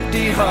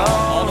City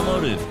Hall.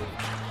 Automotive,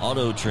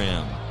 Auto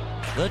Trim,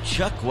 The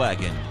Chuck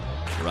Wagon,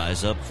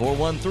 Rise Up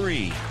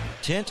 413,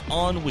 Tent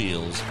on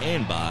Wheels,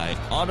 and by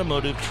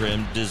Automotive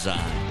Trim Design.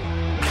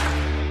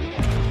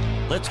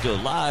 Let's go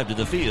live to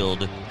the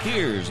field.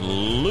 Here's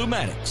Lou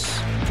Maddox.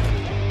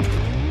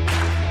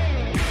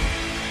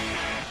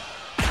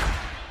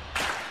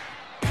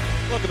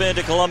 Welcome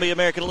into Columbia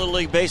American Little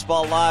League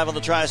Baseball live on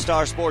the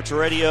TriStar Sports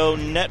Radio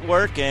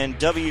Network and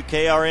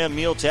WKRM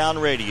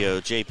Muletown Radio.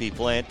 JP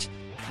Plant,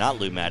 not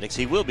Lou Maddox.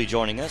 He will be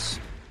joining us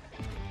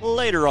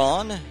later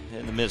on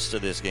in the midst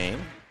of this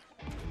game.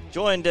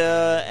 Joined,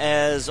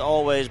 as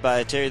always,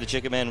 by Terry the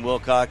Chicken Man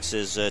Wilcox.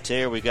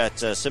 Terry, we've got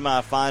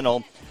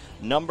semifinal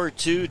number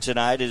 2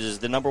 tonight. It is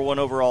the number 1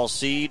 overall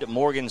seed,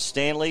 Morgan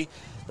Stanley.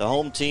 The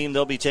home team,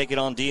 they'll be taking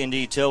on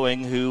D&D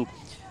Towing, who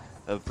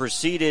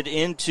proceeded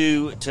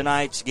into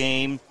tonight's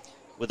game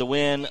with a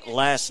win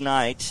last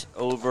night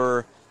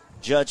over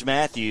Judge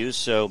Matthews.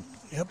 So,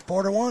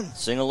 4-1.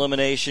 Single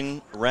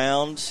elimination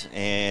round,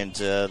 and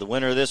the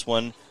winner of this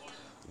one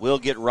will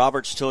get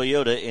Roberts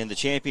Toyota in the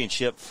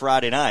championship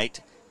Friday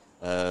night,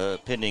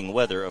 pending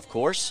weather, of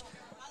course.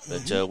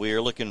 But we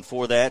are looking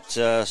for that.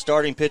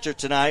 Starting pitcher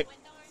tonight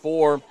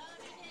for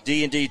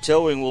D&D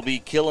Towing will be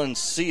Killen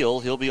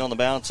Seal. He'll be on the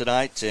mound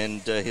tonight, and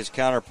his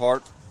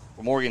counterpart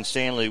for Morgan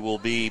Stanley will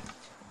be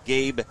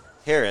Gabe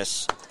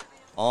Harris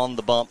on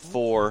the bump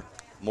for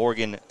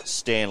Morgan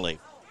Stanley.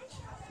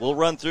 We'll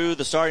run through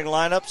the starting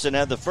lineups and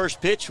have the first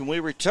pitch when we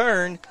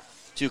return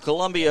to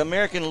Columbia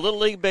American Little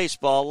League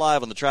Baseball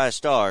live on the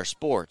TriStar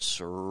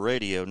Sports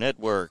Radio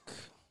Network.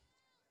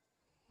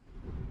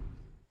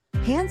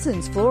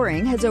 Hanson's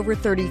Flooring has over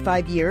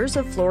 35 years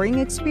of flooring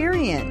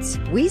experience.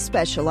 We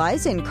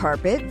specialize in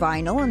carpet,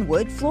 vinyl, and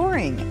wood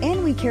flooring,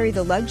 and we carry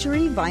the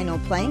luxury vinyl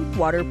plank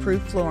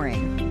waterproof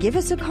flooring. Give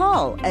us a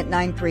call at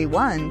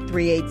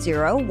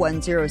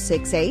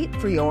 931-380-1068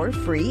 for your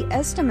free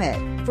estimate.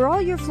 For all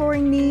your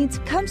flooring needs,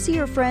 come see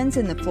your friends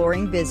in the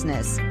flooring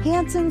business.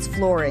 Hanson's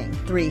Flooring,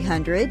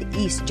 300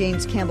 East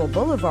James Campbell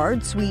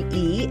Boulevard, Suite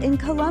E in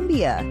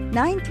Columbia,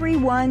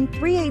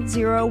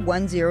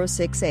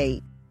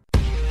 931-380-1068.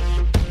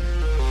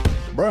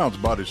 Brown's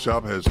Body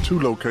Shop has 2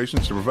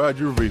 locations to provide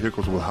your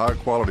vehicles with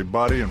high-quality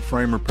body and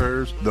frame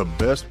repairs, the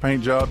best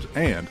paint jobs,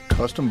 and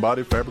custom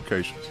body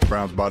fabrications.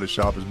 Brown's Body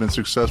Shop has been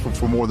successful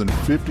for more than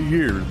 50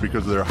 years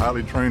because of their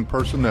highly trained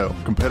personnel,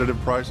 competitive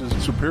prices,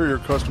 superior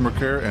customer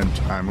care, and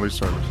timely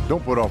service.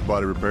 Don't put off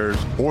body repairs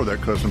or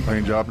that custom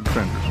paint job at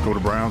Fenders. Go to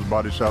Brown's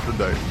Body Shop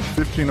today.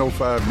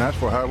 1505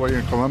 Nashville Highway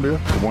in Columbia,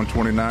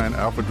 129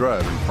 Alpha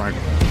Drive in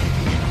Franklin.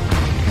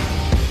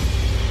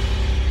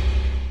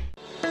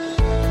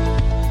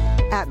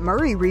 At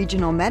Murray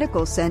Regional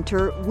Medical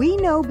Center, we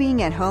know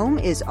being at home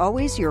is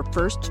always your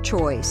first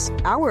choice.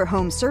 Our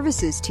home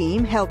services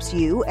team helps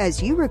you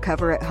as you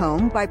recover at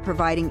home by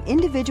providing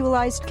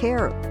individualized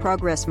care,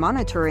 progress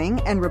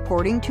monitoring, and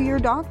reporting to your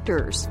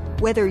doctors.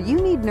 Whether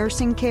you need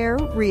nursing care,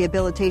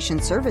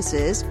 rehabilitation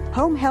services,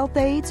 home health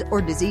aides,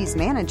 or disease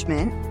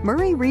management,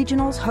 Murray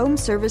Regional's Home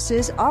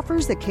Services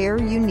offers the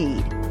care you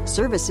need.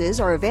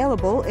 Services are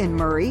available in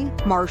Murray,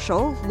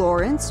 Marshall,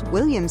 Lawrence,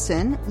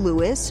 Williamson,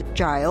 Lewis,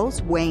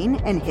 Giles, Wayne,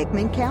 and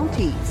Hickman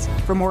counties.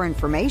 For more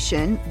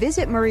information,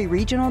 visit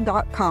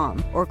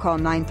murrayregional.com or call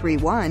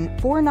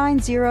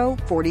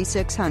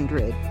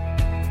 931-490-4600.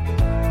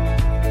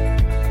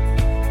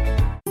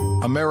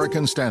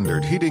 American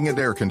Standard Heating and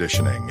Air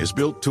Conditioning is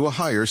built to a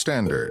higher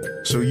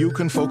standard, so you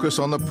can focus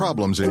on the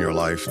problems in your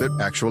life that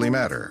actually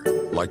matter,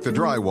 like the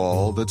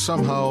drywall that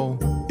somehow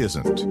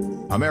isn't.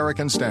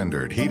 American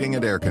Standard Heating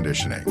and Air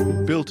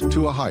Conditioning, built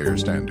to a higher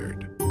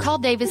standard. Call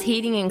Davis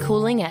Heating and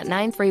Cooling at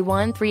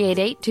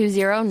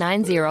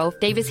 931-388-2090.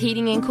 Davis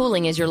Heating and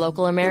Cooling is your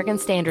local American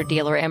Standard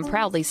dealer and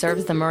proudly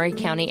serves the Murray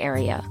County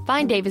area.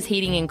 Find Davis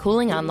Heating and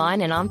Cooling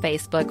online and on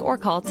Facebook or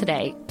call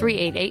today,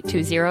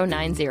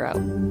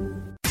 388-2090.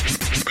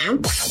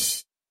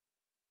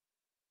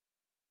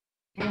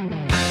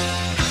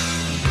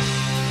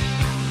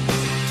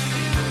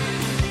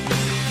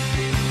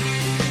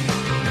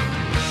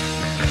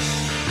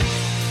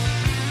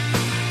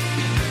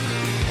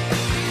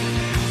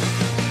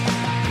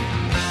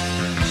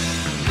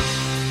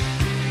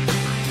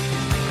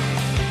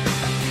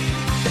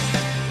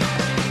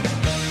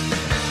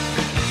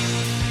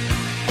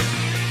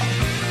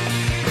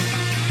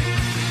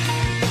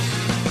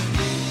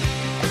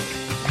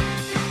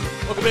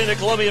 Into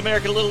Columbia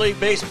American Little League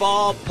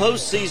Baseball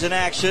postseason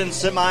action,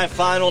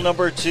 semifinal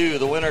number 2.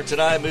 The winner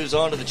tonight moves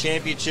on to the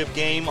championship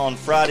game on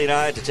Friday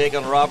night to take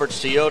on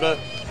Roberts Toyota.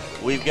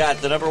 We've got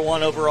the number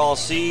 1 overall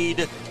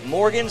seed,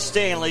 Morgan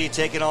Stanley,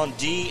 taking on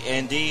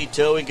D&D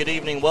Towing. Good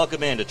evening.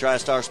 Welcome in to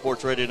TriStar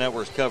Sports Radio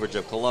Network's coverage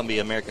of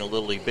Columbia American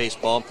Little League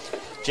Baseball.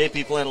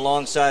 JP Flynn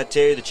alongside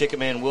Terry, the Chicken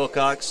Man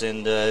Wilcox,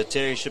 and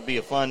Terry, should be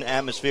a fun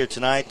atmosphere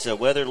tonight.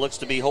 Weather looks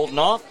to be holding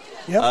off.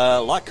 Yep.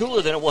 A lot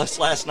cooler than it was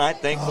last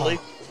night, thankfully.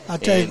 I'll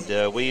tell you.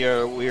 And we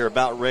are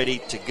about ready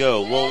to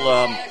go.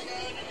 We'll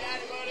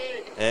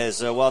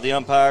as while the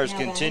umpires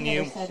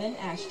continue. 7,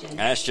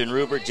 Ashton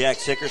Rupert, Jack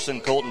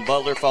Hickerson, Colton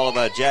Butler, followed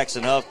by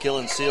Jackson Huff,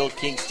 Killen Seal,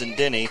 Kingston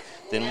Denny,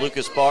 then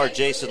Lucas Barr,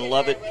 Jason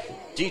Lovett,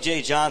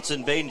 DJ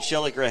Johnson, Baden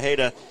Shelly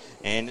Grajeda,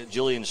 and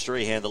Julian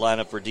Strahan, the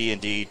lineup for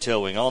D&D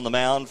Towing. On the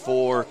mound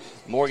for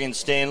Morgan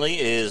Stanley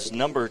is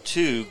number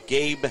 2,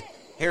 Gabe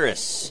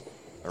Harris,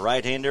 a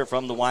right-hander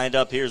from the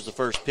windup. Here's the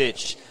first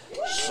pitch.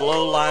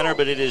 Slow liner,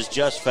 but it is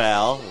just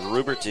foul.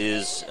 Rupert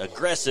is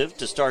aggressive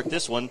to start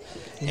this one,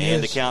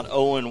 and the count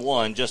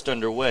 0-1 just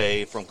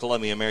underway from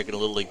Columbia American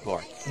Little League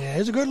Park. Yeah,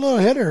 he's a good little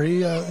hitter.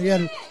 He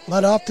had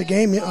led off the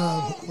game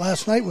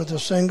last night with a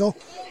single.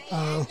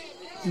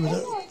 He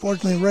was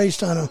fortunately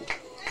raced on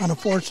a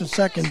force at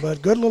second,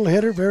 but good little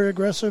hitter, very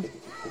aggressive.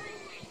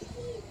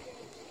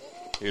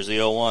 Here's the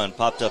 0-1,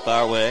 popped up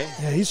our way.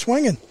 Yeah, he's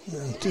swinging.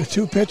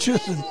 Two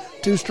pitches and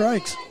 2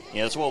 strikes.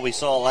 Yeah, that's what we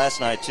saw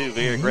last night, too.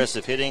 Very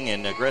aggressive hitting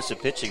and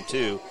aggressive pitching,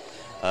 too.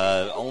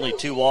 Only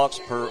 2 walks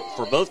for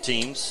both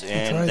teams,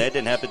 and that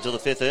didn't happen until the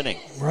 5th inning.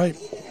 Right.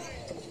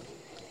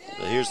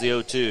 So here's the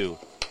 0-2.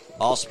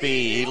 All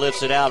speed. He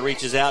lifts it out,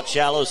 reaches out,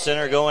 shallow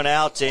center going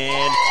out,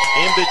 and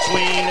in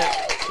between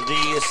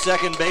the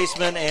second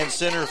baseman and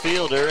center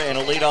fielder, and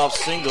a leadoff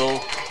single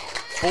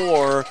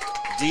for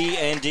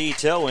D&D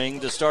Towing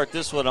to start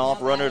this one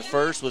off. Runner at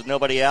first with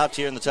nobody out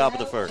here in the top of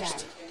the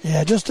first.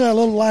 Yeah, just a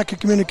little lack of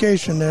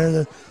communication there.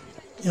 The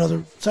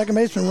second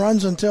baseman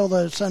runs until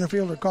the center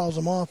fielder calls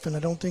him off, and I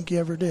don't think he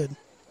ever did.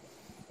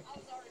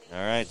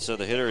 All right, so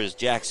the hitter is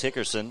Jax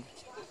Hickerson.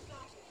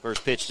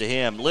 First pitch to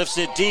him. Lifts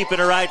it deep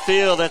into right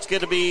field. That's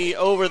going to be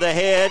over the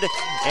head,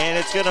 and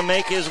it's going to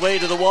make his way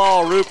to the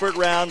wall. Rupert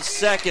rounds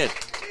second.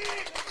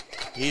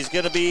 He's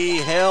going to be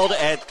held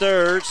at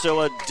third,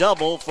 so a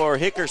double for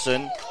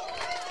Hickerson.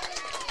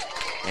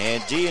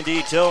 And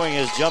D&D Towing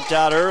has jumped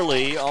out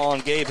early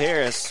on Gabe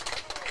Harris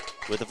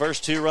with the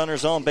first 2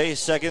 runners on base,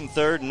 second,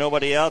 third,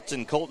 nobody out,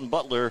 and Colton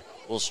Butler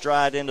will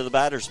stride into the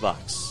batter's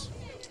box.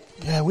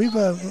 Yeah,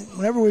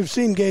 whenever we've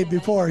seen Gabe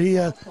before,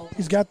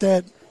 he's got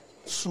that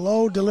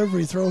slow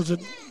delivery, throws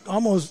it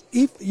almost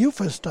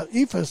Ephus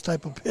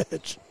type of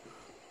pitch.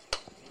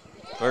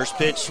 First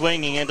pitch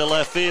swinging into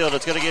left field.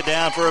 It's going to get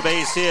down for a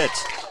base hit.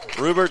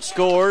 Rupert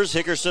scores.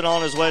 Hickerson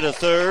on his way to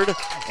third,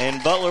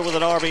 and Butler with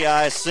an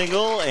RBI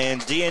single,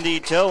 and D&D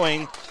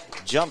Towing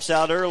jumps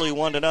out early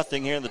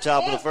 1-0 here in the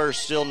top of the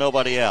first. Still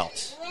nobody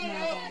out.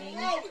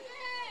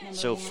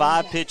 So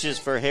 5 pitches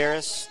for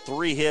Harris,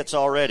 3 hits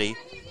already,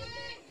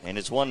 and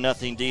it's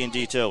 1-0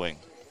 D&D Towing.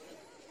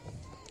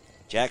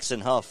 Jackson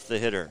Huff, the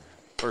hitter.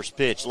 First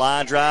pitch,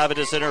 line drive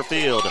into center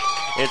field.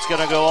 It's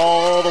going to go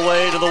all the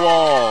way to the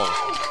wall.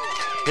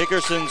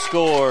 Hickerson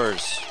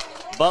scores.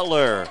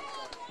 Butler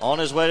on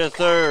his way to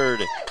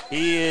third.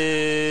 He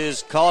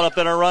is caught up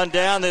in a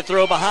rundown. They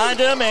throw behind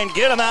him and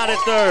get him out at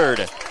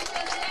third.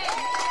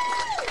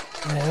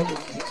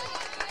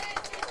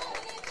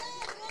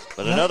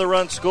 But another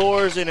run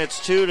scores, and it's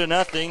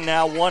 2-0.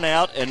 Now 1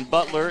 out, and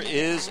Huff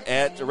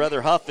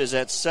is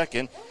at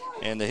second.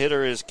 And the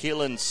hitter is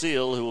Keelan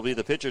Seal, who will be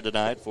the pitcher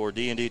tonight for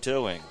D&D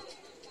Towing.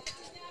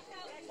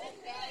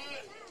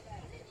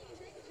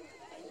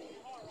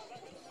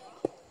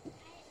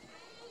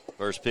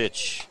 First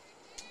pitch,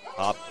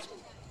 popped,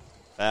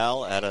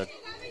 foul I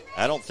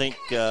don't think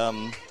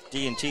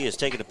D&T has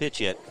taken a pitch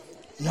yet.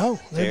 No,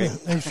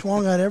 they've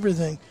swung at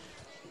everything,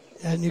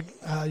 and you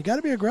got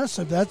to be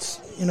aggressive.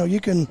 That's you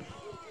can,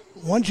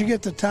 once you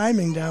get the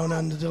timing down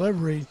on the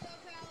delivery,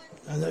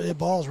 and the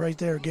ball's right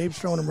there. Gabe's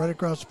throwing him right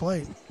across the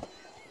plate.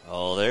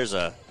 Oh, there's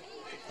a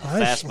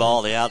nice fastball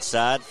on the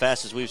outside,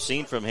 fastest we've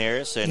seen from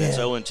Harris, and it's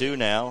 0-2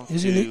 now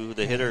to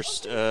the hitter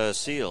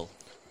Seal.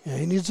 Yeah,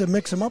 he needs to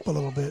mix him up a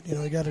little bit.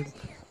 He got to.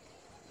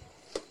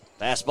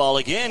 Fastball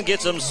again,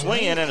 gets him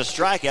swinging, and a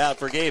strikeout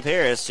for Gabe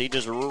Harris. He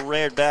just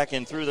reared back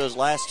and threw those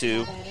last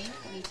 2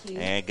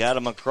 and got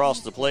him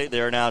across the plate.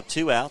 There are now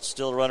 2 outs,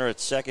 still a runner at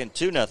second,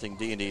 2-0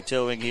 D&D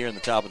Towing here in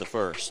the top of the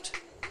first.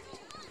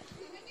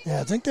 Yeah,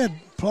 I think that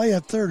play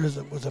at third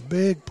was a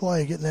big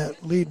play, getting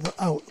that lead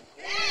out.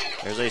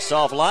 There's a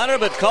soft liner,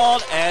 but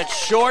called at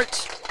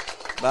short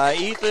by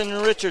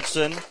Ethan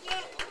Richardson.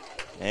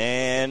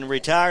 And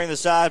retiring the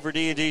side for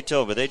D&D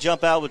Towing. But they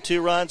jump out with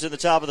 2 runs in the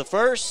top of the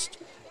first.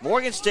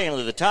 Morgan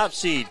Stanley, the top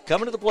seed,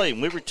 coming to the plate.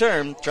 When we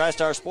return,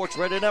 TriStar Sports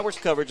Radio Network's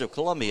coverage of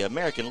Columbia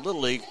American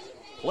Little League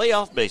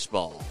playoff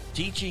baseball.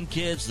 Teaching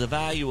kids the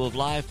value of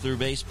life through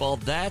baseball,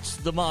 that's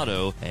the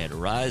motto at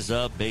Rise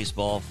Up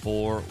Baseball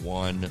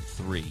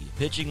 413.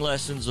 Pitching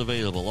lessons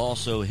available,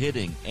 also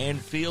hitting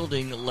and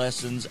fielding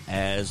lessons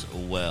as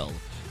well.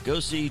 Go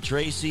see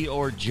Tracy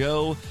or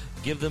Joe.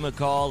 Give them a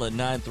call at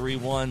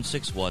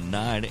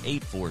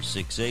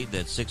 931-619-8468.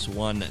 That's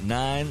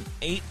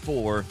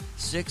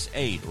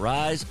 619-8468.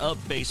 Rise Up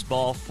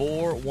Baseball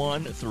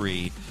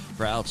 413.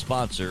 Proud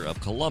sponsor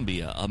of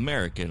Columbia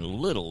American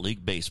Little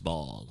League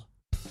Baseball.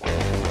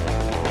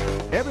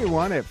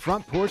 Everyone at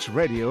Front Porch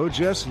Radio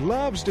just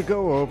loves to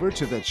go over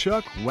to the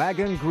Chuck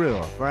Wagon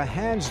Grill for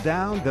hands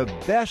down the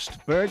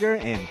best burger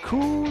in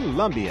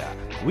Columbia.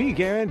 We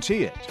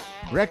guarantee it.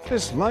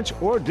 Breakfast, lunch,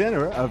 or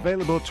dinner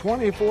available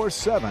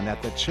 24/7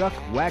 at the Chuck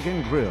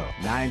Wagon Grill,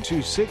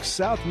 926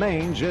 South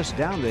Main, just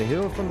down the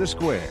hill from the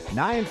square.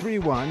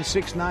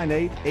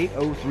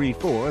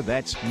 931-698-8034.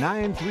 That's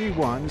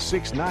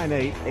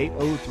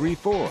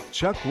 931-698-8034.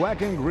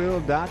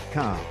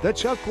 ChuckWagonGrill.com. The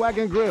Chuck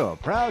Wagon Grill,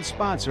 proud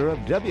sponsor of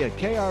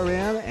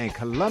WKRM and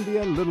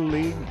Columbia Little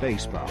League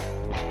Baseball.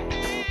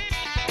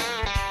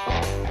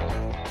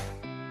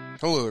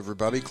 Hello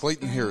everybody,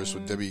 Clayton Harris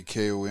with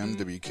WKOM,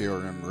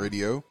 WKRM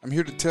Radio. I'm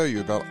here to tell you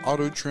about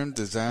Auto Trim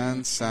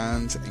Design,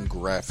 Signs, and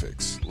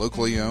Graphics.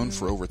 Locally owned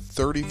for over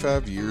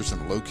 35 years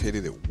and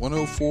located at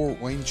 104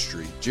 Wayne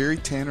Street, Jerry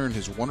Tanner and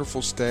his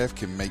wonderful staff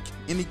can make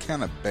any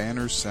kind of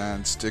banner,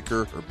 sign,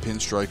 sticker, or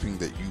pinstriping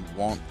that you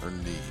want or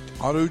need.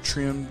 Auto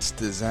Trim's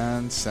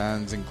Design,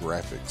 Signs, and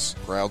Graphics,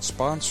 proud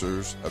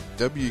sponsors of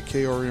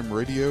WKRM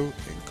Radio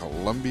and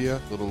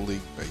Columbia Little League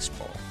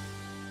Baseball.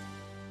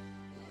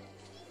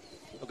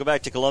 Welcome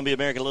back to Columbia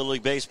American Little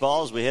League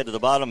Baseball as we head to the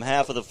bottom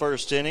half of the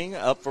first inning.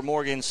 Up for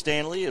Morgan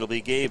Stanley, it'll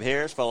be Gabe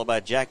Harris, followed by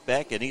Jack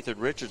Beck and Ethan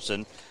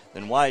Richardson,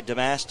 then Wyatt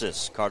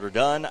Damastis, Carter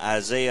Dunn,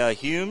 Isaiah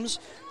Humes,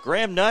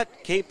 Graham Nutt,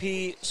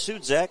 KP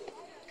Sudzak,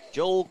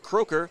 Joel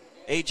Croker,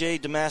 AJ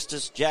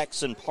Damastis,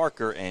 Jackson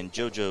Parker, and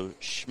JoJo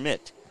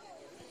Schmidt.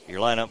 Your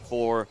lineup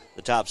for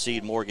the top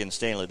seed Morgan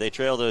Stanley. They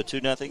trail, though,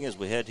 2-0 as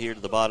we head here to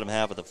the bottom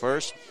half of the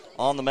first.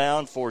 On the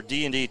mound for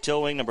D&D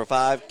Towing, number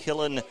 5,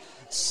 Killen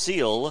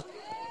Seal.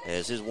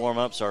 As his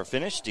warm-ups are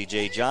finished,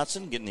 DJ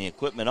Johnson getting the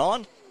equipment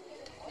on,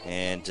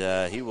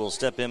 and he will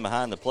step in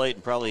behind the plate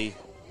and probably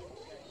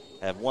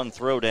have one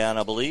throw down,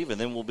 I believe,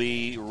 and then we'll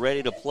be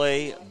ready to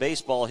play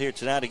baseball here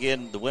tonight.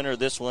 Again, the winner of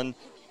this one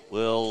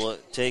will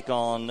take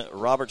on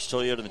Roberts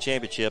Toyota in the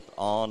championship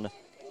on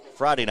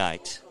Friday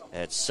night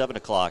at 7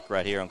 o'clock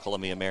right here on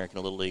Columbia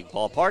American Little League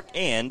Ballpark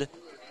and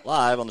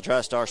live on the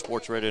TriStar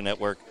Sports Radio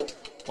Network,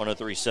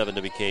 103.7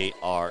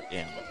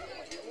 WKRM.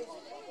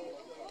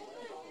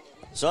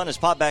 Sun has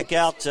popped back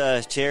out,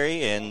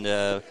 Terry,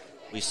 and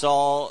we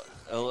saw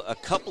a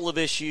couple of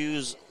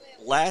issues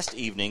last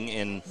evening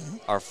in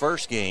our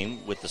first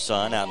game with the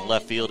Sun out in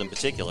left field in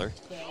particular.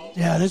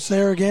 Yeah, and it's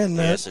there again.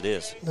 Yes, it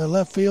is. The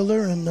left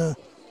fielder and,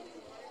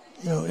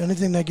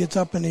 anything that gets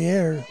up in the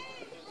air,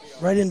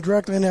 right in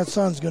directly in that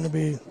Sun's going to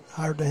be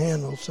hard to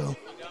handle. So,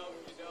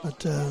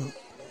 but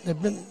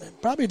they've been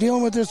probably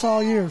dealing with this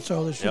all year,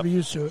 so they should be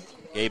used to it.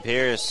 Gabe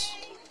Harris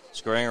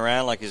scurrying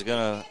around like he's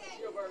going to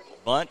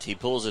bunt. He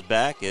pulls it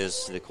back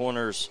as the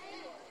corners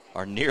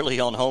are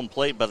nearly on home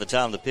plate by the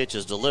time the pitch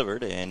is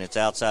delivered, and it's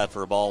outside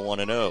for a ball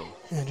 1-0.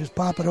 And just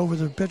pop it over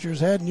the pitcher's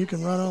head, and you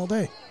can run all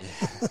day.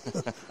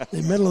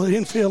 The middle of the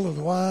infield is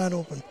wide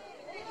open.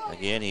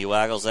 Again, he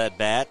waggles that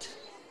bat.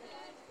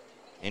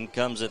 In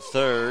comes at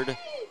third.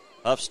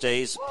 Huff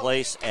stays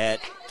place at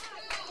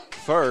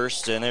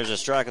first, and there's a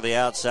strike of the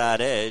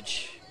outside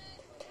edge.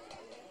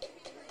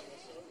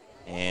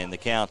 And the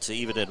count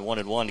even at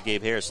 1-1 to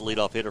Gabe Harris, the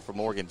leadoff hitter for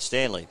Morgan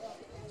Stanley.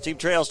 Team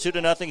trails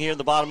 2-0 here in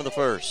the bottom of the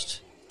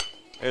first.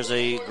 There's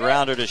a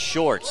grounder to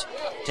short.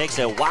 Takes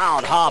a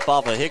wild hop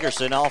off of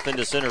Hickerson off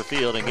into center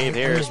field, and Gabe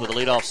Harris with a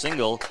leadoff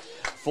single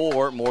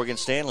for Morgan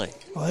Stanley.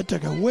 Well, that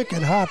took a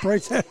wicked hop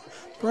right there.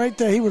 Right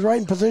there. He was right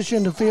in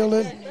position to field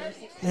it.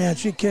 And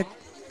she kicked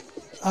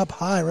up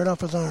high right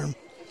off his arm.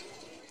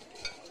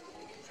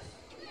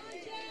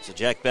 So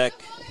Jack Beck,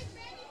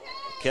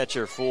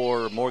 catcher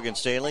for Morgan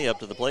Stanley, up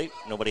to the plate.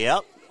 Nobody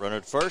out. Runner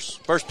at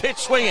first. First pitch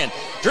swinging.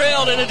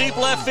 Drilled into deep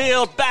left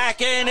field. Back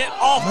in it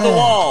off the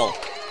wall.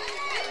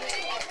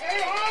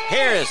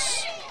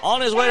 Harris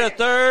on his way to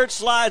third.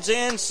 Slides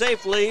in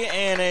safely.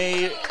 And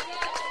a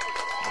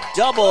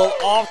double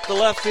off the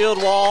left field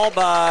wall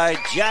by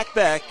Jack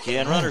Beck.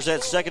 And runners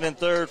at second and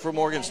third for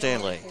Morgan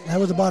Stanley.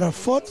 That was about a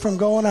foot from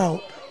going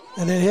out.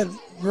 And it hit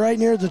right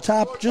near the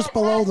top, just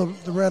below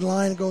the red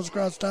line. It goes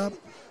across top.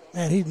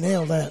 Man, he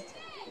nailed that.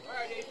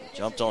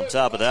 Jumped on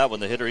top of that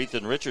one, the hitter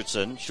Ethan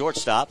Richardson,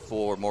 shortstop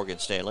for Morgan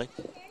Stanley.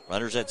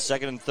 Runners at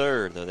second and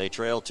third, though they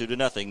trail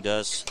 2-0.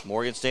 Does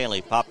Morgan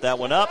Stanley pop that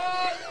one up?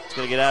 It's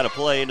going to get out of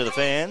play into the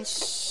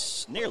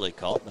fans. Nearly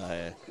caught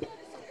by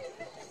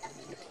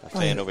a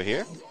fan over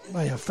here.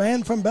 By a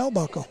fan from Bell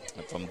Buckle.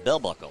 From Bell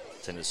Buckle,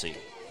 Tennessee.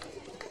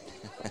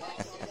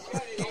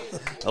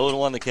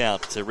 0-1 the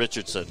count to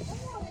Richardson.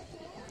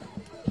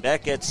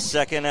 Beck at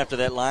second after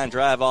that line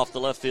drive off the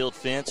left field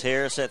fence.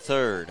 Harris at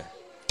third.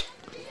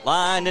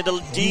 Line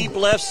into deep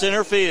left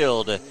center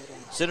field.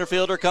 Center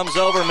fielder comes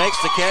over, makes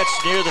the catch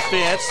near the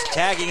fence.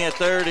 Tagging at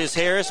third is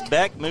Harris.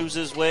 Beck moves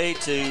his way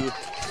to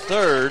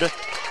third.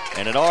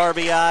 And an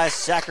RBI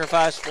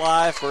sacrifice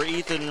fly for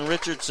Ethan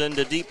Richardson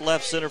to deep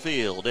left center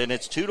field. And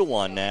it's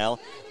 2-1 now.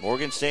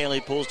 Morgan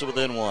Stanley pulls to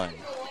within one.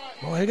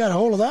 Well, he got a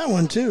hold of that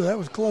one, too. That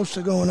was close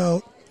to going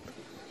out.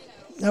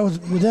 That was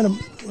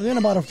within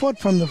about a foot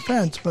from the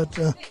fence, but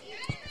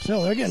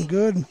still, they're getting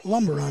good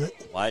lumber on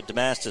it. Wyatt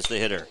Damastis, the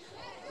hitter.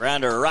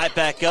 Grounder right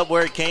back up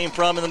where it came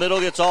from in the middle,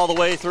 gets all the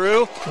way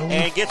through,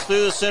 and gets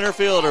through the center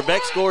fielder.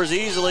 Beck scores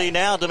easily.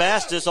 Now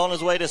Damastis on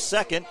his way to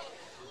second.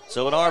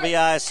 So an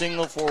RBI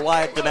single for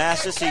Wyatt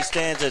Damastis. He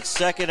stands at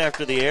second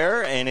after the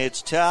error, and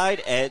it's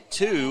tied at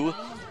 2.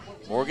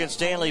 Morgan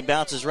Stanley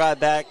bounces right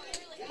back.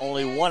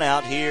 Only one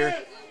out here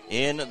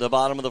in the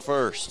bottom of the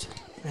first.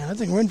 Man, I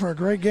think we're in for a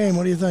great game.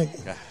 What do you think?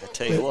 I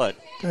tell you what.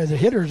 The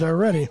hitters are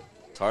ready.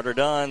 Carter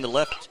Dunn, the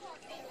left,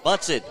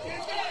 bunts it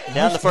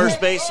down the first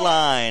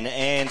baseline,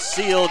 and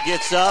Seal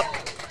gets up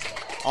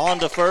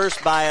onto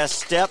first by a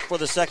step for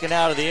the second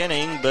out of the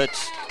inning, but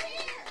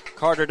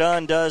Carter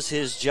Dunn does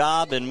his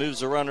job and moves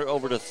the runner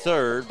over to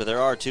third, but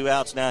there are 2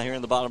 outs now here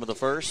in the bottom of the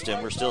first,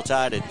 and we're still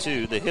tied at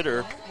 2. The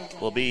hitter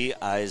will be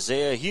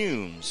Isaiah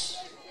Humes.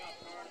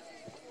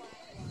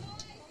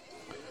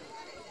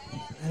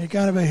 Any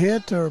kind of a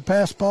hit or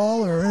pass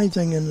ball or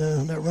anything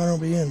in that runner will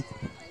be in.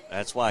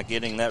 That's why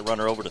getting that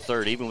runner over to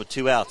third, even with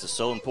 2 outs, is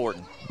so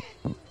important.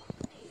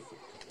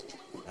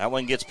 That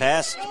one gets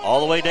passed all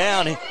the way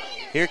down.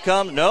 Here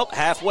comes,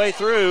 halfway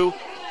through.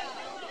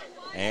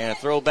 And a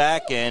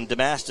throwback, and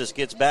Damastis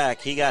gets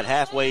back. He got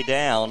halfway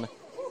down.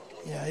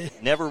 Yeah,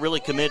 never really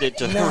committed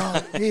to.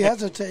 No, he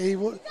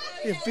hesitated.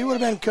 If he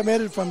would have been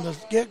committed from the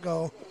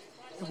get-go,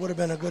 it would have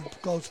been a good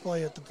close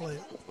play at the plate.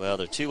 Well,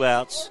 they're 2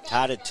 outs,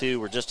 tied at 2.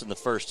 We're just in the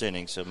first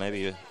inning, so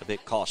maybe a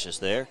bit cautious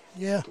there.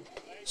 Yeah.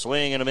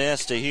 Swing and a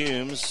miss to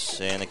Humes,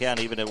 and the count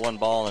even at 1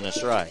 ball and a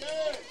strike.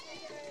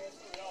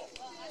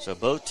 So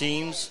both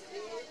teams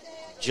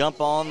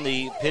jump on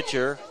the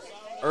pitcher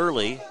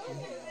early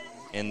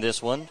in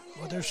this one.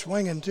 Well, they're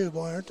swinging too,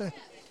 boy, aren't they?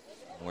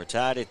 We're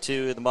tied at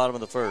 2 at the bottom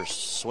of the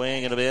first.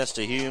 Swing and a miss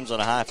to Humes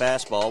on a high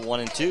fastball.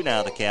 1-2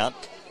 now the count.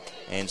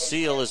 And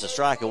Seal is a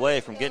strike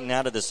away from getting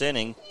out of this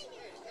inning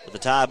with a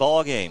tie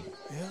ball game.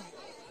 Yeah.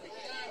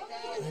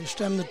 They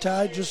stemmed the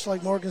tide just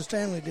like Morgan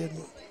Stanley did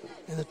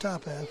in the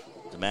top half.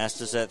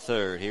 Damastis at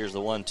third. Here's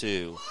the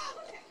 1-2.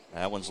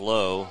 That one's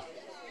low.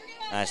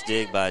 Nice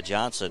dig by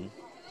Johnson.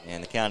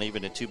 And the count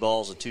even at 2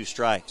 balls and 2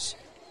 strikes.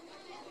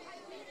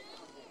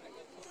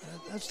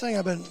 That's the thing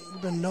I've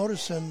been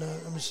noticing.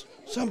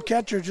 Some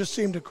catchers just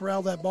seem to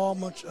corral that ball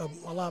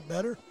a lot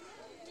better.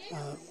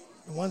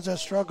 The ones that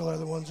struggle are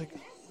the ones that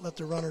let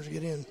the runners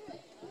get in.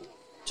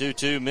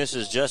 2-2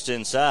 misses just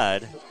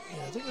inside.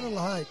 Yeah, I think a little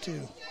high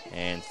too.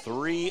 And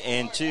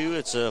 3-2.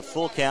 It's a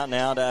full count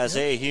now to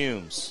Isaiah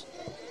Humes.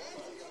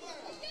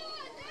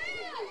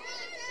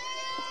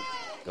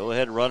 Go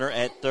ahead, runner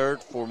at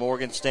third for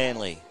Morgan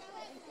Stanley.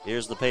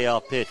 Here's the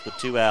payoff pitch with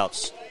 2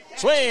 outs.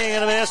 Swing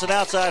and a miss, an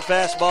outside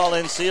fastball,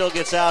 and Seal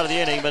gets out of the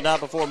inning, but not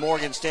before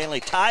Morgan Stanley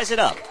ties it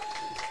up.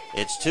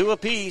 It's 2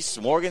 apiece.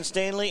 Morgan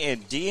Stanley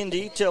and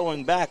D&D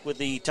Towing back with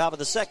the top of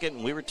the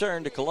second. We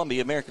return to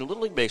Columbia American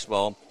Little League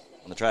Baseball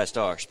on the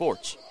TriStar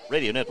Sports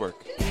Radio Network.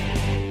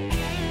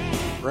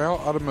 Crowell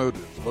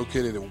Automotive,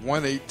 located at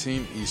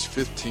 118 East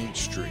 15th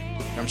Street.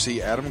 Come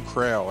see Adam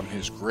Crowell and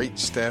his great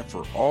staff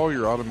for all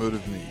your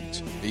automotive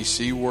needs.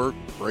 AC work,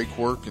 brake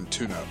work, and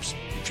tune-ups.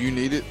 If you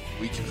need it,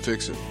 we can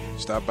fix it.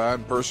 Stop by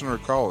in person or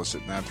call us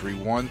at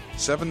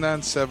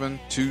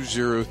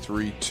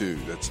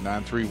 931-797-2032. That's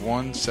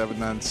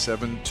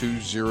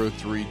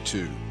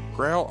 931-797-2032.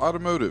 Crowell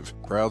Automotive,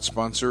 proud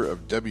sponsor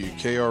of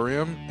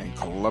WKRM and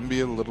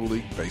Columbia Little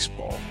League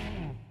Baseball.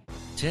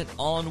 Tint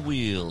on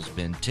Wheels,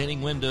 been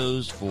tinting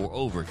windows for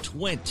over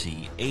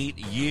 28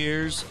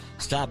 years.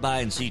 Stop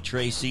by and see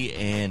Tracy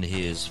and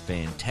his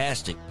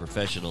fantastic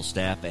professional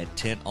staff at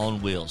Tint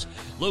on Wheels,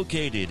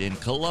 located in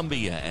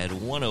Columbia at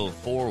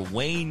 104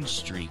 Wayne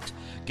Street.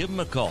 Give them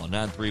a call,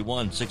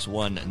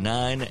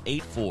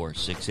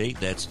 931-619-8468.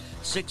 That's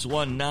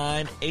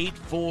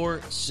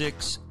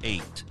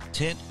 619-8468.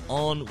 Tint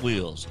on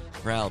Wheels,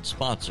 proud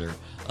sponsor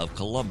of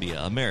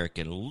Columbia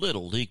American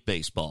Little League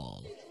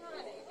Baseball.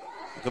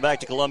 Go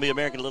back to Columbia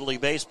American Little League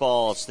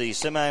Baseball. It's the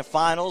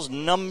semifinals,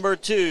 number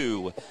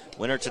 2.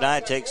 Winner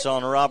tonight takes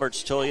on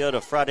Roberts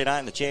Toyota Friday night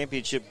in the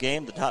championship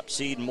game. The top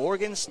seed,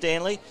 Morgan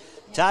Stanley,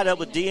 tied up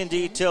with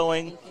D&D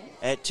Towing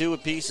at 2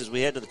 apiece as we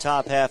head to the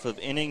top half of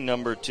inning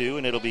number 2.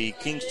 And it'll be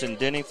Kingston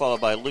Denny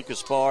followed by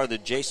Lucas Farr,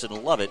 then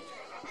Jason Lovett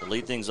to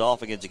lead things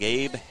off against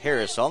Gabe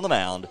Harris on the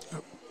mound,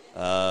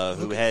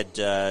 who had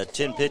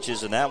 10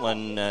 pitches. And that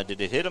one, did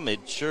it hit him?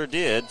 It sure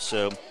did.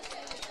 So...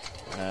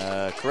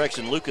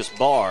 correction, Lucas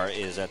Barr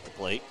is at the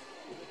plate.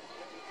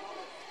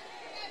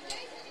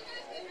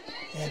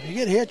 Yeah, if you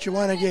get hit, you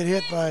want to get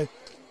hit by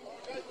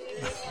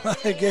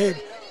Gabe.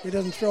 He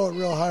doesn't throw it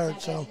real hard,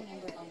 so.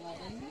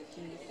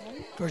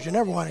 Of course, you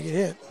never want to get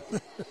hit.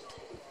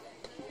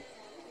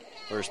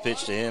 First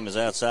pitch to him is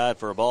outside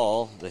for a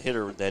ball. The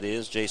hitter, that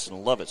is,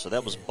 Jason Lovett. So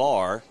that was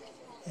Barr,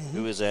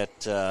 who is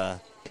at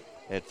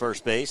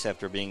first base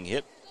after being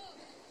hit.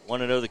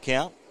 1-0 the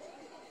count.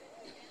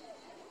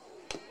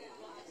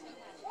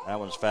 That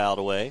one's fouled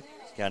away.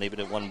 Count even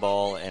at 1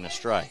 ball and a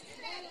strike.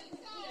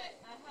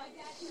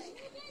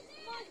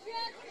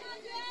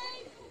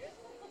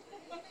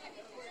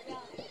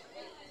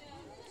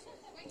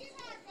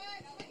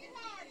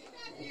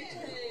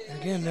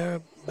 Again,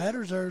 their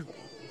batters they're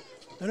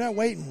not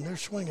waiting. They're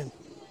swinging.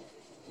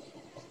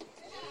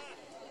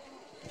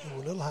 Oh, a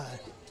little high.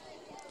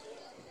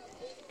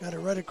 Got it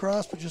right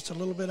across, but just a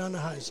little bit on the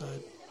high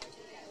side.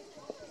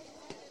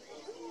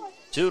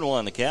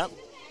 2-1 the count.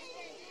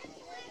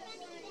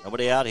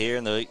 Nobody out here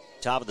in the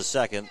top of the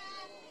second.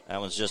 That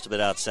one's just a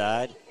bit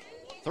outside.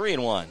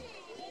 3-1.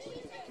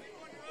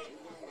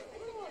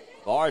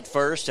 Bard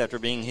first after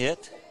being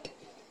hit.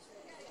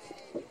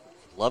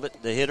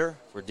 Lovett, the hitter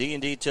for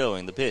D&D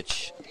Towing. The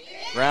pitch.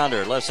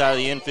 Grounder, left side of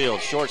the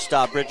infield.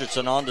 Shortstop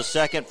Richardson on to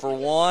second for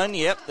one.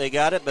 Yep, they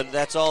got it, but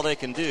that's all they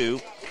can do.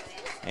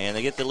 And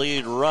they get the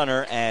lead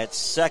runner at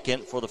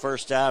second for the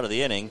first out of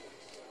the inning.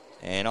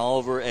 And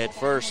over at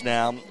first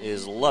now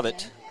is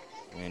Lovett.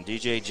 And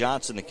DJ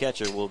Johnson, the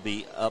catcher, will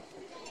be up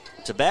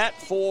to bat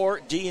for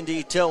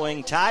D&D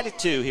Towing. Tied at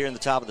 2 here in the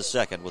top of the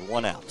second with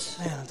 1 out.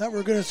 Man, I thought we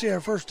were going to see our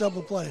first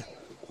double play.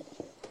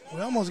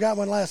 We almost got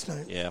one last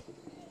night. Yeah.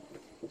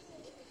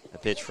 The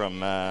pitch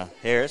from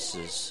Harris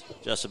is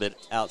just a bit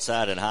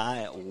outside and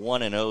high.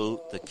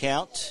 1-0 the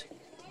count.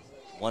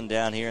 1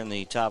 down here in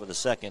the top of the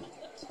second.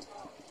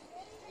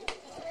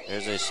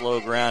 There's a slow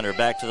grounder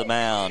back to the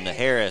mound.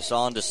 Harris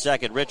on to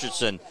second.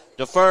 Richardson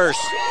to first.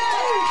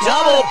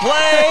 Double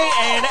play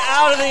and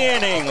out of the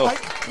inning.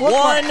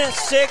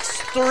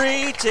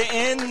 1-6-3 to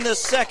end the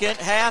second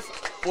half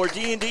for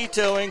D&D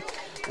Towing.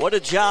 What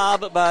a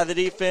job by the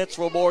defense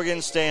for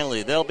Morgan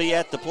Stanley. They'll be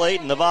at the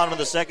plate in the bottom of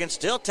the second,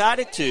 still tied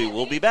at 2.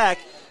 We'll be back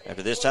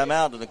after this time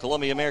out in the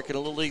Columbia American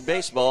Little League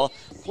Baseball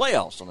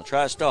playoffs on the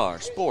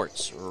TriStar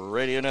Sports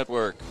Radio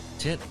Network.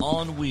 Tint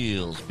on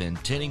Wheels, been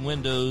tinting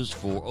windows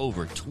for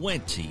over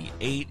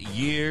 28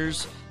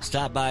 years.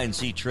 Stop by and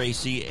see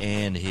Tracy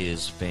and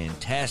his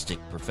fantastic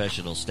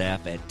professional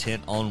staff at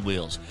Tint on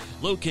Wheels,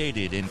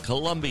 located in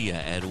Columbia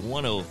at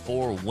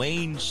 104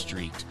 Wayne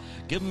Street.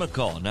 Give them a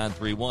call,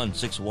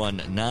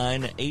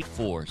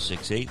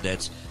 931-619-8468.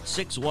 That's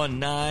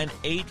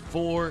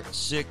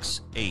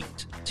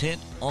 619-8468.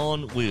 Tint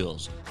on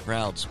Wheels,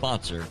 proud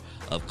sponsor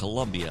of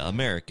Columbia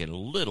American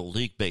Little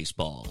League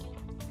Baseball.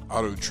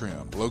 Auto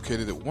Trim,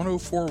 located at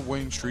 104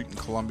 Wayne Street in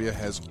Columbia,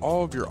 has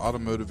all of your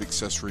automotive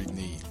accessory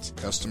needs.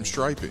 Custom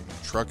striping,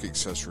 truck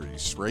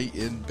accessories,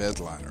 spray-in bed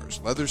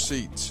liners, leather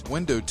seats,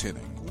 window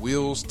tinting,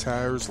 wheels,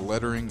 tires,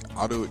 lettering,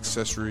 auto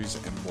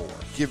accessories, and more.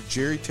 Give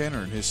Jerry Tanner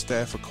and his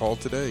staff a call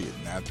today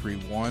at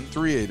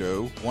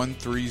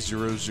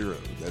 931-380-1300.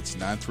 That's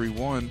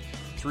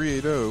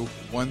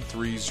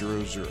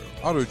 931-380-1300.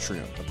 Auto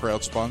Trim, a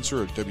proud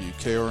sponsor of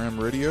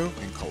WKRM Radio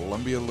and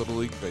Columbia Little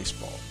League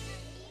Baseball.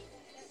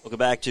 Welcome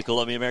back to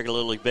Columbia American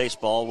Little League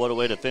Baseball. What a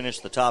way to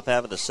finish the top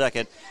half of the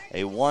second.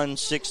 A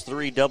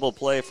 1-6-3 double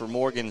play for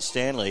Morgan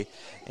Stanley.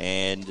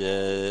 And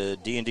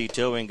D&D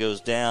Towing goes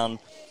down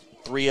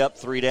 3 up,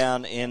 3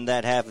 down in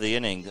that half of the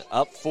inning.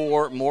 Up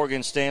for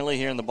Morgan Stanley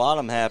here in the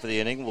bottom half of the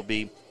inning will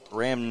be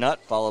Graham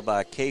Nutt, followed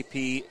by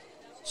KP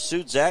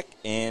Sudzak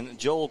and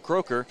Joel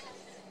Croker.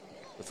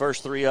 The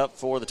first 3 up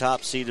for the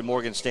top-seeded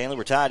Morgan Stanley.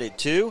 We're tied at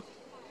 2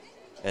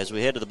 as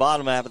we head to the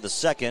bottom half of the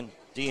second.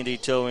 D&D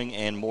Towing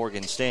and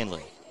Morgan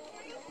Stanley.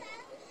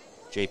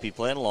 J.P.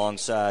 Plant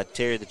alongside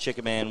Terry the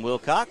Chicken Man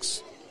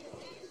Wilcox.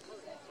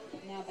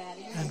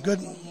 And good,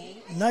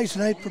 nice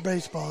night for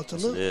baseball. It's a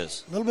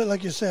little bit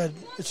like you said.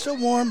 It's still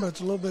warm, but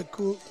it's a little bit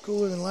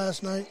cooler than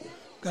last night.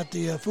 Got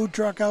the food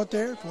truck out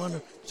there. If you want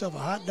yourself a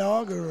hot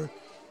dog or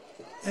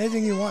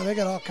anything you want, they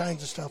got all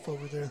kinds of stuff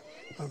over there.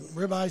 A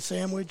ribeye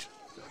sandwich.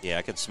 Yeah,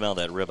 I can smell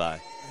that ribeye.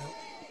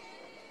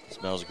 Yep.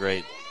 Smells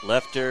great.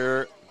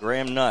 Lefter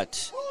Graham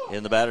Nutt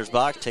in the batter's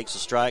box takes a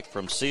strike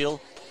from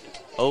Seal.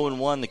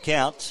 0-1 the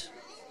count.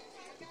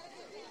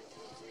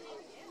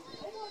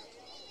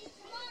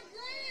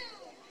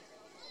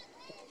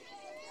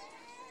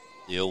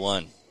 The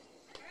 0-1.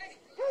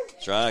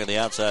 Strike on the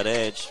outside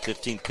edge.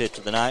 15th pitch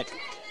of the night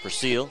for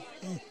Seal.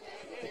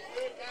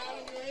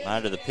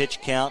 Reminder, the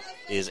pitch count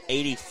is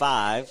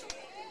 85.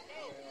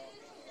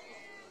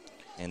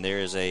 And there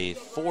is a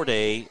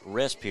 4-day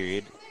rest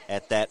period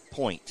at that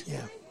point.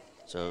 Yeah.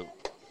 So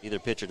either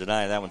pitcher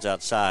tonight, that one's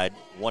outside,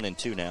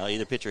 1-2 now.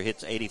 Either pitcher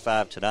hits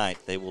 85 tonight,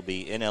 they will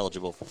be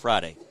ineligible for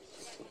Friday.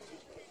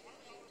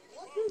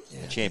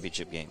 The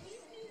championship game.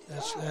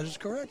 That is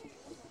correct.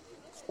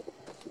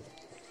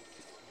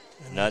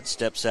 Nutt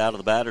steps out of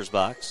the batter's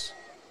box.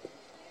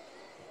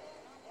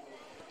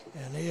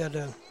 And he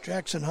had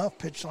Jackson Huff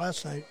pitch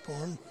last night for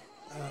him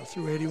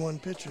through 81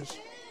 pitches.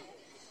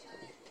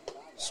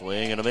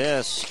 Swing and a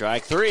miss.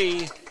 Strike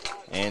 3.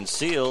 And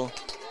Seal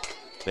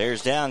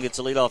bears down, gets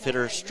a leadoff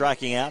hitter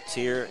striking out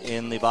here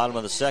in the bottom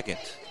of the second.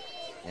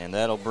 And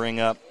that'll bring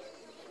up,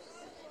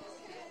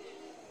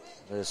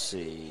 let's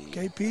see.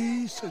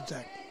 KP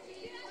Sudzak.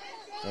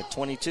 At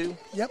 22?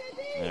 Yep.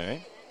 All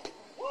right.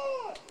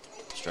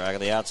 Strike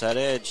on the outside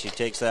edge. He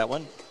takes that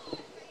one.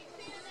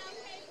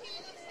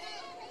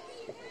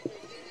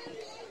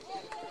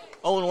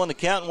 0-1 the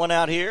count, 1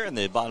 out here in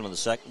the bottom of the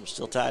second. We're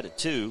still tied at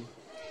 2.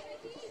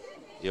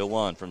 The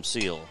 0-1 from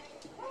Seal.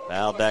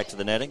 Foul back to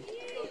the netting.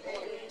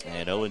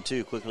 And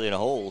 0-2 quickly in a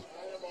hole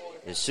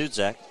is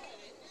Sudzak.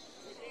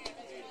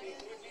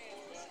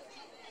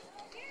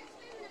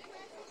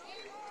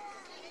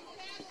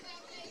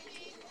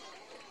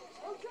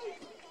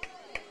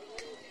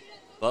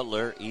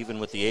 Butler, even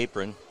with the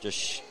apron,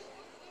 just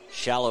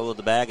shallow of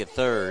the bag at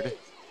third.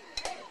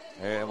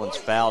 That one's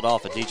fouled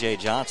off of DJ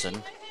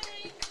Johnson.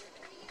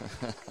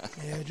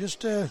 Yeah,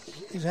 just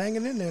he's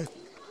hanging in there.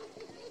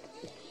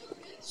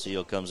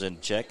 Seal comes in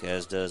to check,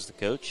 as does the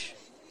coach.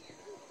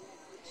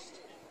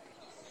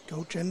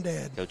 Coach and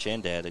dad. Coach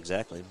and dad,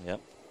 exactly. Yep.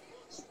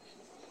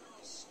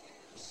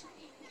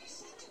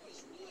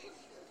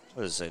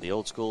 What does it say? The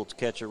old school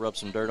catcher rub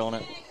some dirt on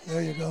it?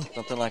 There you go.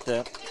 Something like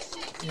that?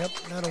 Yep,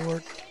 that'll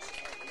work.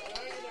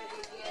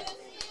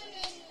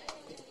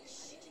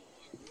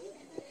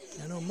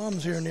 I know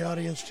Mom's here in the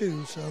audience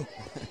too, so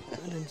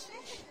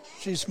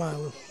she's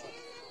smiling.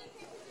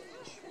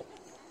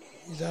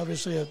 He's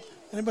obviously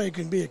anybody who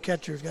can be a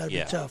catcher has got to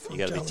be tough. You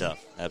got to be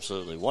tough.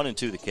 Absolutely.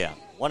 1-2 the count.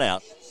 1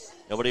 out.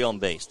 Nobody on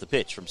base. The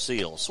pitch from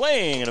Seal.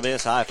 Swing and a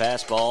miss. High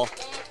fastball.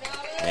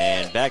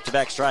 And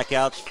back-to-back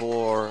strikeouts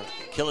for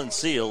Killen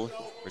Seal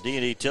for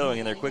D&D Towing,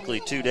 and they're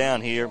quickly 2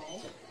 down here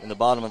in the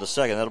bottom of the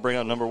second. That'll bring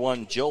up number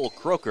 1, Joel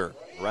Croker,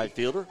 right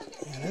fielder.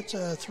 And that's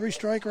a 3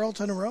 strikeouts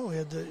in a row.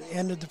 He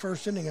ended the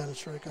first inning on a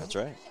strikeout. That's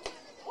right.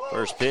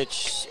 First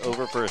pitch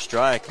over for a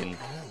strike, and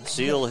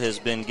Seal has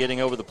been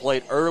getting over the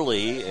plate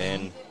early,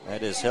 and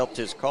that has helped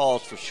his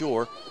cause for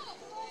sure.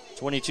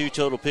 22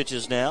 total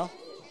pitches now.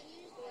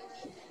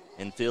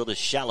 Infield is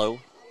shallow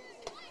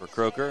for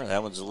Croker.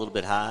 That one's a little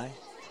bit high.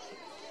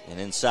 And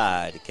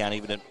inside, it can't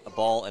even a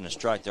ball and a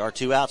strike. There are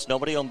 2 outs,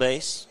 nobody on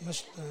base.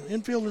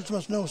 Infielders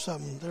must know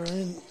something. They're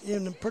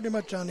in pretty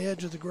much on the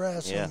edge of the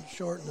grass on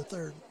short in the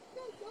third.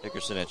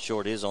 Dickerson at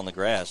short is on the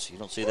grass. You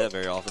don't see that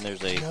very often.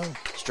 There's a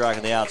strike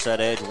on the outside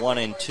edge.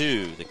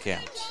 1-2 the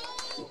count.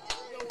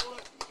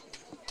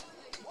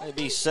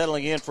 Maybe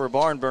settling in for a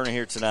barn burner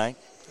here tonight.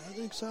 I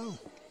think so.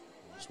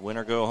 Just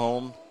winner go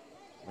home.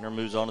 Winner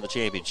moves on to the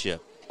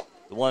championship.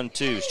 The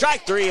 1-2.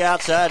 Strike 3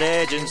 outside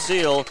edge, and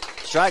Seal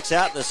strikes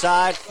out the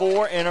side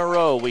 4 in a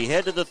row. We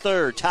head to the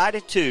third, tied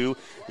at 2.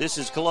 This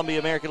is Columbia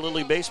American Little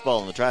League Baseball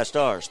on the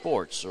TriStar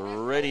Sports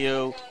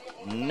Radio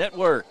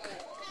Network.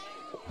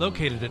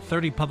 Located at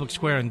 30 Public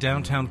Square in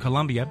downtown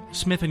Columbia,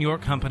 Smith &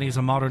 York Company is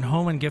a modern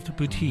home and gift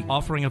boutique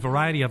offering a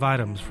variety of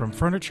items from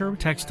furniture,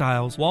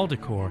 textiles, wall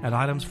decor, and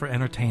items for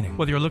entertaining.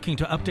 Whether you're looking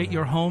to update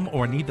your home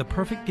or need the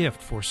perfect gift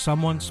for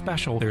someone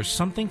special, there's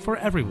something for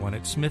everyone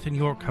at Smith &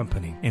 York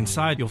Company.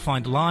 Inside, you'll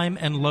find Lime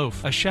and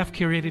Loaf, a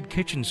chef-curated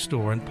kitchen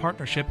store in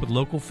partnership with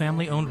local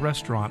family-owned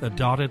restaurant, The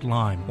Dotted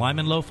Lime. Lime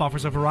and Loaf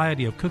offers a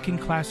variety of cooking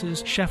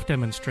classes, chef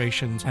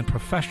demonstrations, and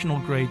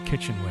professional-grade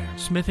kitchenware.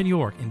 Smith &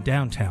 York in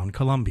downtown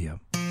Columbia.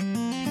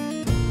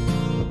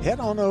 Head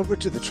on over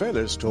to the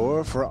trailer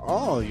store for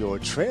all your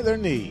trailer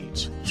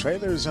needs.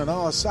 Trailers in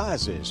all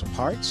sizes,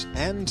 parts,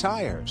 and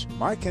tires.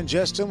 Mark and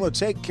Justin will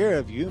take care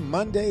of you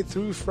Monday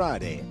through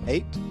Friday,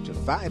 8 to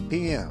 5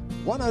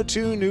 p.m.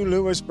 102 New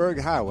Lewisburg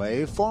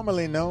Highway,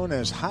 formerly known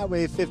as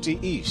Highway 50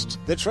 East.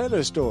 The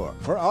trailer store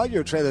for all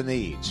your trailer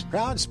needs.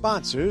 Proud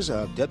sponsors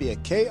of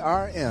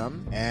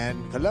WKRM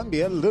and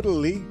Columbia Little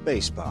League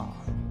Baseball.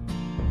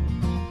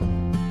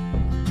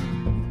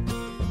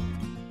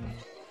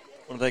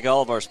 Thank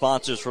all of our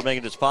sponsors for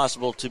making it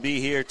possible to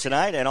be here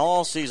tonight and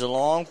all season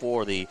long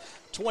for the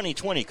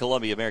 2020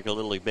 Columbia American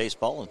Little League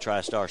Baseball and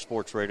TriStar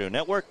Sports Radio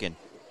Network and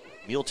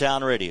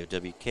Muletown Radio,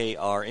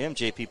 WKRM.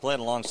 JP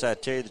Plant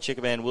alongside Terry the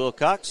Chickaman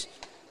Wilcox.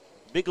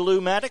 Big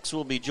Lou Maddox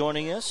will be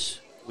joining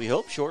us, we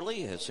hope,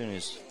 shortly, as soon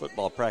as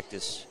football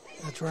practice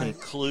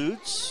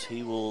concludes.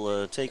 He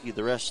will take you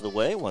the rest of the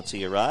way once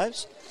he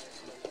arrives.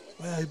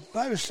 Well,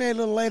 I was staying a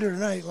little later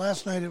tonight.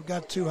 Last night it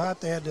got too hot.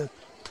 They had to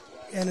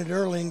end it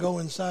early and go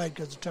inside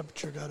because the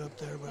temperature got up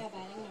there. But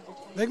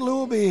Big Lou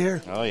will be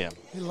here. Oh, yeah.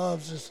 He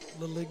loves this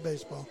Little League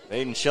Baseball.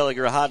 Aiden Shelley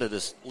Grajada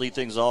to lead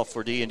things off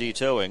for D&D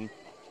Towing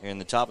here in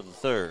the top of the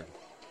third.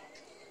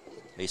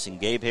 Facing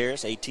Gabe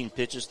Harris, 18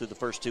 pitches through the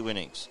first 2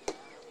 innings.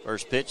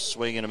 First pitch,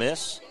 swing and a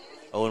miss.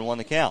 0-1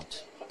 the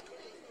count.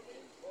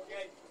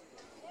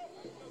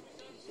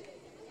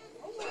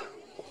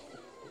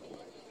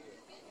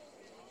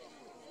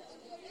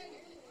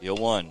 The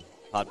 0-1.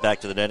 Popped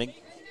back to the netting.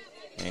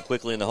 And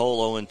quickly in the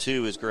hole,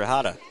 0-2 is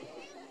Grajada.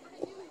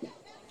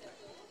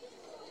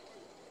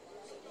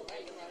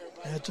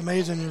 Yeah, it's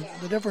amazing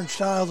the different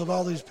styles of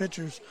all these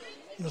pitchers.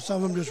 You know,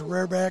 some of them just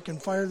rear back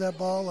and fire that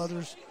ball.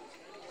 Others,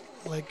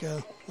 like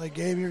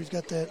Gabe here, he's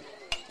got that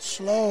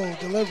slow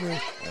delivery.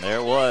 And there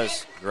it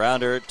was.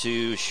 Grounder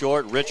to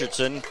short.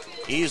 Richardson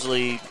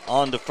easily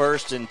on to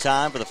first in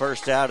time for the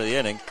first out of the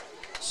inning.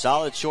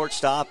 Solid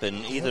shortstop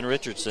and Ethan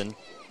Richardson.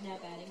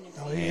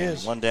 Oh, he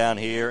is. One down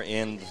here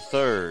in the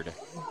third.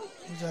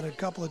 He's had a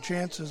couple of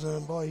chances,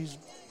 and boy, he's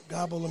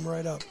gobbled them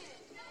right up.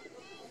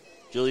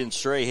 Julian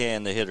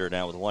Strahan, the hitter,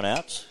 now with 1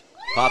 out.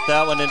 Pop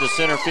that one into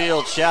center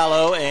field,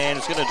 shallow, and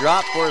it's going to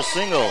drop for a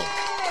single.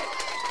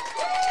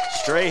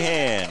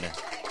 Strahan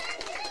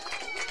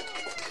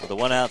with a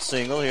 1-out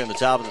single here in the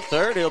top of the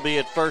third. He'll be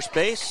at first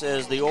base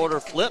as the order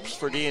flips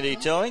for D&D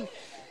Towing.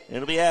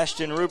 It'll be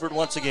Ashton Rupert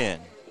once again.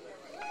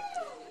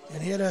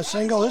 And he had a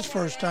single his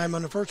first time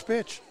on the first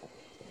pitch.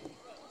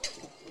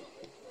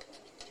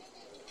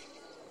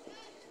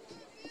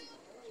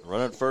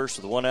 Runner at first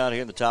with one out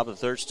here in the top of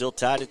the third, still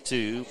tied at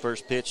 2.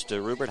 First pitch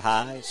to Rupert,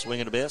 high,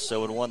 swinging a miss,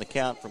 0-1 the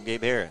count from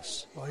Gabe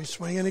Harris. Well, he's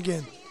swinging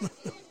again.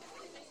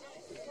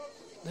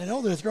 They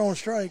know they're throwing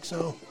strikes,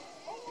 so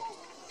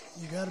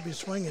you got to be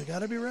swinging, got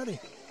to be ready.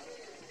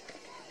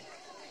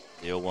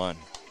 The 0-1.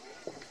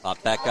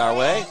 Pop back our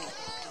way,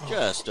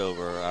 just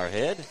over our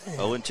head.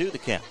 0-2 the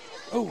count.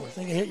 Oh, I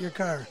think I hit your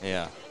car.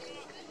 Yeah.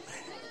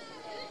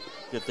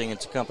 Good thing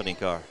it's a company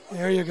car.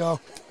 There you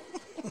go.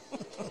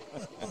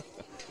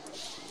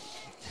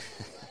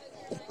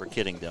 We're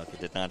kidding, Duck. It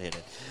did not hit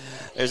it.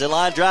 There's a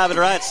line drive in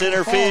right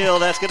center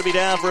field. That's going to be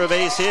down for a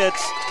base hit.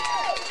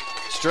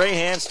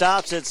 Strahan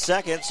stops at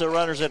second, so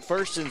runners at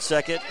first and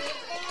second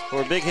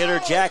for big hitter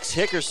Jax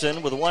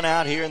Hickerson with one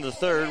out here in the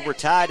third. We're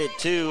tied at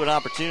 2. An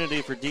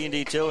opportunity for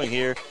D&D Towing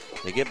here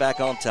to get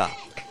back on top.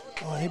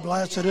 Oh, he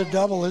blasted a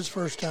double his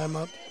first time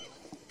up.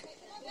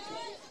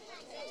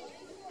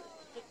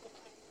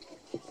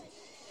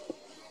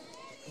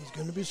 He's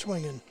going to be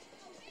swinging.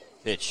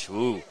 Pitch.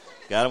 Ooh.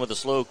 Got him with a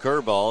slow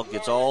curveball.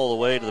 Gets all the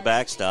way to the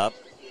backstop.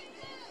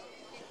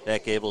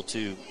 Beck able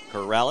to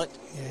corral it.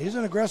 Yeah, he's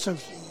an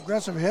aggressive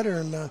hitter,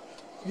 and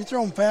you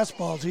throw him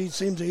fastballs, he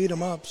seems to eat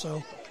them up.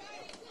 So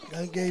I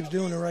think Gabe's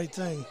doing the right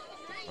thing.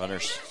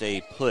 Runners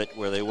stay put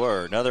where they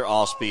were. Another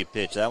off-speed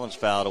pitch. That one's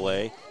fouled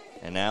away,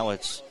 and now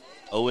it's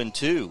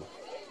 0-2.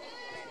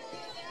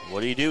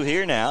 What do you do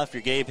here now if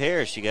you're Gabe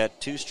Harris? You got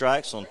 2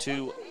 strikes on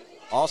 2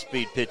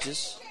 off-speed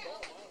pitches.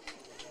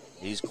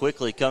 He's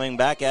quickly coming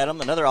back at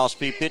him. Another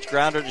off-speed pitch,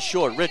 grounder to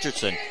short.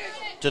 Richardson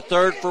to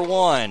third for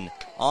 1.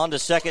 On to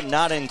second,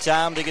 not in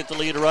time to get the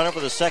lead runner for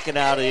the second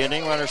out of the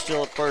inning. Runner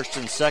still at first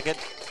and second.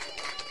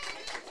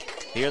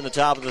 Here in the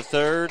top of the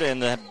third,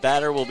 and the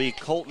batter will be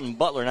Colton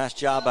Butler. Nice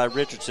job by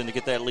Richardson to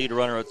get that lead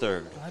runner at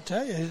third. I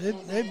tell you,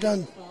 they've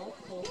done.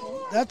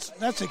 That's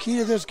the key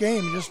to this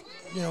game. Just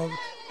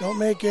don't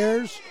make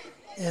errors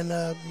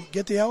and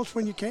get the outs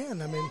when you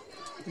can. I mean,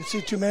 you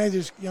see too many of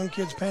these young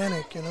kids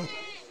panic.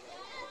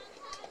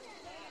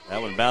 That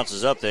one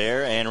bounces up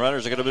there, and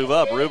runners are going to move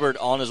up. Rupert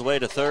on his way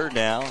to third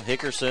now.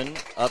 Hickerson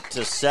up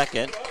to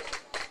second.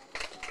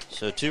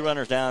 So 2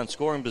 runners down in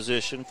scoring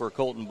position for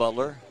Colton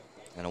Butler,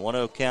 and a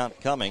 1-0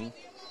 count coming.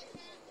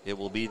 It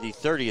will be the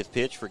 30th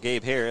pitch for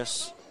Gabe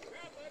Harris,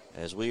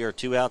 as we are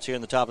 2 outs here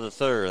in the top of the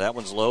third. That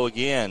one's low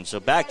again. So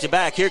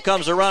back-to-back, here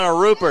comes the runner,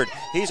 Rupert.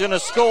 He's going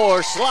to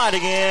score,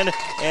 sliding in,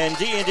 and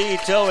D&D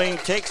Towing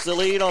takes the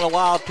lead on a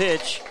wild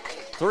pitch.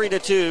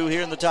 3-2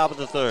 here in the top of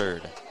the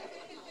third.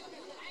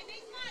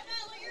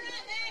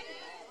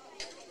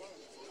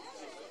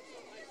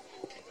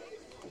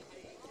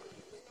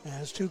 Yeah,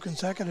 it's 2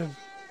 consecutive.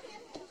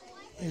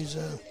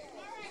 I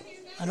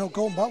know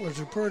Colton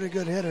Butler's a pretty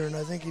good hitter, and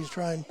I think he's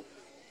trying to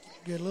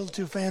get a little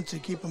too fancy,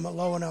 keep him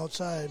low and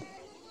outside.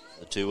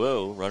 The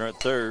 2-0, runner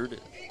at third.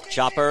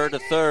 Chopper to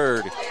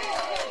third.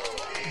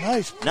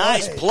 Nice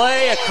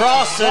play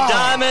across the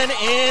diamond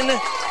in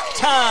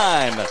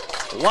time.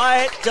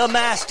 Wyatt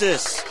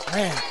Damastis.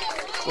 Man.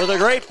 With a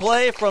great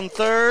play from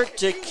third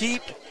to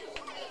keep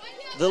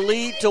the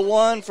lead to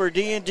 1 for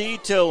D&D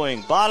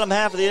Towing. Bottom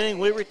half of the inning,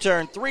 we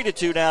return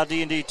 3-2 now.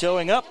 D&D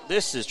Towing up.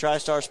 This is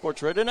TriStar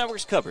Sports Radio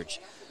Network's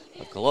coverage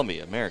of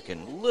Columbia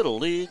American Little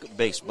League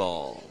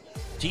Baseball.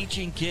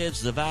 Teaching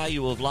kids the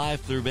value of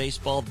life through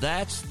baseball,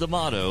 that's the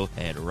motto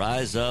at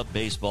Rise Up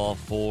Baseball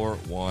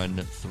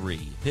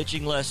 413.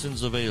 Pitching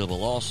lessons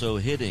available, also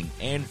hitting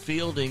and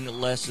fielding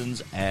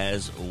lessons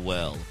as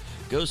well.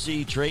 Go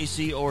see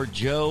Tracy or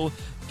Joe.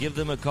 Give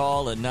them a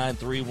call at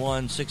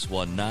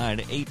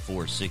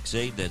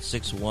 931-619-8468. That's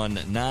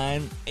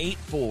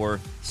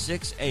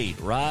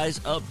 619-8468. Rise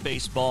Up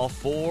Baseball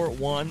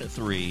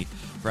 413.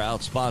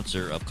 Proud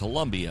sponsor of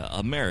Columbia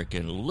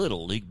American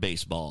Little League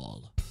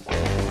Baseball.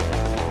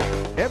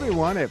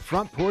 Everyone at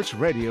Front Porch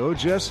Radio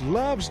just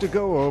loves to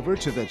go over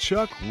to the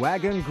Chuck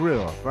Wagon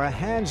Grill for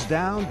hands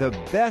down the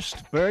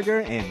best burger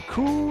in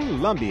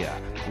Columbia.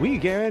 We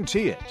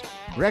guarantee it.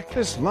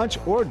 Breakfast, lunch,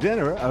 or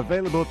dinner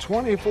available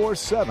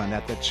 24/7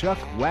 at the Chuck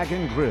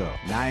Wagon Grill.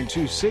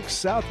 926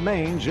 South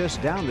Main,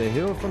 just down the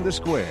hill from the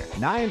square.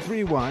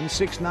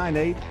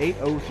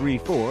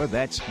 931-698-8034.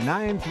 That's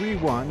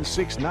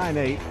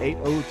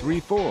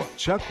 931-698-8034.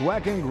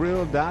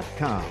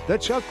 ChuckWagonGrill.com. The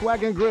Chuck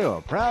Wagon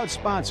Grill, proud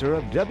sponsor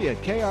of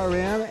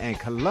WKRM and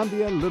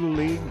Columbia Little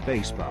League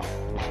Baseball.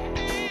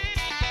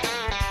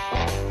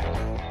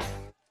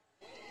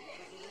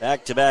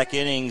 Back-to-back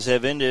innings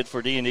have ended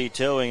for D&D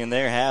Towing in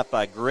their half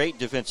by great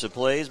defensive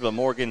plays by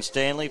Morgan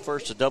Stanley.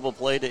 First a double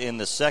play to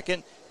end the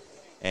second,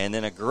 and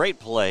then a great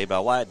play by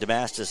Wyatt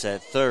Damastis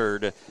at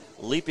third,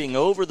 leaping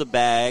over the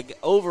bag,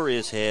 over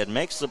his head,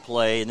 makes the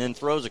play, and then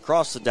throws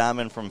across the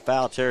diamond from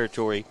foul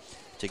territory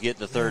to get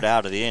the third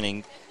out of the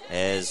inning,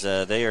 as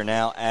they are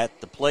now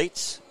at the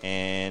plates,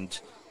 and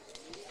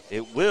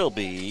it will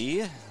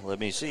be, let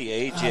me see,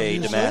 A.J.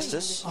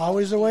 Damastis.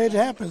 Always the way it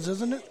happens,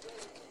 isn't it?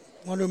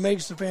 One who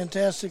makes the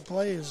fantastic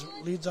play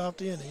leads off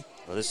the inning.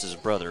 Well, this is his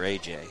brother,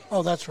 A.J.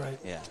 Oh, that's right.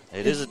 Yeah,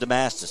 it is a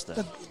Damastis,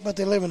 though. But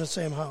they live in the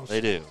same house.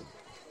 They do.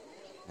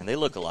 And they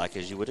look alike,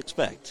 as you would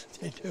expect.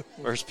 They do.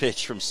 First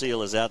pitch from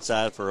Seal is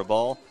outside for a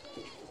ball.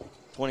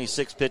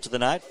 26th pitch of the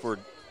night for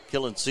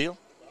Killen Seal.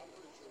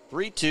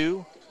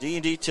 3-2,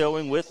 D&D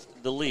Towing with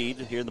the lead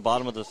here in the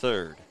bottom of the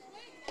third.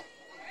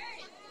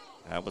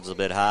 That one's a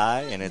bit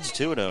high, and it's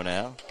 2-0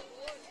 now.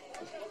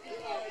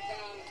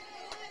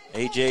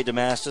 A.J.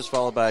 Damastis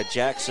followed by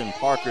Jackson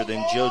Parker,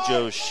 then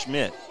JoJo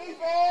Schmidt.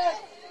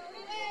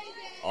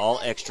 All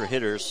extra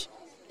hitters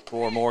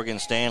for Morgan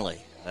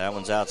Stanley. That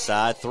one's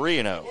outside,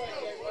 3-0.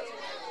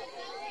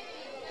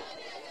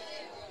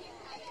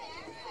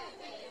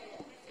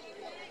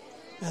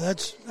 Yeah,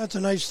 that's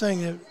a nice thing.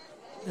 You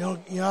know,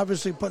 you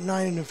obviously put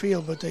 9 in the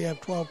field, but they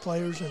have 12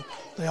 players, and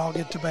they all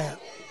get to bat.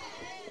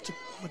 That's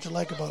what you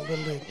like about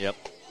Little League. Yep.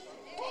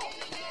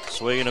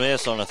 Swing and a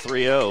miss on a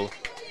 3-0.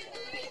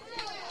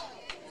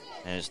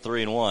 And it's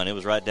 3-1. It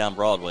was right down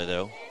Broadway,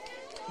 though.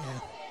 Yeah,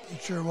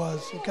 it sure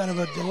was. Kind of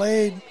a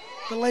delayed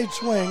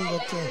swing,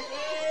 but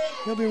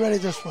he'll be ready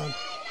this one.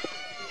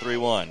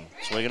 3-1.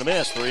 Swing and a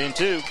miss,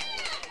 3-2.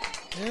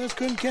 Yeah, just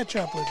couldn't catch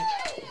up with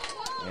it.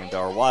 And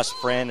our Wasp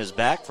friend is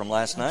back from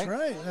last night. That's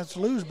right. That's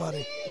Lou's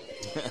buddy.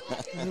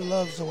 Lou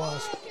loves the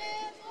Wasp.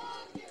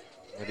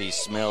 Maybe he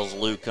smells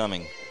Lou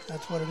coming.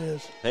 That's what it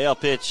is. Payoff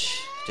pitch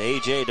to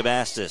A.J.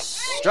 Damastis.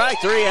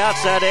 Strike 3,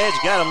 outside edge.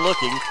 Got him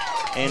looking.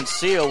 And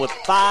Seal with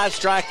 5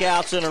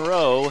 strikeouts in a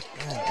row.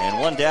 And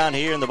one down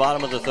here in the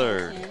bottom of the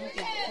third.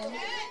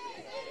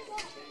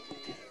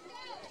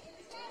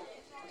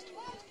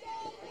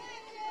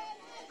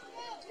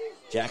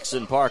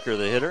 Jackson Parker,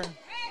 the hitter.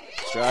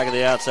 Strike of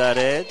the outside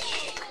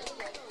edge.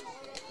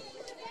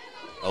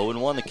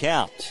 0-1 the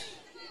count.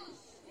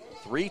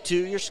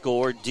 3-2 your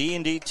score.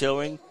 D&D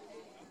Towing.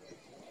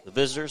 The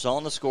visitors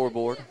on the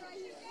scoreboard.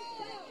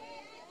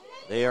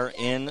 They are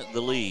in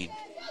the lead.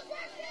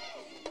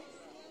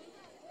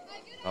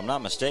 If I'm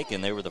not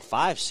mistaken, they were the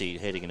 5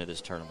 seed heading into this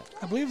tournament.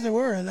 I believe they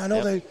were, and I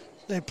know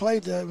they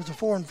played. It was a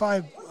 4 and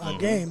 5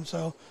 game,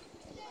 so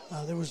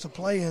there was the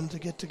play-in to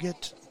get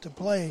to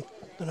play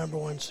the number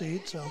 1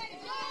 seed. So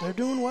they're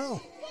doing well.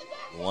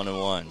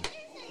 1-1.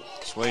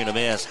 Swing and a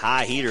miss,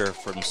 high heater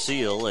from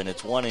Seal, and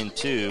it's 1-2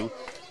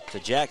 to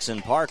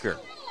Jackson Parker.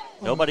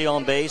 Nobody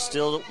on base,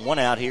 still 1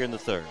 out here in the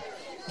third.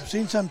 I've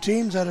seen some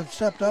teams that have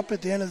stepped up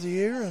at the end of the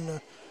year,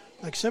 and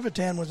like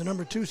Civitan was the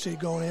number 2 seed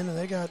going in, and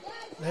they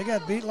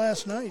got beat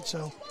last night.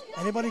 So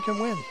anybody can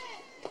win.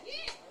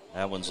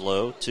 That one's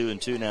low.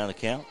 2-2 now in the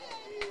count.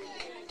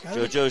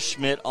 JoJo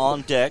Schmidt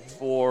on deck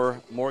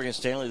for Morgan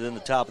Stanley, then the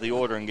top of the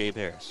order, and Gabe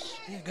Harris.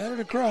 Yeah, got it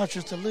across,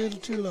 just a little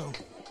too low.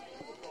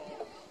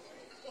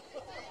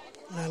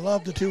 And I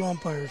love the 2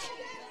 umpires.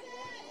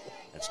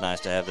 It's nice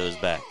to have those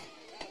back.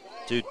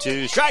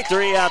 2-2, strike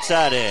 3,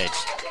 outside edge.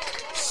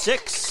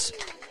 6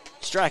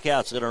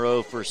 strikeouts in a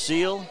row for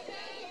Seal.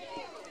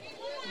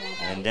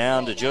 And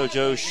down to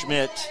JoJo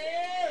Schmidt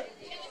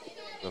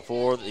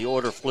before the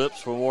order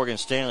flips for Morgan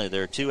Stanley.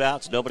 There are 2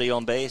 outs, nobody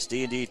on base.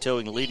 D&D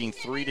Towing leading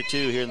 3-2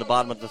 here in the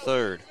bottom of the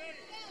third.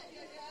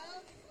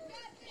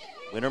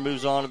 Winner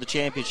moves on to the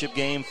championship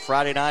game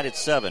Friday night at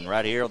 7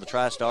 right here on the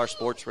TriStar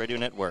Sports Radio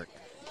Network.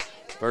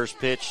 First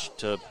pitch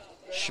to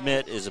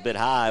Schmidt is a bit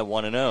high,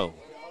 1-0.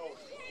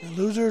 The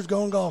loser is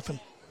going golfing.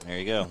 There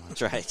you go.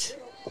 That's right.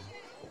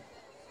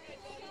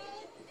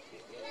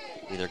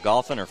 Either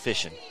golfing or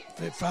fishing.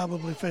 They're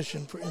probably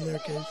fishing in their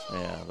case.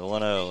 Yeah, the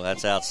 1-0.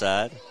 That's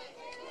outside.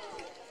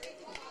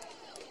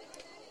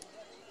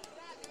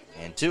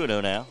 And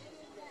 2-0 now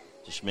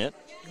to Schmidt.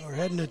 We're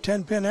heading to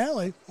 10 Pin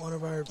Alley, one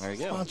of our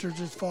sponsors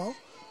this fall.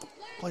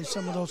 Play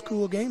some of those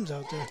cool games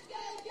out there.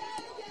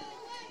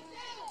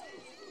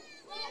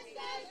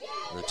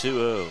 The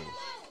 2-0.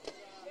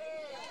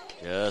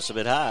 Just a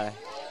bit high.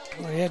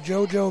 Well, he had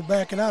JoJo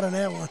backing out on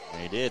that one.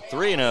 He did.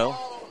 3-0.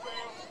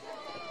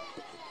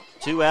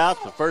 2 outs,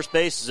 but first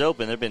base is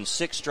open. There have been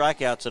 6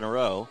 strikeouts in a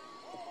row.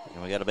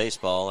 And we got a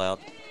baseball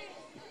out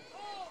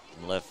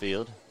in left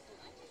field.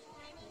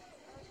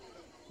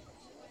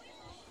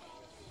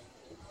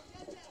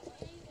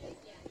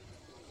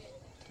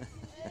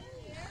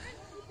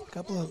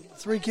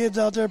 Three kids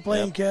out there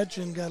playing catch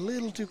and got a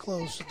little too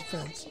close to the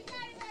fence.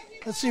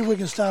 Let's see if we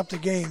can stop the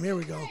game. Here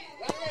we go.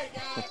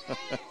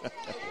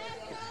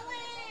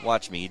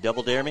 Watch me. You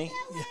double dare me?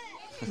 Yeah.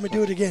 Let me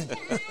do it again.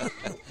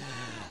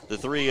 The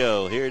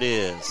 3-0. Here it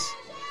is.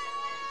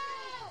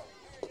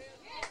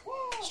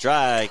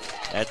 Strike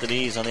at the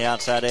knees on the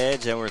outside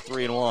edge, and we're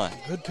 3-1.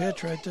 Good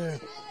pitch right there.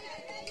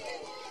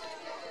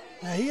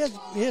 Now he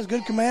has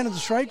good command of the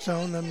strike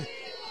zone, and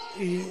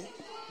he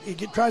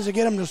tries to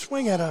get him to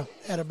swing at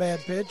a bad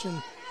pitch,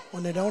 and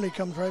when they don't, he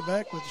comes right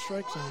back with the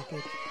strike zone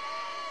pitch.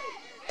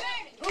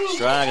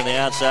 Strike on the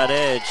outside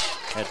edge.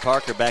 Had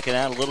Parker backing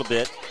out a little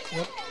bit.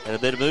 Yep. Had a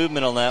bit of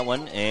movement on that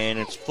one, and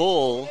it's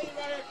full.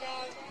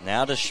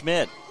 Now to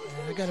Schmidt.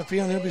 I got a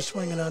feeling he'll be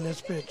swinging on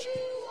this pitch.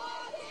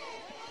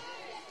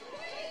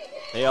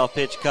 Payoff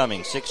pitch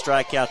coming. 6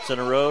 strikeouts in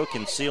a row.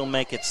 Can Seal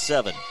make it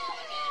 7?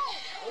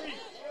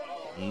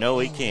 No,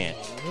 he can't.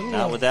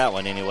 Not with that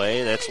one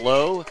anyway. That's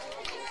low.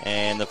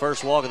 And the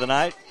first walk of the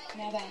night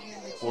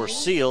for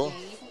Seal.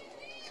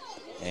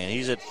 and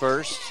he's at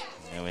first.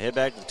 And we head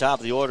back to the top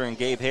of the order, and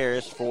Gabe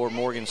Harris for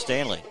Morgan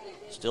Stanley.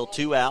 Still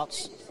 2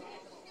 outs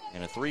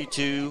and a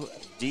 3-2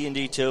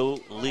 D&D Tow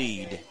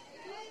lead.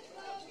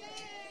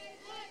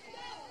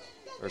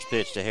 First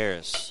pitch to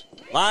Harris.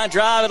 Line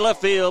drive at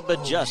left field,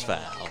 but just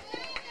foul.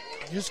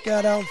 Just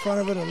got out in front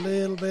of it a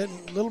little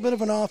bit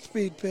of an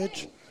off-speed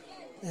pitch,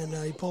 and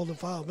he pulled the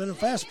foul. Been a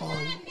fastball,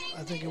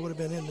 I think it would have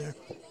been in there.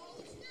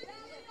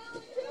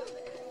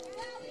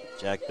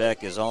 Jack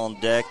Beck is on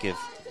deck if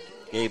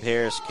Gabe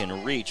Harris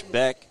can reach.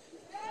 Beck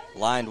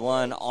lined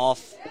one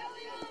off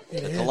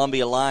the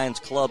Columbia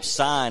Lions Club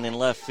sign in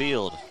left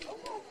field.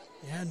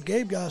 Yeah, and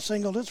Gabe got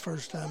singled his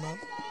first time up.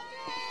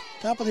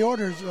 Top of the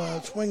order is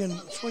swinging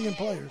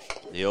players.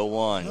 The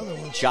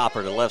 0-1.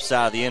 Chopper to the left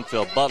side of the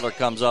infield. Butler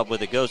comes up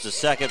with it, goes to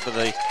second for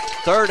the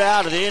third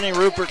out of the inning.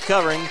 Rupert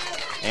covering,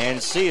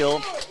 and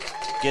Seal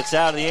gets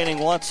out of the inning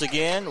once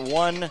again.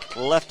 1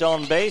 left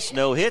on base,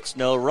 no hits,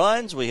 no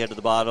runs. We head to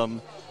the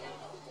bottom.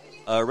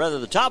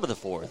 The top of the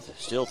 4th.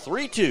 Still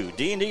 3-2.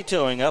 D&D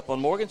Towing up on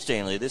Morgan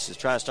Stanley. This is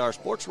TriStar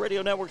Sports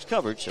Radio Network's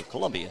coverage of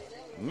Columbia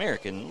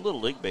American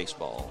Little League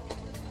Baseball.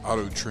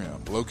 Auto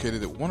Trim,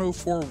 located at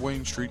 104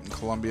 Wayne Street in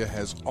Columbia,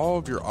 has all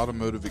of your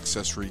automotive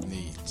accessory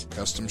needs.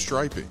 Custom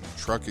striping,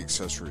 truck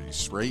accessories,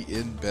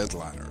 spray-in bed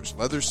liners,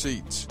 leather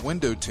seats,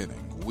 window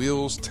tinting,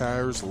 wheels,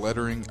 tires,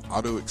 lettering,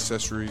 auto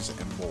accessories,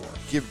 and more.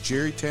 Give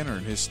Jerry Tanner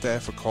and his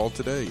staff a call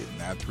today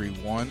at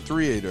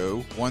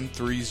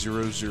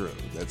 931-380-1300.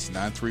 That's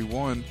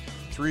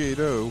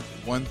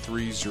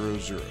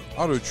 931-380-1300.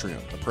 Auto Trim,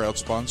 a proud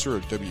sponsor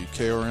of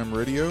WKRM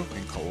Radio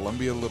and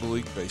Columbia Little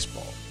League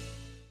Baseball.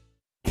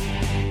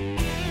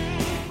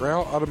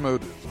 Crowell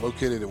Automotive,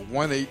 located at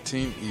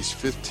 118 East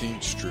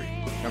 15th Street.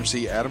 Come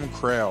see Adam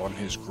Crowell and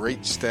his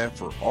great staff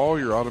for all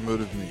your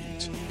automotive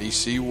needs.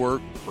 AC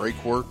work,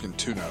 brake work, and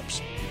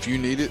tune-ups. If you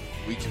need it,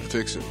 we can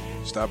fix it.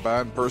 Stop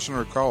by in person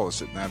or call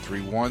us at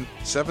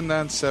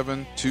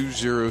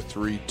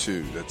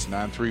 931-797-2032. That's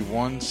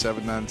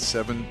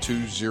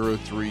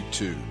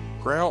 931-797-2032.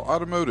 Crowell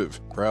Automotive,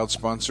 proud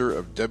sponsor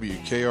of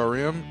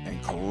WKRM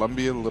and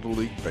Columbia Little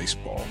League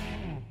Baseball.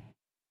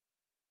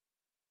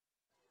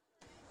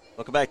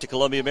 Welcome back to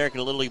Columbia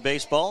American Little League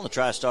Baseball on the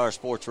TriStar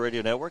Sports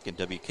Radio Network and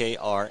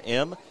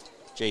WKRM.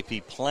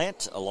 JP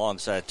Plant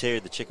alongside Terry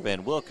the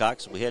Chickman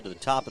Wilcox. We head to the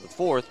top of the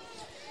 4th.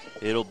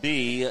 It'll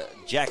be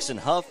Jackson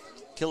Huff,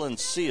 Killen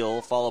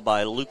Seal, followed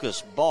by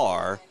Lucas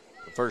Barr.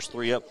 The first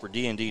 3 up for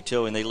D&D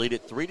Towing. They lead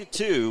it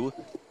 3-2.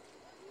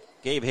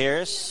 Gabe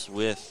Harris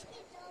with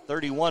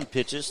 31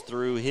 pitches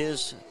through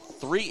his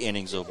 3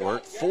 innings of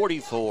work.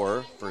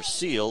 44 for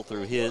Seal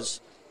through his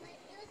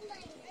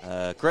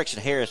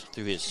Harris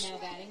through his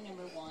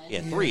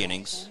 3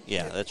 innings.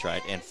 Yeah, that's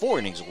right. And 4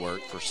 innings of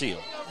work for Seal.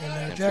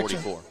 And Jackson,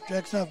 44.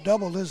 Jackson Huff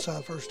doubled his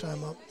first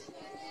time up.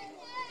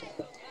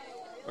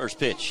 First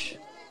pitch.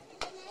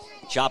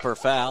 Chopper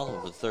foul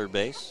over the third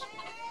base.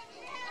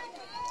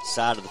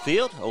 Side of the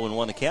field.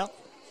 0-1 the count.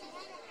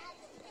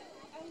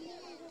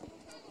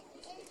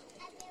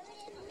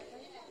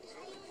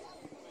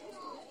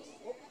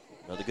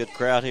 Another good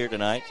crowd here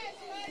tonight.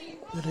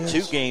 It is.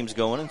 2 games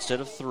going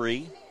instead of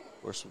 3.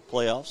 Of course, with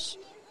playoffs.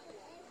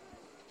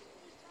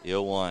 The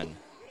 0-1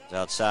 is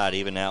outside,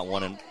 even out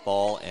 1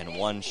 ball and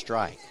 1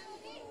 strike.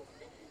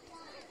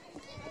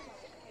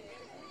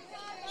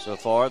 So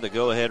far, the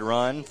go-ahead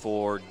run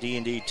for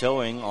D&D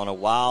Towing on a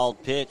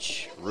wild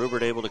pitch.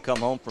 Rupert able to come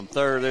home from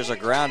third. There's a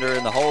grounder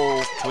in the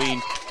hole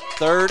between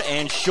third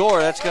and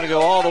short. That's going to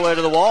go all the way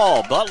to the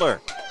wall.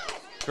 Butler,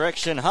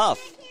 correction,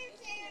 Huff.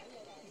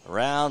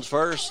 Rounds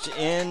first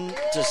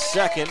into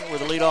second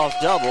with a leadoff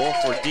double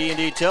for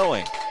D&D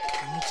Towing.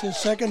 It's his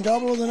second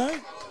double of the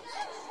night.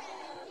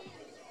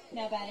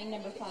 Now batting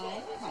number 5,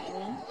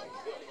 Kylan.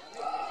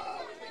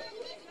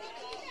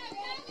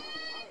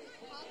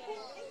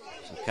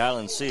 So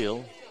Kylan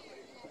Seal,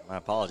 my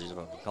apologies if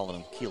I'm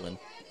calling him Keelan.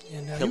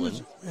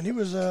 And he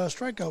was a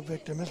strikeout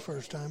victim his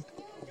first time.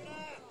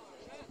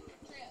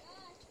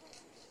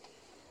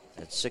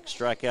 Had 6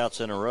 strikeouts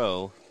in a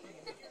row.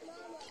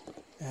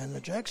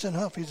 And Jackson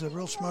Huff, he's a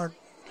real smart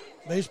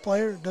base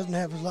player. Doesn't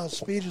have as lot of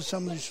speed as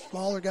some of these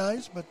smaller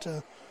guys, but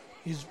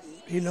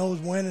he knows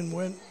when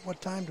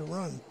what time to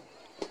run.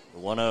 The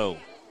 1-0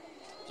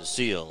 to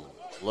Seal.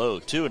 Low,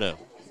 2-0.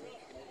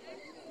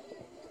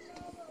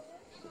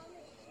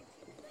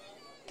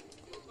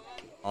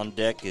 On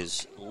deck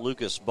is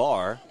Lucas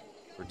Barr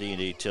for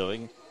D&D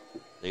Towing.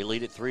 They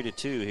lead it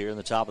 3-2 here in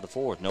the top of the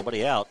 4th.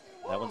 Nobody out.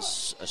 That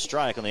one's a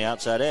strike on the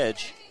outside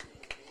edge.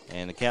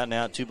 And the count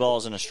now 2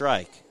 balls and a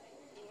strike.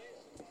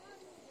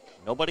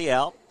 Nobody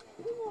out.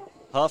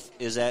 Huff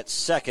is at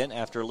second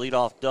after a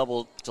leadoff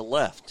double to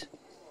left.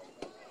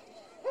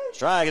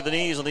 Strike at the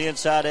knees on the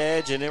inside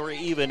edge, and they were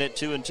even at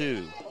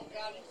 2-2.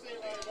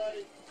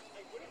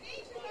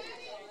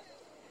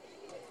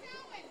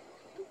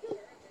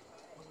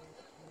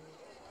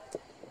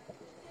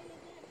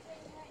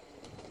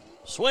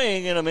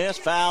 Swing and a miss,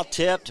 foul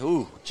tipped.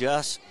 Ooh,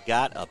 just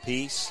got a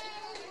piece.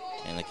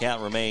 And the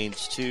count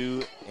remains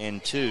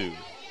 2-2.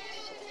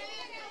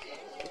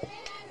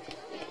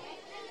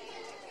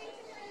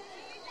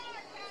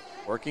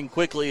 Working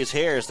quickly is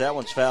Harris. That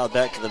one's fouled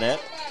back to the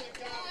net.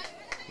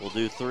 We'll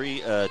do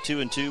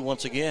 2-2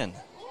 once again.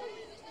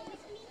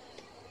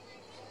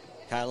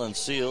 Kylan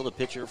Seal, the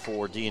pitcher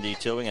for D&D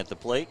Towing at the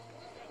plate.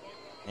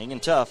 Hanging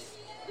tough.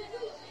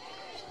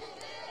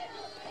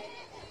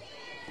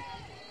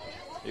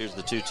 Here's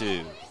the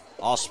 2-2.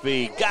 Off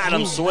speed. Got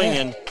him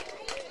swinging.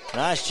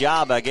 Nice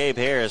job by Gabe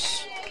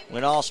Harris.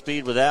 Went all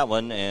speed with that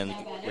one and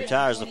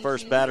retires the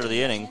first batter of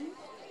the inning.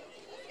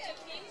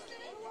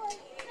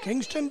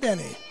 Kingston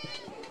Denny.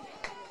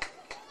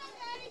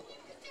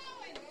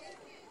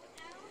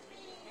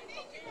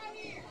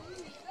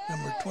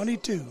 Number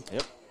 22.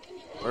 Yep.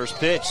 First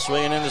pitch,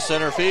 swinging into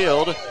center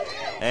field.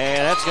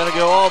 And that's going to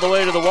go all the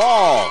way to the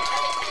wall.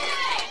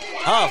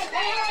 Huff,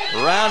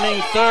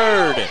 rounding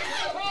third.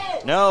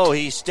 No,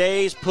 he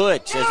stays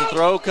put as the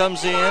throw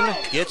comes in.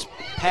 Gets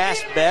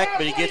past Beck,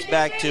 but he gets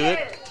back to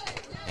it.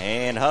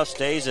 And Huff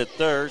stays at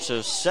third,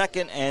 so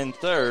second and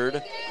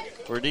third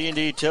for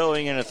D&D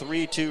Towing in a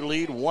 3-2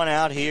 lead. One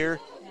out here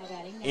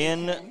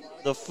in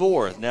the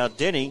fourth. Now,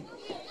 Denny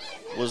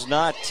was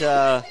not,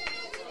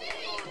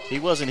 he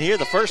wasn't here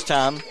the first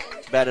time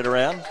batted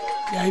around.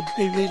 Yeah,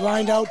 he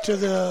lined out to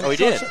the... Oh, he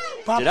did?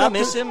 Did I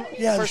miss him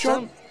Yeah, first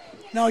time?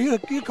 No, you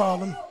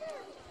called him.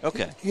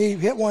 Okay. He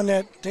hit one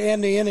to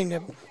end the inning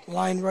that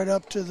lined right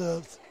up to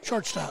the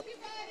shortstop.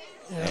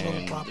 Yeah, a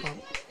little pop up.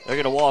 They're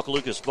going to walk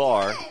Lucas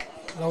Barr.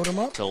 Load him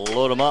up? To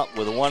load him up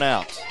with one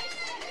out.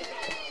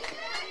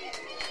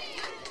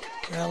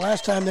 Yeah,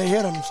 last time they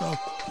hit him, so.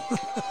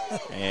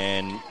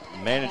 And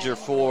manager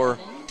for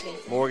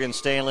Morgan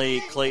Stanley,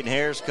 Clayton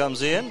Harris,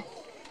 comes in.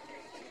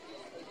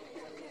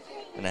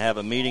 Going to have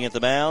a meeting at the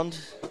mound.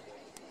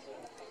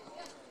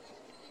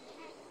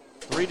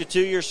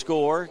 3-2 your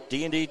score.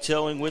 D&D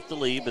Towing with the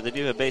lead, but they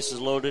do have bases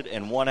loaded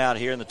and one out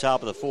here in the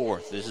top of the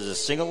fourth. This is a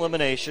single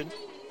elimination.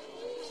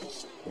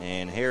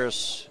 And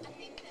Harris...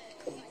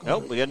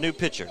 Nope, we got a new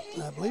pitcher.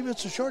 I believe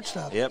it's a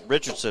shortstop. Yep,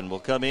 Richardson will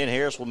come in.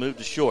 Harris will move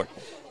to short.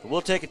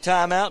 We'll take a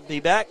timeout, be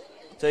back,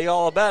 tell you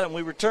all about it when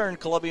we return.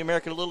 Columbia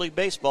American Little League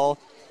Baseball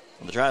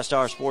on the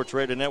TriStar Sports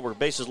Radio Network.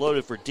 Bases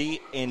loaded for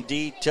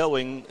D&D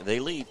Towing. They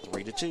lead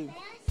 3-2.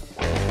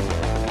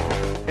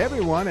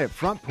 Everyone at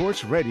Front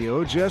Porch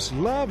Radio just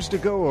loves to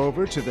go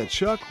over to the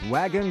Chuck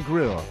Wagon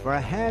Grill for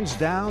hands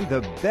down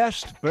the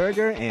best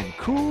burger in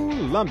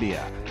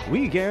Columbia.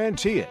 We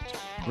guarantee it.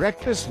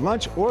 Breakfast,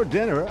 lunch, or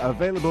dinner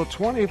available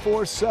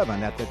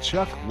 24/7 at the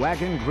Chuck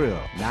Wagon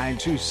Grill.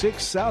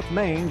 926 South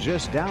Main,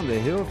 just down the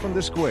hill from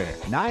the square.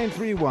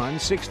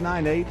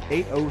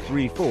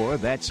 931-698-8034.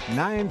 That's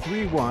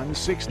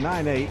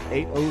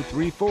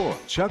 931-698-8034.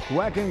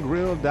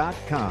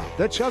 ChuckWagonGrill.com.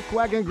 The Chuck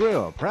Wagon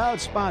Grill,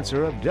 proud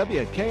sponsor of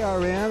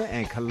WKRM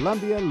and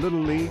Columbia Little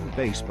League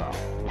Baseball.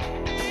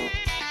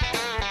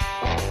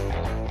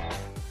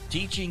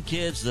 Teaching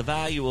kids the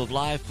value of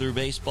life through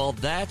baseball,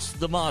 that's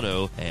the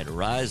motto at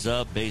Rise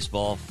Up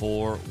Baseball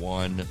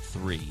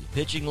 413.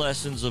 Pitching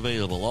lessons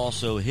available,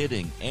 also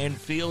hitting and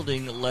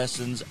fielding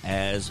lessons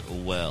as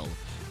well.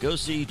 Go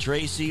see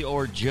Tracy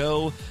or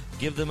Joe.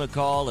 Give them a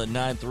call at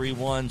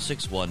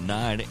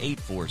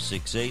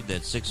 931-619-8468.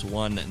 That's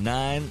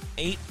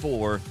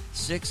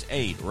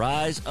 619-8468.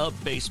 Rise Up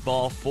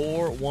Baseball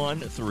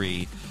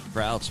 413,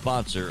 proud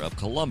sponsor of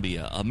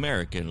Columbia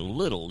American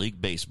Little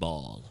League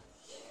Baseball.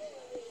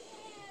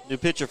 New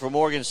pitcher for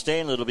Morgan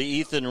Stanley. It'll be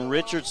Ethan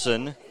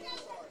Richardson,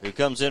 who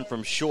comes in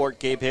from short.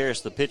 Gabe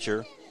Harris, the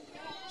pitcher.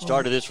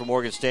 Started this for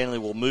Morgan Stanley,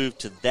 will move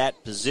to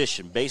that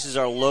position. Bases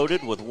are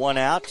loaded with one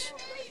out.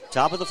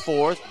 Top of the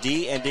fourth,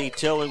 D&D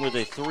Towing with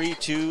a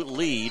 3-2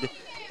 lead.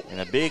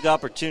 And a big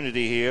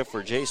opportunity here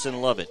for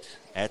Jason Lovett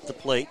at the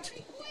plate.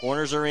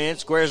 Corners are in,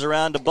 squares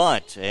around to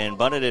bunt, and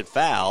bunted it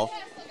foul.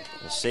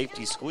 A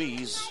safety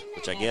squeeze,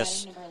 which I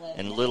guess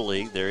in Little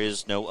League there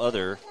is no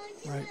other.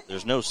 Right.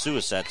 There's no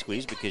suicide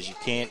squeeze because you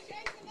can't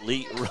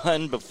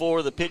run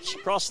before the pitch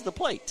crosses the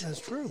plate.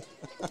 That's true.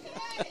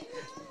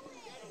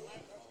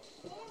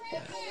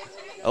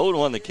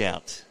 0-1 the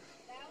count.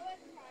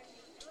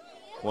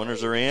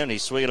 Corners are in.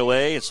 He's swinging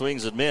away and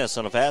swings and miss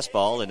on a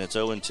fastball, and it's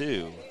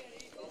 0-2.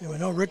 Yeah, we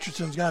know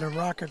Richardson's got a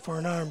rocket for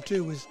an arm,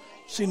 too. We've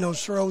seen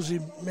those throws he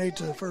made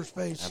to the first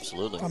base.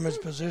 Absolutely. From his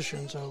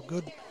position, so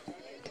good.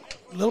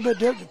 A little bit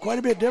different, quite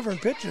a bit different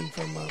pitching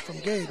from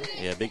Gabe.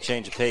 Yeah, big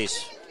change of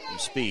pace.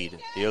 Speed,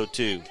 the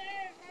 0-2.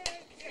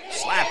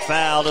 Slap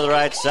foul to the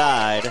right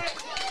side. A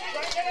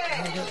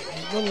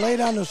little late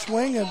on the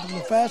swing and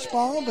the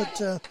fastball,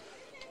 but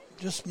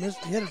just missed.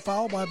 Hit it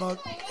foul by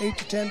about 8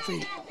 to 10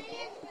 feet.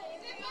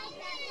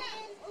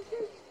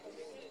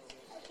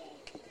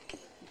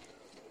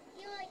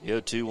 The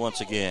 0-2 once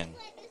again.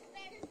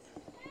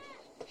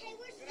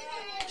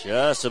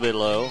 Just a bit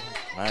low.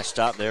 Nice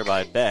stop there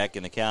by Beck,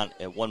 and the count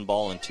at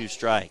 1-2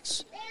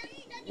 strikes.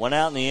 One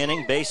out in the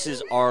inning.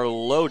 Bases are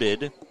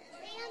loaded.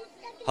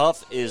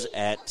 Huff is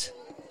at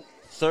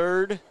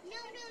third.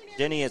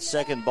 Denny at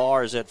second.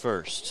 Barr is at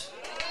first.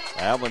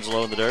 That one's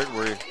low in the dirt.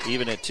 We're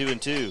even at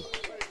 2-2.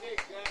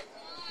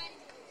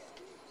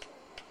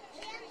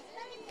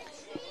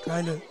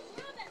 Trying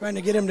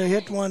to get him to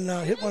hit one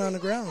on the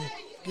ground.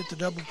 get the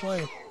double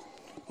play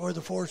or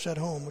the force at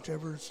home,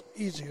 whichever is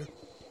easier.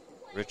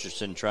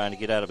 Richardson trying to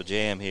get out of a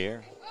jam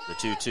here. The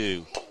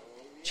 2-2.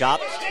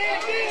 Chopped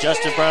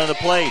just in front of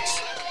the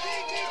plates.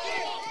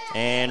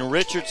 And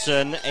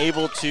Richardson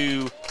able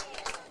to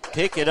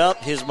pick it up.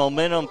 His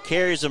momentum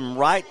carries him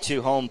right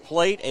to home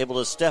plate, able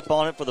to step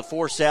on it for the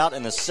force out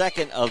in the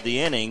second of the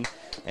inning,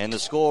 and the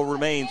score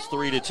remains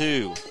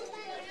 3-2.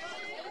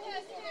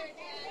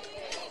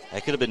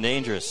 That could have been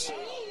dangerous.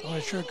 Oh,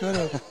 it sure could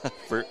have.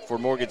 for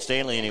Morgan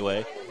Stanley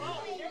anyway.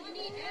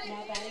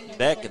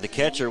 Beck, the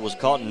catcher, was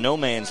caught in no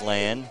man's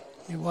land.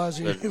 He was.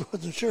 He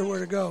wasn't sure where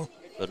to go.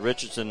 But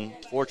Richardson,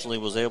 fortunately,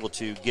 was able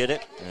to get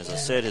it. And as I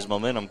said, his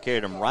momentum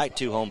carried him right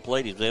to home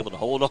plate. He was able to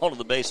hold on to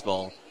the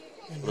baseball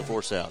for the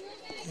force out.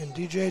 And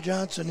D.J.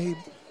 Johnson, he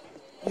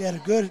had a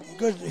good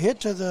hit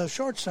to the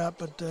shortstop,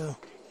 but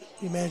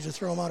he managed to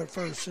throw him out at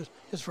first,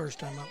 his first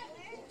time up.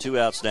 2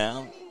 outs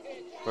now.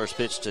 First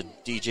pitch to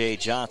D.J.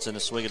 Johnson, a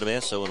swing and a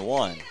miss,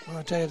 0-1. Well,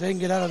 I tell you, if they can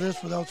get out of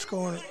this without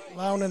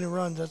allowing any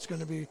runs, that's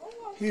going to be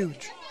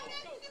huge.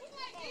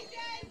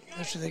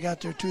 Actually, they got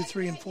their 2,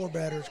 3, and 4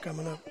 batters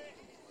coming up.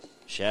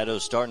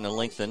 Shadows starting to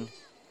lengthen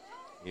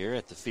here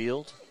at the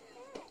field.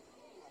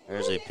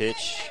 There's a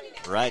pitch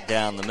right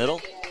down the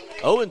middle.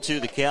 0-2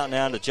 the count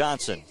now to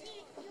Johnson.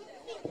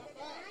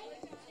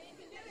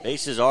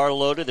 Bases are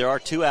loaded. There are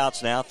 2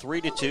 outs now.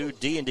 3-2.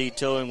 D&D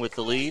Towing with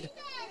the lead.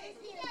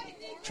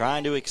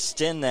 Trying to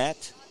extend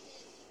that.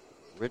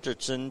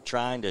 Richardson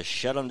trying to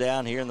shut him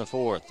down here in the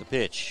fourth. The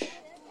pitch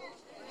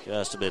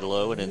just a bit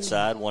low and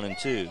inside,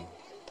 1-2.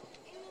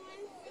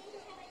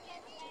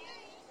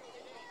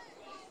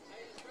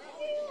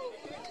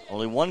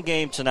 Only one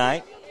game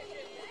tonight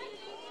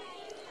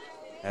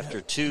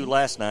after 2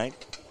 last night.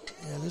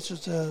 Yeah, this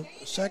is the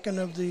second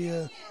of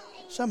the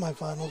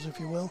semifinals, if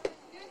you will.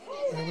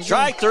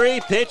 Strike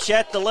 3, pitch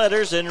at the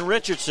letters, and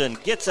Richardson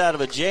gets out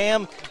of a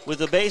jam with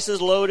the bases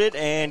loaded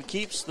and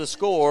keeps the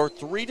score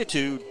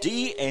 3-2.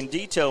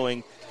 D&D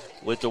Towing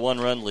with the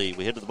 1-run lead.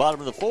 We head to the bottom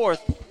of the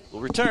fourth.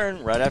 We'll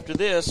return right after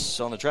this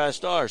on the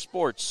TriStar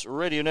Sports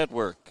Radio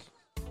Network.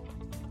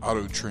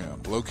 Auto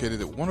Trim,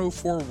 located at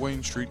 104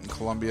 Wayne Street in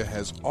Columbia,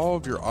 has all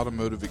of your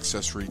automotive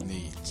accessory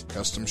needs.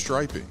 Custom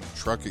striping,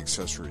 truck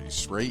accessories,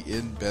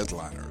 spray-in bed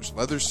liners,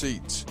 leather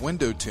seats,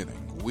 window tinting,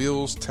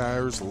 wheels,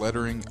 tires,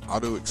 lettering,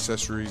 auto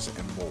accessories,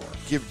 and more.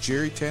 Give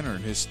Jerry Tanner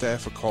and his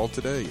staff a call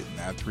today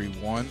at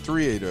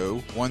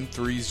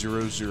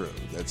 931-380-1300.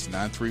 That's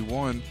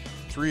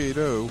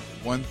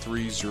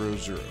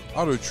 931-380-1300.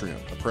 Auto Trim,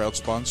 a proud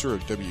sponsor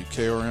of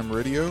WKRM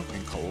Radio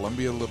and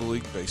Columbia Little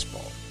League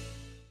Baseball.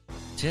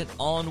 Tint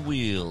on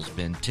Wheels,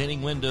 been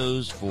tinting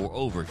windows for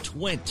over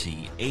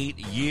 28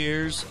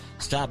 years.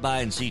 Stop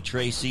by and see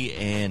Tracy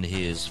and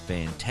his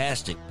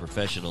fantastic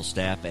professional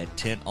staff at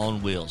Tint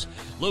on Wheels,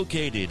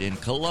 located in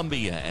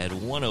Columbia at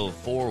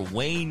 104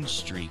 Wayne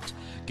Street.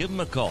 Give them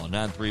a call,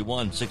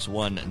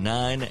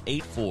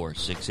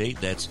 931-619-8468.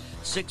 That's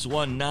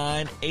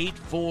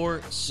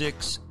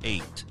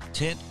 619-8468.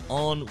 Tint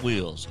on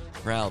Wheels,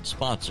 proud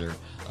sponsor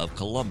of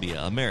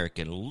Columbia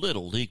American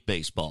Little League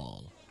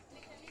Baseball.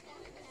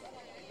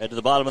 Head to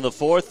the bottom of the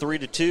fourth,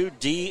 3-2.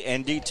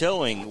 D&D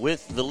Towing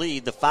with the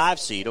lead, the 5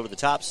 seed over the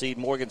top seed,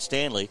 Morgan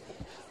Stanley.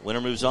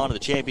 Winner moves on to the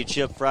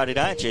championship Friday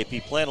night.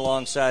 JP Plant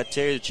alongside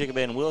Terry the Chicken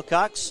Man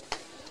Wilcox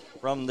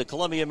from the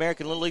Columbia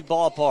American Little League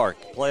Ballpark.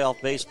 Playoff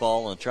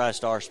baseball on the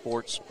TriStar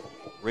Sports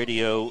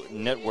Radio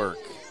Network.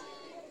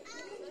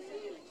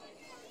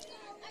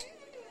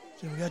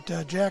 So we got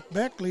Jack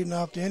Beck leading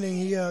off the inning.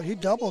 He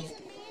doubled,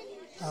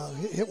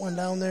 hit one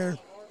down there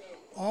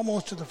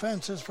almost to the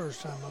fence his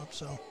first time up,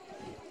 so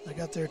they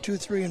got their 2,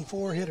 3, and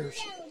 4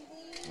 hitters.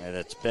 And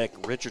that's Beck,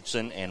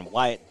 Richardson, and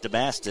Wyatt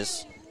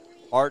Damastis,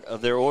 part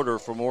of their order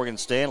for Morgan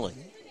Stanley.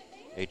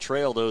 A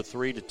trail, though,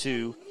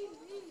 3-2.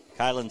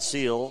 Kylan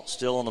Seal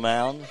still on the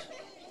mound.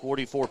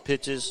 44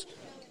 pitches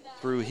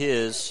through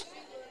his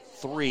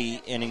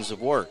 3 innings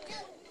of work.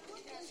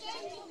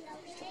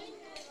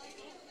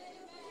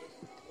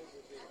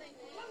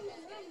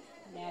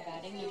 Now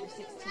batting number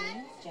 16,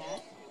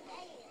 Jack.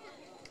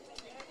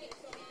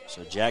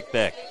 So Jack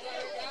Beck.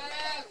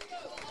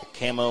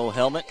 Camo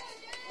helmet.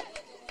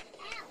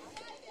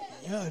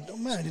 Yeah,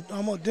 man, I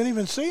almost didn't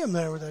even see him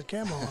there with that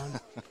camo on.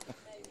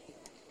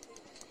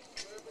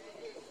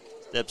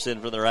 Steps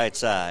in from the right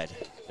side,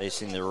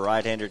 facing the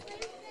right-handed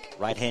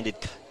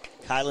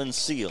Kylan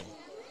Seal.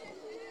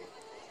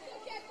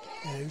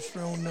 Yeah, he's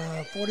thrown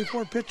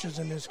 44 pitches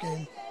in this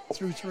game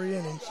through 3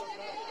 innings.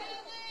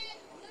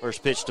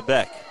 First pitch to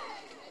Beck.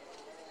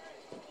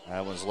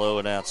 That one's low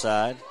and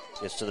outside.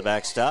 Gets to the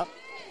backstop.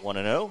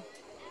 1-0.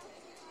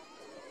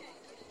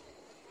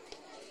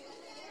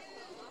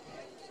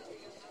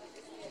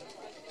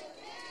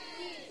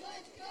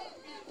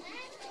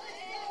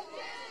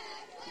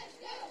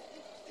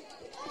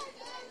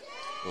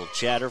 Little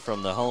chatter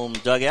from the home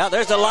dugout.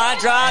 There's a line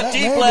drive,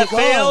 deep left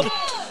field.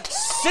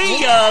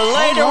 See ya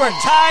later. We're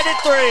tied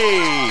at 3.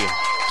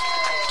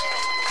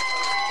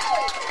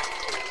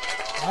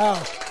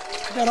 Wow,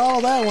 got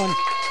all that one.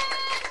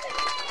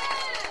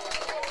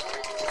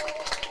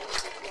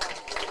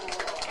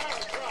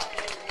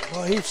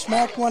 Well, he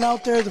smacked one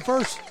out there the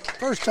first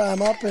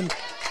time up and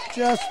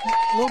just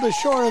a little bit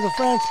short of the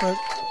fence, but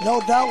no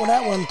doubt with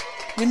that one,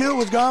 you knew it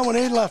was gone when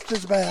he left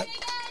his bat.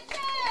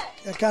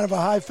 Got kind of a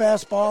high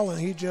fastball, and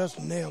he just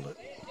nailed it.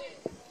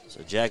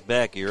 So Jack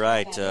Beck, you're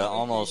right,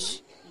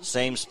 almost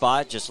same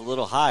spot, just a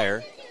little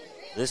higher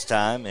this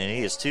time, and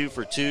he is 2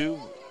 for 2.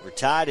 We're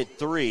tied at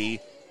 3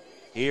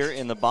 here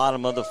in the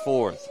bottom of the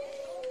fourth.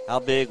 How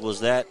big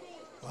was that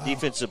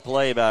defensive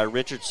play by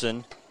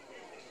Richardson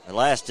the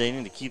last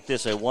inning to keep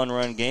this a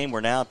one-run game?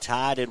 We're now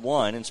tied at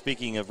 1, and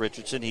speaking of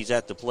Richardson, he's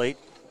at the plate.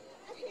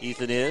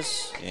 Ethan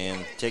is,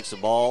 and takes the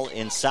ball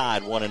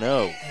inside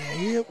 1-0.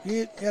 Yeah,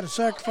 he had a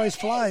sacrifice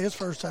fly his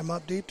first time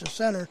up deep to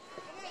center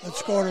that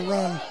scored a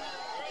run.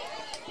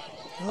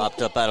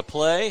 Popped up out of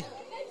play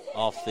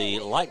off the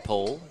light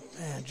pole.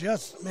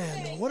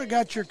 Man, would have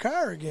got your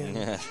car again.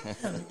 Man,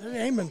 they're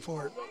aiming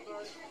for it.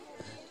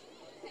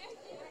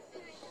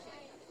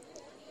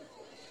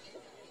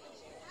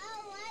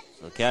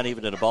 So the count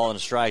even at a ball and a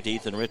strike to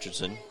Ethan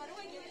Richardson.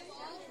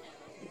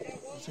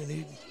 What's he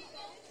need?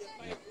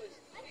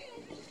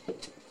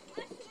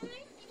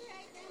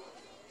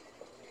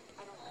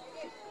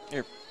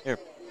 Here.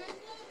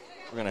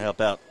 We're going to help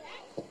out.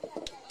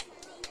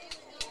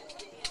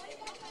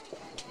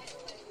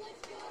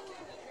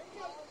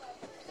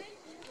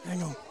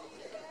 Hang on.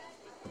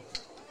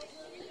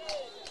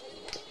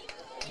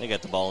 They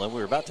got the ball in. We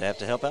were about to have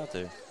to help out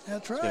there.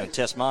 That's right. It's going to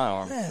test my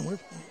arm. Man,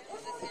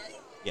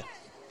 yeah.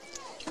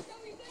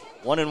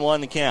 1-1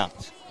 the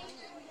count.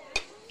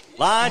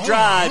 Line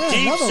drive,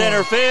 deep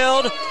center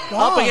field.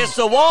 Up against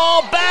the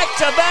wall,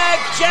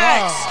 back-to-back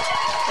jacks. Wow.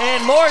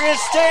 And Morgan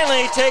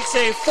Stanley takes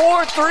a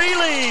 4-3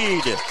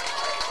 lead.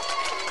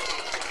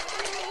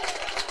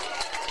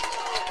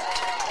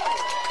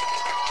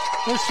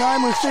 First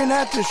time we've seen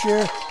that this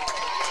year.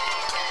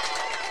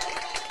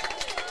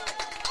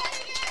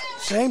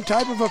 Same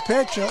type of a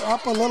pitch,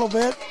 up a little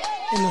bit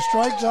in the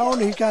strike zone.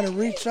 He kind of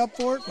reached up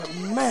for it, but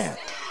man,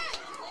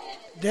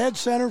 dead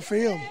center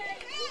field.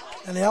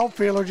 And the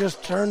outfielder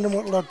just turned and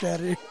looked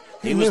at it.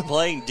 He was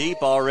playing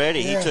deep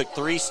already. Yeah. He took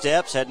 3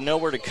 steps, had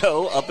nowhere to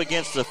go, up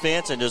against the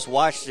fence, and just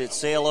watched it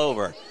sail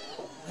over.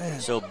 Man.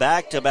 So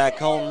back-to-back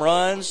home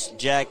runs,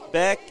 Jack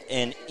Beck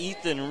and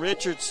Ethan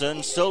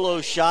Richardson,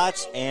 solo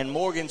shots, and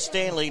Morgan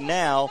Stanley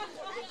now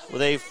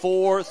with a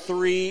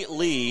 4-3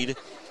 lead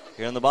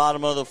here in the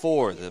bottom of the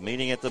fourth. The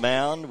meeting at the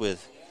mound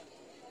with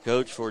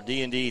coach for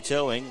D&D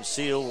Towing.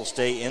 Seal will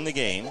stay in the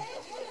game.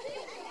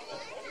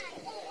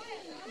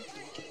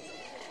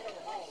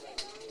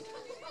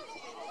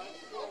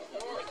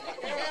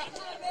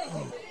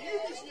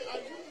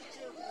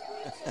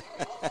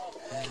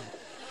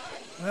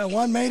 Well,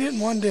 one made it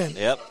and one didn't.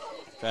 Yep.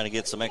 Trying to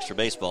get some extra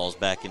baseballs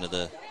back into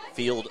the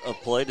field of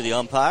play to the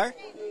umpire.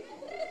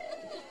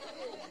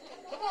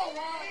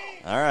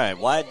 All right,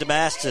 Wyatt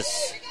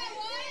Damastis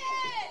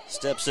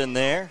steps in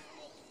there.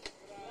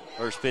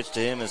 First pitch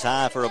to him is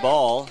high for a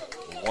ball.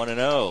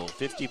 1-0.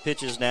 50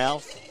 pitches now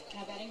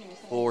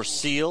for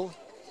Seal.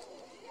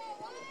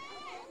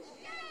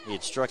 He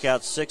had struck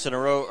out 6 in a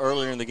row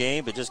earlier in the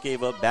game, but just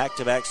gave up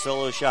back-to-back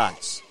solo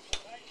shots.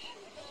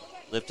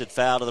 Lifted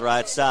foul to the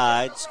right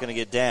side. It's going to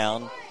get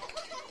down.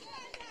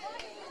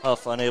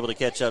 Huff unable to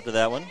catch up to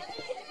that one.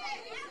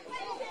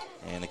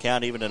 And the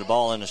count even at a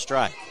ball and a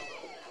strike.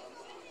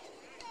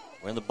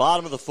 We're in the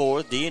bottom of the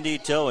fourth. D&D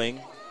Towing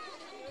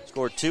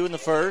scored 2 in the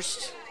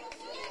first.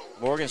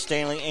 Morgan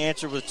Stanley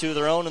answered with 2 of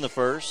their own in the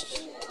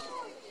first.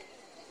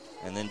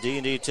 And then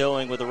D&D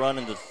Towing with a run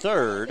in the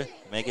third.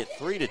 Make it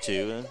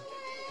 3-2. And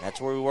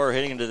that's where we were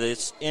heading into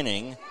this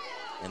inning.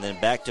 And then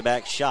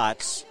back-to-back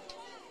shots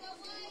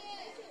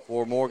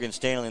for Morgan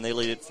Stanley, and they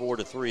lead it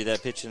 4-3.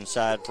 That pitch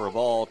inside for a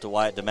ball to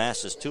Wyatt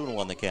Damastis,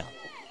 2-1 the count.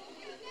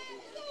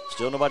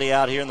 Still nobody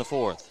out here in the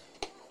fourth.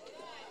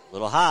 A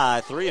little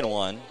high,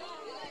 3-1.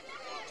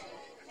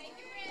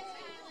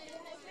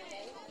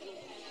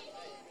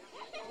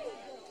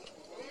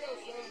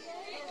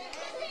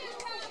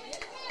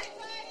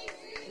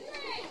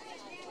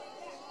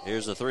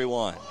 Here's the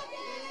 3-1.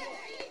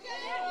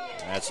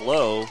 That's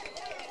low,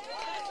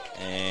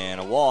 and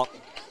a walk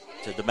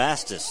to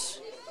Damastis.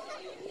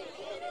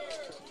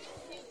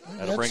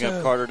 That'll bring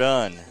up Carter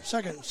Dunn.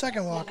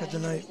 Second walk of the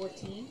night.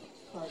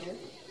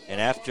 And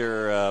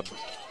after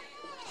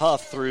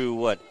Huff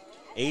threw,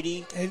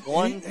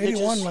 81 pitches?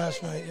 81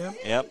 last night, yep.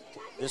 Yep.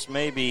 This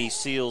may be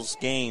Seal's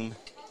game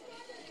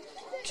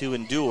to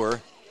endure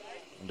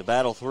and to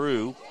battle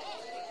through.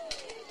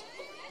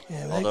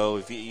 Yeah, although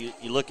if you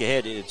look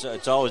ahead,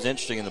 it's always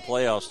interesting in the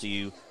playoffs.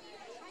 You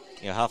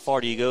know, how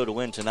far do you go to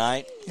win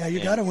tonight? Yeah,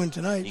 you got to win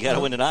tonight. You got to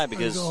win tonight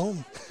because you go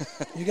home.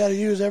 You got to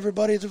use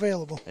everybody that's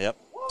available. Yep.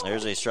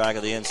 There's a strike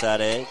of the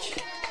inside edge.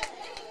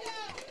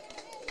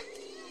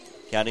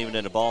 Count even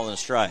at a ball and a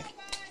strike.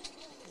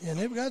 Yeah,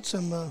 they've got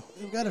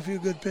they've got a few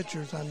good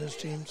pitchers on this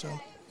team, so.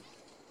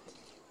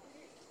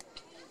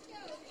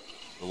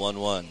 The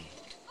 1-1.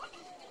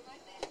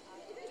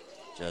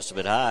 Just a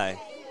bit high.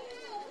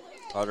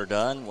 Carter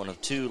Dunn, one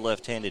of 2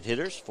 left-handed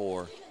hitters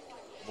for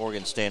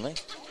Morgan Stanley.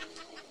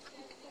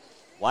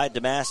 Wyatt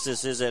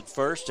Damastis is at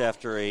first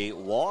after a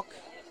walk.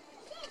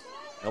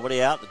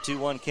 Nobody out, the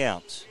 2-1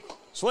 count.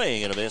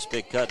 Swing and a miss,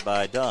 big cut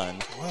by Dunn.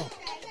 Wow.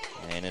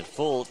 And at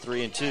full,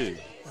 3-2.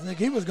 I think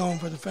he was going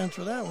for the fence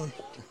for that one.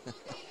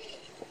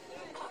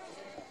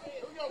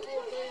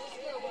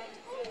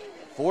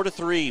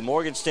 4-3,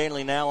 Morgan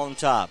Stanley now on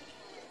top.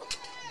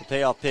 The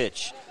payoff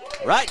pitch.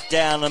 Right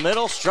down the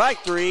middle, strike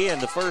 3,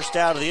 and the first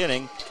out of the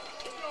inning.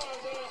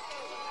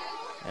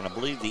 And I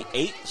believe the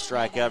 8th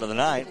strikeout of the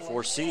night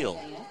for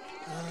Seal.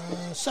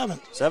 7.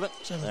 7?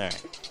 7. All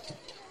right.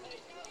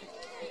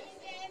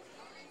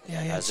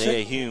 Yeah,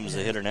 Isaiah Humes,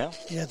 the hitter now.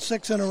 He had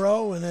 6 in a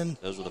row, and then...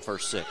 Those were the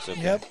first 6.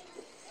 Okay. Yep.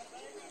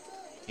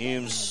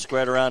 Humes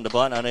spread around the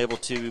bunt, unable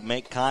to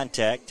make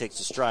contact, takes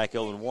a strike,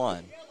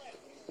 0-1.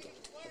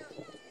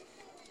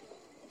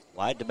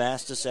 Wyatt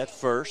Damastis at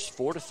first,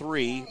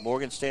 4-3.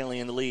 Morgan Stanley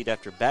in the lead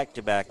after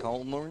back-to-back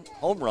home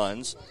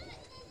runs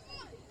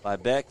by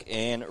Beck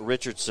and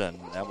Richardson.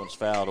 That one's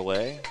fouled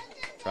away.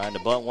 Trying to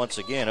bunt once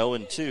again,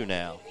 0-2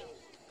 now.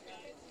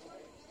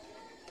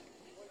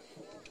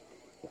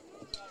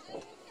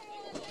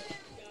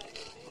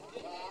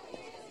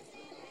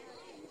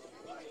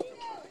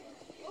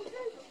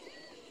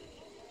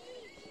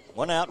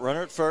 One out,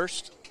 runner at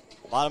first,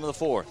 bottom of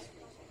the 4th.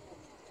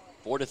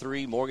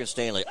 4-3, Morgan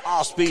Stanley.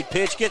 Off-speed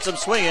pitch, gets him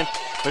swinging,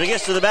 but he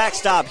gets to the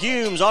backstop.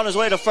 Humes on his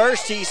way to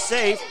first, he's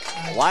safe.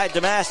 Wyatt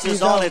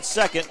Damastis on at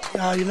second.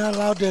 You're not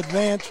allowed to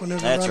advance when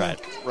there's a runner.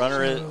 That's right.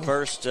 Runner at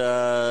first,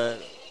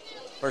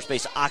 first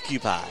base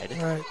occupied.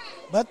 Right.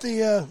 But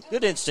the...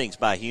 Good instincts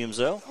by Humes,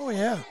 though. Oh,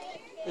 yeah.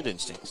 Good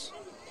instincts.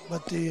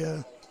 But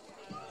the...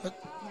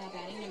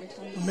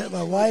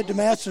 Wyatt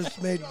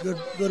Damastis made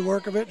good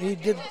work of it. He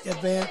did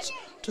advance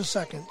to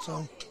second,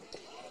 so...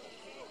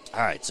 All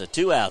right, so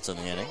 2 outs in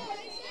the inning.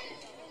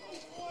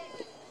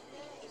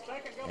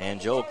 And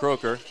Joel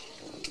Croker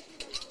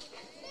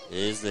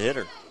is the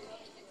hitter.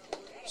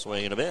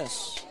 Swing and a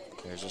miss.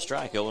 There's a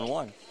strike,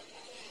 0-1.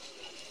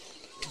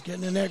 He's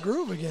getting in that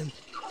groove again.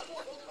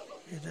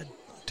 He's at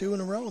 2 in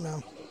a row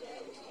now.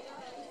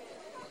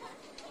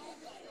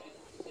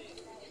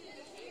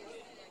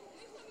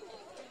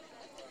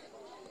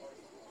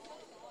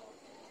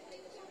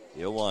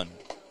 The 0-1.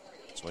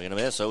 Swing and a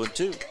miss,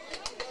 0-2.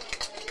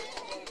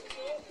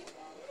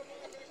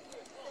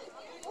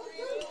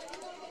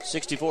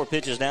 .64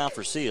 pitches now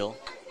for Seal.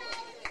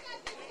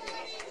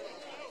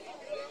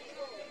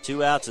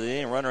 2 outs of the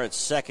inning. Runner at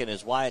second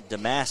is Wyatt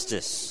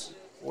Damastis.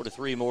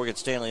 4-3, Morgan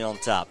Stanley on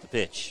top. The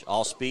pitch.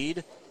 All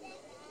speed.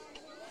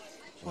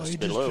 Well,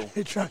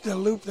 he tried to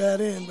loop that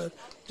in, but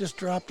just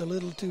dropped a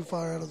little too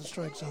far out of the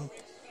strike zone.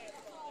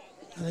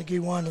 I think he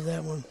wanted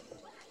that one.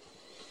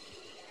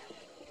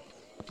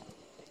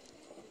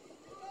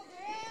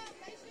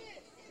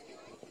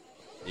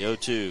 The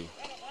 0-2.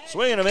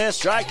 Swing and a miss.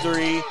 Strike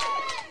 3.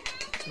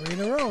 3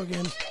 in a row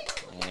again.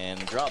 And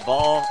drop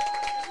ball.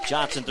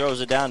 Johnson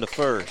throws it down to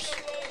first.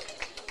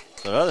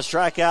 So another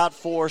strikeout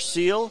for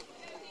Seal.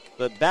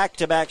 But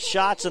back-to-back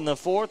shots in the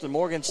 4th, and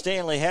Morgan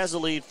Stanley has the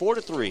lead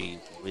 4-3.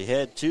 We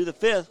head to the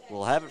 5th.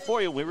 We'll have it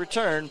for you when we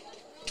return.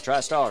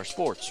 TriStar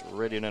Sports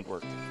Radio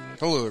Network.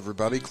 Hello,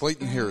 everybody.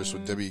 Clayton Harris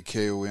with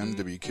WKOM,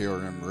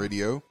 WKRM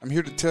Radio. I'm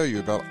here to tell you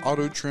about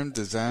Auto Trim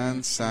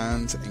Design,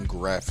 Signs, and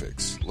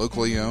Graphics.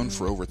 Locally owned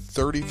for over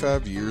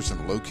 35 years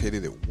and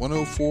located at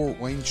 104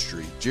 Wayne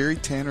Street, Jerry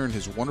Tanner and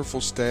his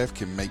wonderful staff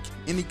can make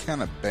any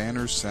kind of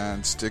banner,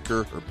 sign, sticker,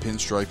 or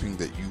pinstriping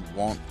that you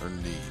want or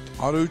need.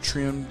 Auto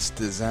Trim's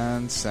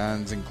Design,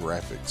 Signs, and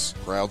Graphics.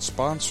 Proud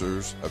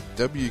sponsors of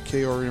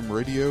WKRM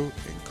Radio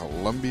and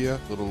Columbia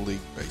Little League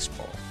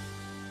Baseball.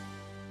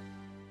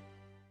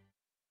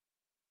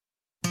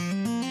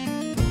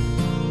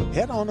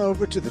 Head on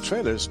over to the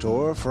trailer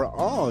store for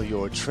all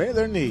your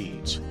trailer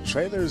needs.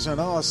 Trailers in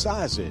all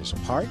sizes,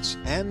 parts,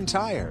 and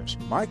tires.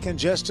 Mark and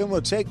Justin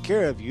will take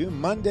care of you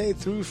Monday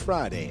through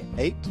Friday,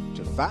 8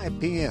 to 5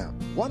 p.m.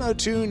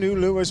 102 New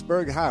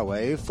Lewisburg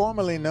Highway,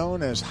 formerly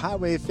known as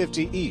Highway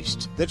 50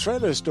 East. The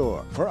trailer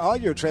store for all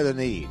your trailer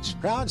needs.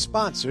 Proud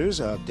sponsors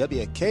of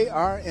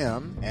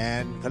WKRM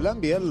and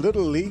Columbia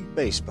Little League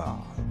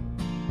Baseball.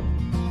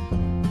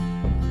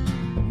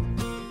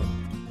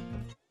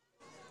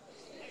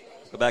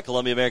 Back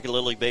Columbia American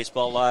Little League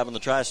Baseball live on the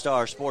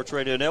TriStar Sports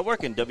Radio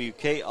Network and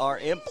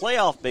WKRM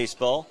playoff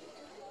baseball.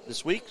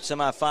 This week,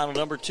 semifinal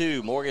number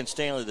 2, Morgan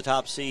Stanley, the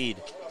top seed,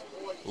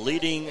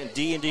 leading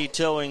D&D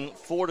Towing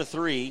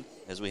 4-3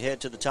 as we head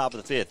to the top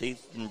of the 5th.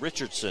 Ethan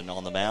Richardson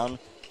on the mound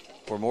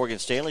for Morgan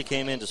Stanley.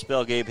 Came in to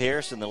spell Gabe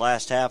Harris in the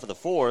last half of the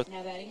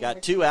 4th.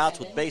 Got 2 outs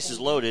with bases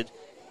loaded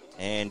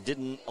and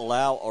didn't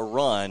allow a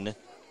run.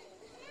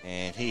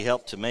 And he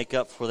helped to make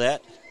up for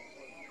that.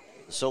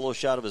 Solo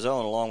shot of his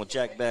own along with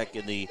Jack Beck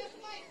in the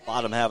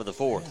bottom half of the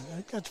 4th. Yeah, I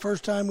think that's the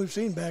first time we've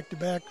seen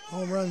back-to-back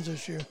home runs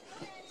this year.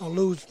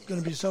 Lou's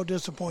going to be so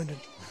disappointed.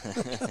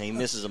 He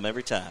misses them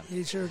every time.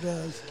 He sure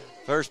does.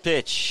 First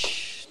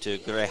pitch to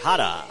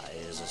Grajeda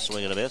is a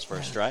swing and a miss,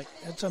 first strike.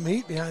 Had some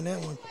heat behind that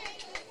one.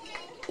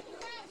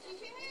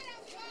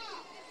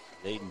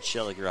 Aiden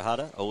Shelley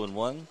Grajeda,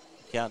 0-1,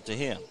 count to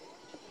him.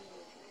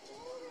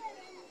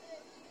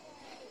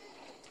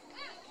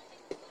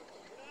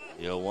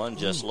 The 0-1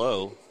 just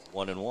low,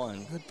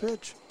 1-1. Good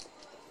pitch.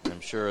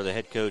 I'm sure the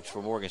head coach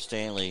for Morgan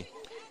Stanley,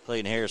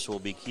 Clayton Harris, will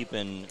be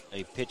keeping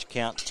a pitch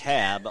count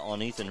tab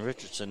on Ethan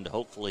Richardson to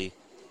hopefully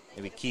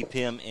maybe keep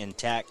him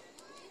intact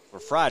for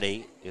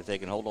Friday if they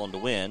can hold on to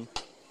win,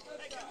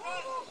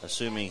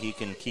 assuming he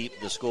can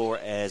keep the score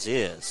as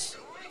is.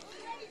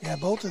 Yeah,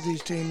 both of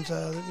these teams,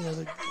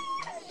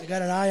 they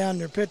got an eye on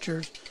their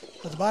pitchers,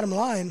 but the bottom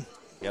line,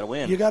 you got to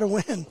win. You got to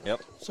win.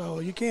 Yep.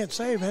 So you can't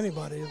save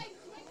anybody.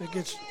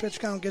 If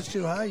pitch count gets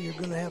too high, you're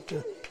going to have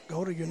to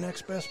go to your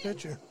next best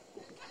pitcher.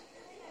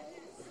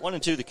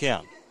 1-2 the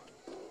count.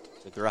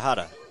 To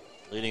Grajada,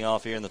 leading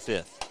off here in the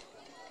 5th.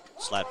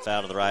 Slap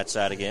foul to the right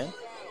side again.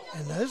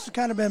 And this has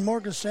kind of been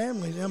Morgan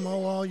Stanley's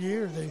MO all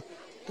year. They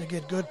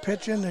get good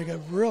pitching. They got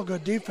real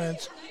good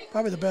defense.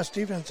 Probably the best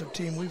defensive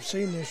team we've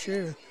seen this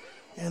year.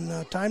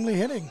 And timely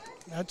hitting.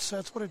 That's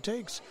what it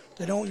takes.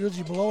 They don't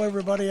usually blow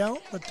everybody out,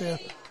 but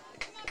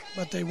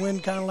they win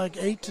kind of like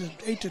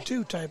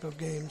 8-2 type of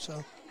game.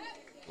 So.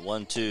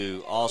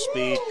 1-2, all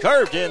speed,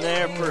 curved in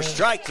there for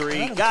strike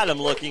 3. Got him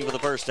looking for the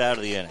first out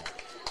of the inning.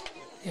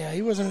 Yeah,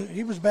 he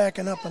was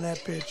backing up on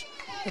that pitch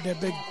with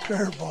that big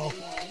curveball.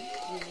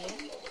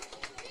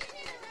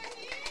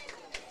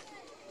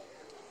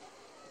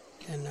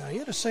 And he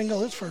had a single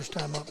his first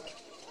time up.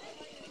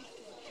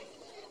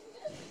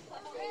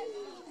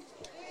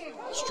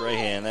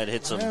 Strahan, that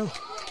hits him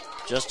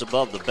just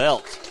above the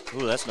belt.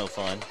 Ooh, that's no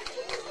fun.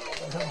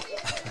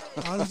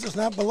 Honest, it's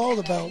not below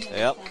the belt.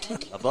 Yep.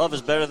 Above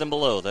is better than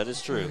below. That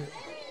is true.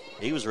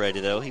 He was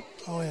ready, though.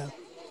 Oh, yeah.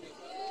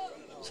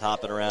 Was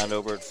hopping around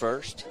over at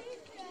first.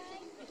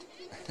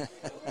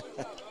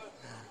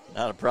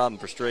 Not a problem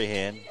for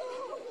Strahan.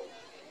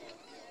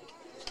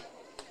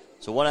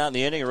 So 1 out in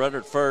the inning, a runner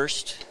at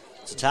first.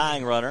 It's a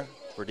tying runner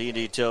for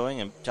D&D Towing,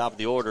 and top of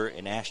the order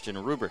in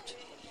Ashton Rubert,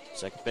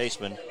 second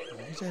baseman.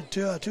 He's had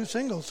two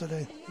singles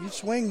today. He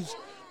swings.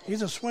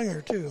 He's a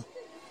swinger, too.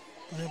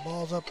 And that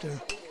ball's up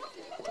there.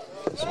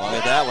 Swung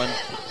at that one.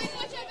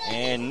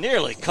 And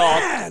nearly caught.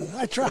 Man,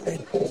 I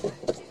tried.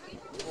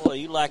 Boy,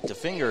 you lacked a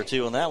finger or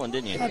two on that one,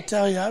 didn't you? I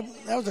tell you, that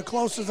was the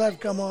closest I've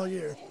come all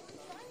year.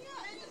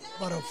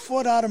 About a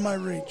foot out of my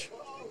reach.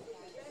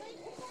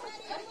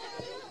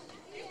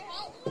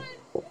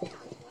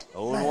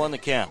 0-1 the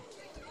count.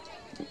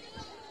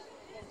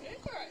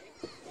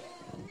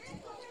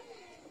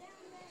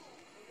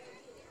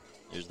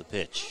 Here's the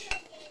pitch.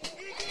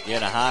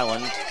 Again, a high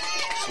one.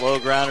 Slow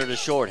grounder to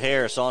short.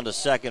 Harris on to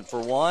second for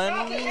one.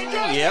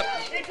 Yep.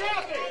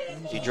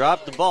 He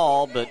dropped the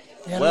ball, but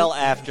well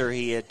after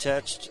he had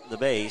touched the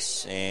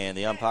base, and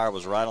the umpire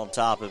was right on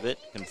top of it,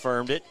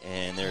 confirmed it,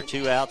 and there are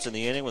 2 outs in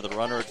the inning with a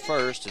runner at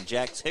first, and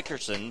Jack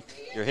Hickerson,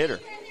 your hitter.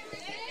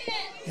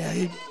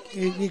 Yeah,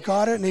 he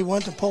caught it, and he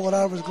went to pull it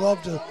out of his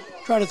glove to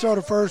try to throw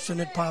to first, and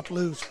it popped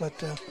loose, but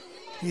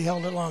he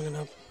held it long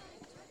enough.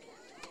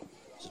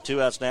 So 2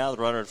 outs now,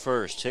 the runner at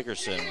first.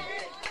 Hickerson,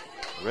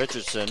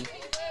 Richardson.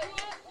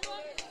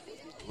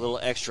 A little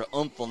extra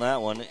oomph on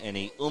that one, and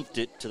he oomphed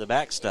it to the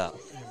backstop.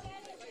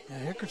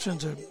 Yeah,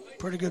 Hickerson's a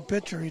pretty good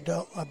pitcher. He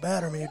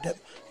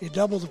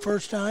doubled the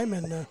first time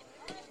and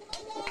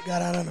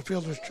got out on the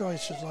fielder's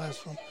choice his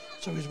last one.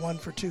 So he's 1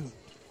 for 2.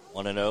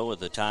 1-0 with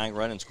the tying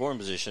run in scoring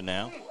position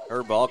now.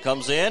 Her ball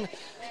comes in,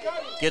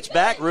 gets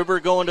back.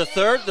 Ruber going to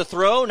third. The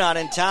throw not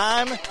in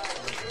time.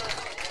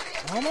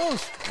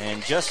 Almost.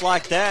 And just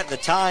like that, the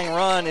tying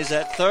run is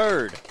at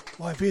third.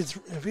 Well, if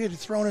he had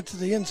thrown it to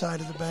the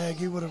inside of the bag,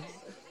 he would have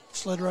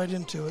slid right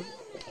into it.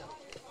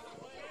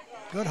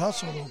 Good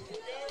hustle, though,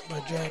 by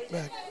Jack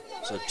Beck.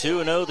 So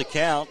 2-0 the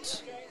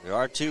count. There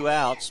are 2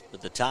 outs, but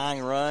the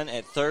tying run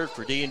at third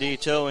for D&D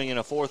Towing in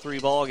a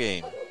 4-3 ball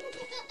game.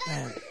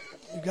 Man,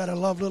 you got to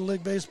love Little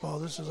League Baseball.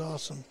 This is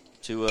awesome.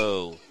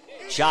 2-0.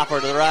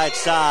 Chopper to the right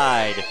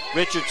side.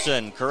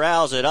 Richardson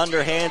corrals it,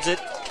 underhands it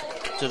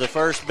to the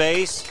first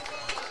base,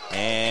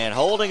 and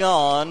holding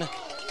on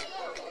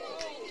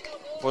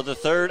for the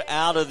 3rd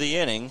out of the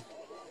inning.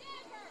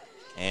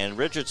 And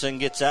Richardson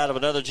gets out of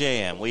another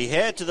jam. We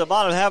head to the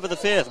bottom half of the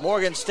 5th.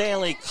 Morgan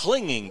Stanley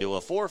clinging to a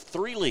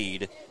 4-3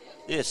 lead.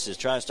 This is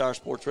TriStar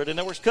Sports Radio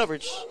Network's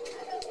coverage.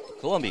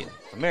 Columbia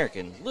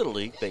American Little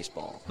League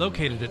Baseball.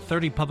 Located at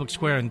 30 Public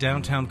Square in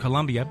downtown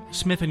Columbia,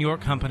 Smith &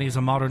 York Company is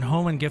a modern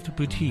home and gift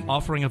boutique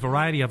offering a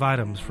variety of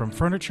items from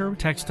furniture,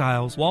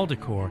 textiles, wall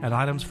decor, and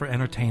items for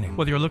entertaining.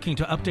 Whether you're looking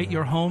to update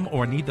your home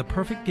or need the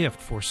perfect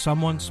gift for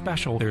someone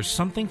special, there's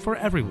something for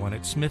everyone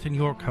at Smith &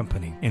 York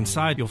Company.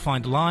 Inside, you'll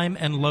find Lime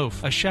and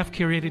Loaf, a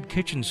chef-curated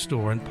kitchen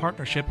store in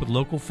partnership with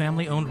local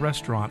family-owned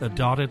restaurant, The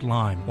Dotted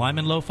Lime. Lime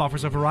and Loaf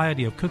offers a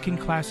variety of cooking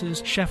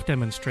classes, chef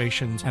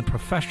demonstrations, and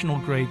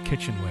professional-grade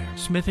kitchenware.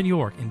 Smith &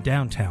 York in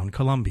downtown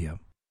Columbia.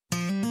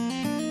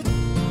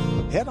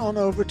 Head on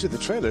over to the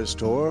trailer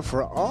store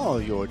for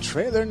all your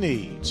trailer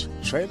needs.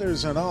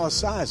 Trailers in all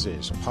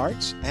sizes,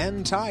 parts,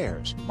 and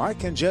tires.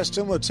 Mark and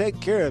Justin will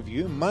take care of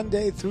you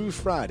Monday through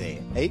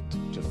Friday, 8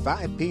 to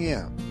 5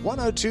 p.m.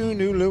 102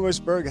 New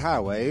Lewisburg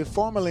Highway,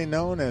 formerly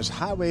known as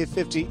Highway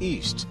 50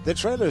 East. The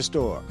trailer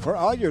store for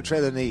all your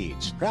trailer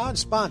needs. Proud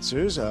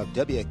sponsors of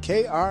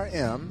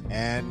WKRM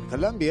and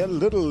Columbia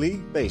Little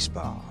League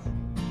Baseball.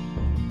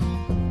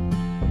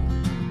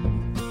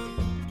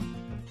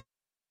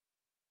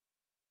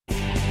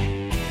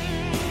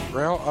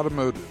 Crowell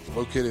Automotive,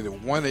 located at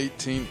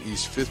 118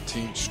 East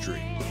 15th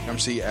Street. Come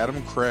see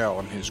Adam Crowell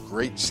and his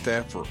great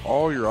staff for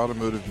all your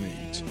automotive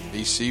needs.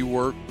 DC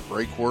work,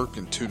 brake work,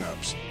 and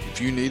tune-ups. If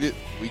you need it,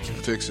 we can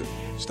fix it.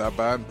 Stop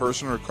by in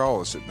person or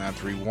call us at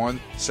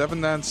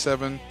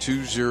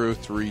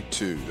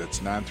 931-797-2032. That's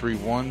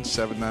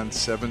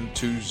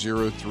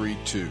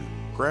 931-797-2032.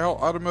 Crowell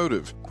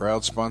Automotive,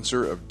 proud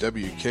sponsor of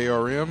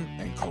WKRM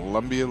and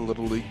Columbia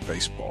Little League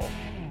Baseball.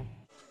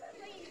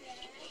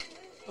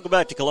 Welcome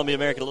back to Columbia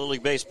American Little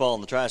League Baseball on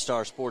the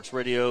TriStar Sports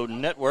Radio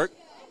Network.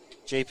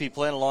 JP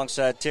Plant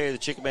alongside Terry the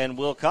Chicken Man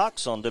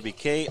Wilcox on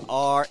WKRM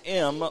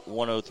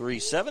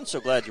 103.7. So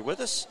glad you're with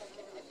us.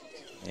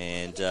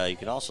 And you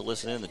can also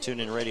listen in the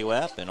TuneIn Radio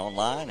app and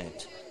online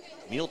at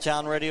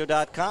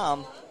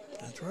MuleTownRadio.com.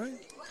 That's right.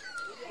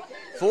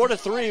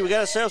 4-3. We got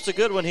ourselves a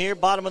good one here.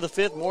 Bottom of the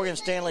fifth, Morgan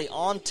Stanley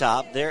on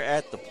top. They're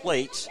at the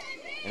plate.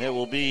 And it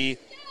will be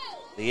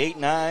the 8,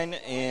 9,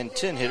 and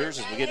 10 hitters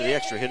as we get to the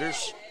extra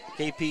hitters.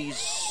 KP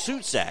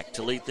Sutzak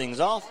to lead things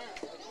off.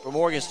 For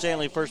Morgan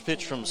Stanley, first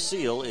pitch from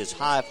Seal is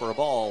high for a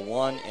ball,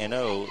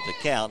 1-0 the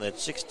count. At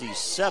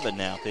 67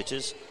 now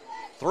pitches,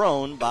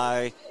 thrown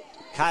by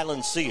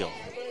Kylan Seal.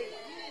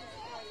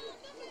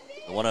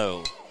 The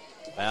 1-0,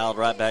 fouled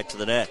right back to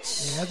the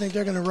nets. Yeah, I think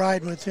they're going to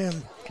ride with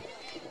him.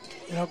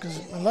 You know,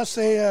 because unless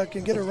they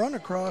can get a run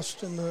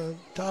across in the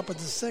top of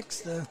the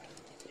sixth,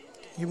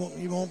 he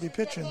won't be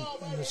pitching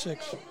in the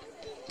sixth.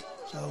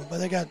 So, but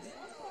they got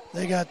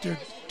their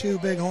two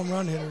big home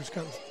run hitters,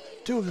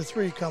 two of the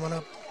three coming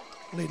up,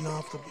 leading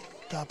off the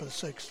top of the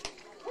sixth.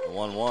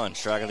 1-1,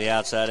 striking the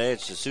outside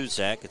edge to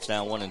Sutzak. It's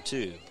now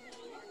 1-2.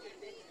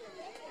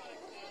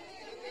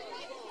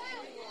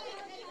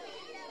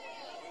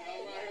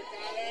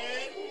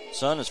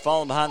 Sun is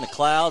falling behind the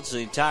clouds. The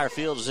entire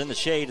field is in the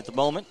shade at the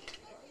moment.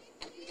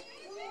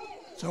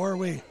 So are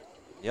we.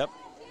 Yep,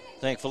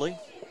 thankfully.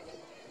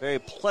 Very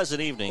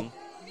pleasant evening.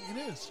 It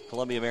is.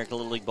 Columbia American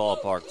Little League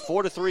Ballpark.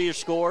 4-3 your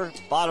score,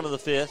 bottom of the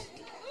fifth.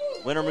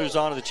 Winner moves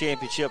on to the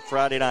championship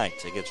Friday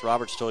night against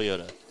Roberts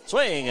Toyota.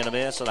 Swing and a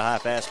miss on a high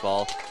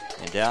fastball,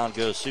 and down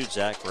goes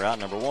Sutzak for out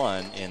number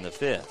one in the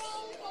fifth.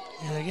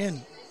 And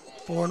again,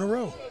 4 in a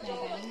row.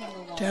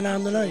 10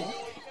 on the night.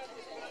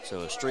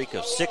 So a streak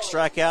of 6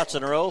 strikeouts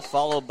in a row,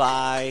 followed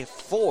by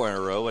 4 in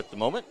a row at the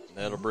moment.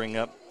 That'll bring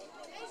up,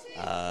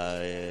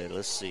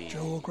 let's see.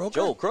 Joel Croker.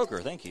 Joel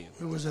Croker, thank you.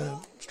 Who was a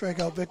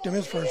strikeout victim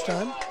his first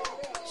time.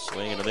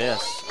 Swing and a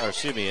miss, or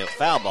excuse me, a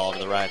foul ball to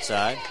the right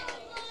side.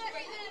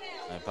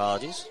 My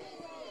apologies.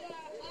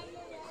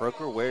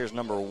 Croker wears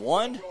number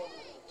 1.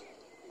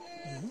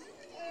 Mm-hmm.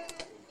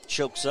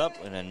 Chokes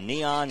up in a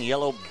neon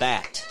yellow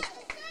bat.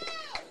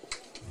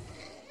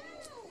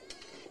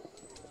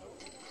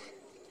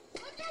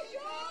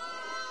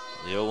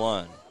 The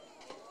 0-1.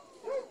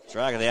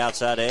 Striking the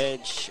outside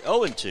edge,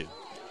 0-2.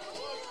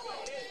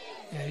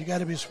 Yeah, you got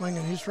to be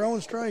swinging. He's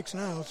throwing strikes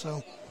now,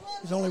 so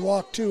he's only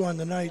walked 2 on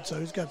the night, so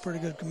he's got pretty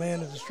good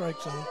command of the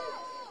strike zone.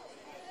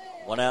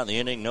 1 out in the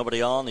inning,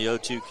 nobody on. The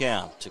 0-2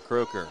 count to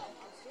Croker.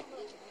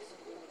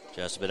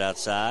 Just a bit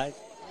outside,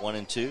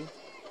 1-2.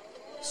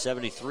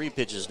 73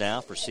 pitches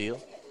now for Seal.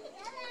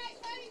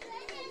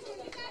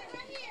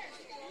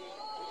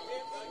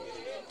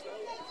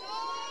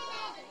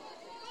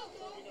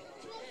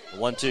 The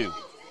 1-2.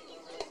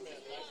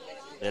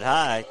 Bit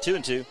high,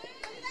 2-2.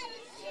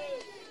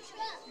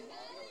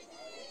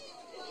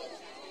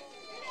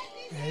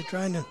 Yeah,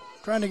 trying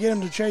to get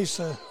him to chase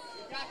a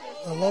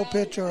low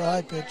pitch or a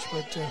high pitch,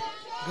 but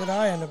good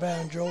eye on the bat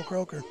on Joel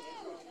Croker.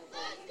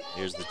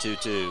 Here's the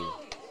 2-2.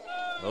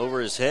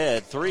 Over his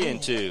head,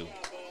 3-2.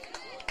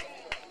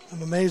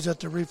 I'm amazed at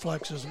the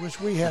reflexes. Wish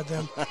we had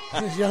them.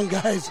 These young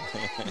guys,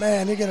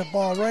 man, they get a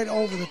ball right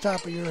over the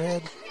top of your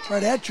head,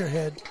 right at your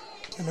head,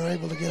 and they're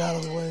able to get out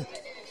of the way.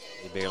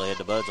 He barely had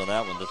the buds on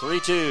that one. The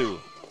 3-2.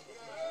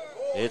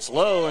 It's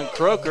low, and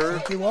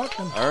Croker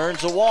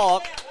earns a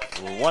walk.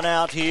 1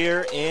 out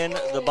here in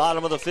the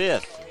bottom of the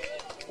fifth.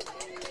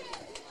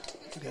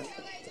 Okay.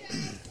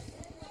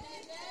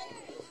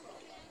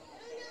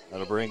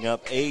 That'll bring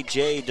up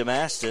A.J.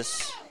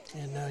 Damastis.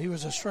 And he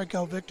was a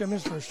strikeout victim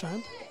his first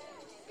time.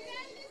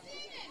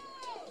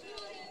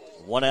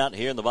 1 out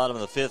here in the bottom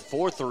of the fifth,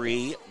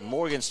 4-3.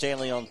 Morgan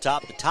Stanley on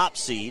top, the top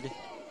seed.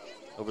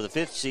 Over the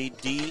fifth seed,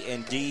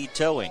 D&D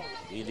Towing.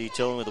 D&D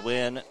Towing with a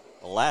win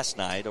last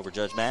night over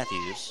Judge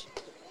Matthews.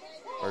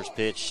 First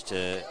pitch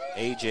to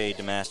A.J.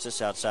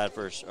 Damastis outside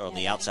first, or on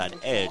the outside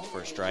edge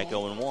for a strike,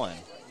 0-1.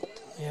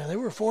 Yeah, they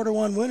were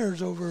 4-1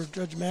 winners over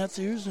Judge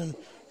Matthews, and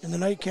in the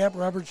nightcap,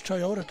 Roberts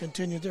Toyota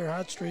continued their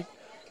hot streak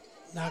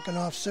knocking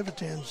off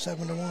Civitan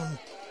 7-1.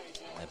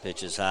 That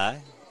pitch is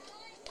high.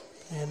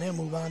 And they'll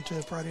move on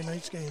to Friday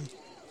night's game.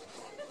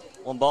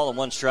 1 ball and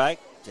 1 strike.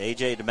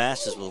 A.J.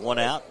 Damascus with 1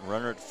 out.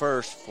 Runner at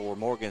first for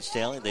Morgan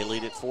Stanley. They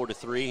lead it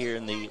 4-3 here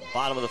in the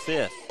bottom of the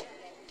 5th.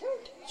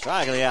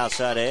 Strike on the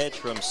outside edge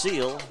from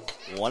Seal.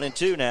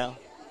 1-2 now.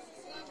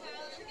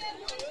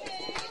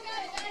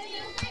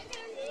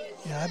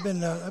 Yeah,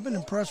 I've been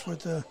impressed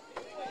with the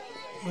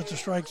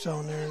strike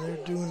zone there.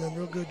 They're doing a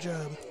real good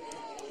job.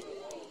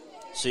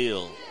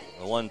 Seal,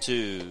 the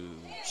 1-2.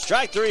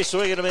 Strike 3,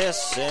 swing and a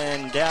miss,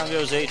 and down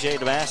goes A.J.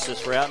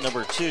 Damascus for out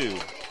number 2.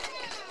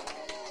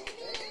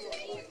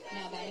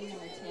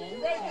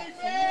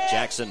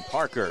 Jackson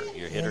Parker,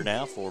 your hitter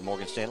now for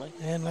Morgan Stanley.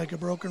 And like a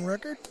broken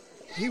record,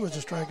 he was a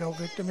strikeout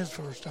victim his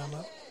first time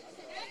up.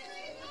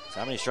 So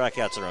how many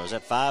strikeouts in a row? Is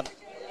that 5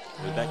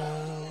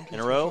 in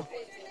a row?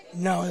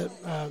 No,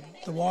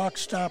 the walk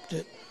stopped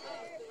it.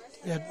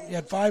 You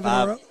had 5 in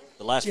a row.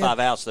 The last 5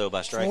 outs, though,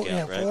 by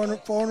strikeout,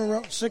 right? 4 in a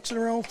row, 6 in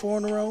a row, 4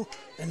 in a row,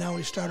 and now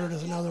he started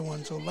with another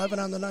one. So 11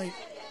 on the night.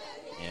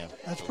 Yeah.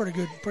 That's pretty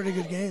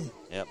good game.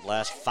 Yep,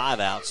 last 5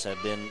 outs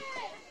have been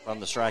from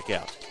the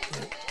strikeout.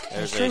 Yeah.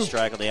 There's a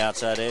strike on the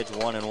outside edge,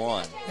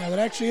 1-1. Yeah, that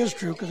actually is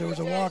true because there was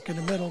a walk in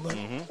the middle. But,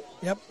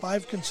 yep,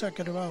 5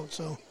 consecutive outs.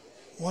 So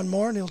 1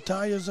 more and he'll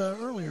tie his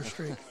earlier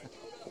streak.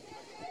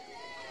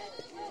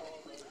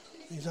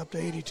 He's up to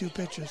 82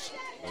 pitches.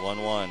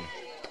 1-1.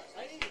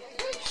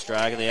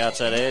 Strike on the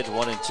outside edge,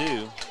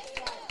 1-2.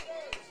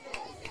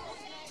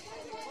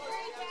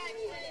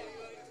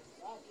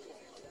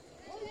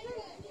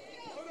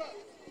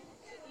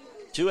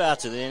 Two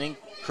outs of the inning.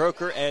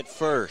 Croker at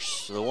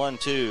first. The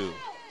 1-2.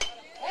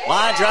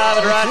 Line drive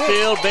at right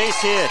field,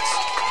 base hit.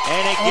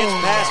 And it gets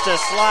past a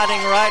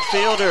sliding right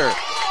fielder.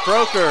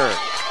 Croker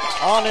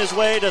on his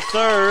way to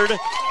third.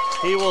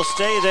 He will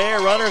stay there.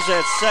 Runners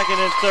at second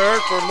and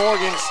third for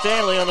Morgan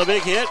Stanley on the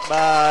big hit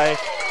by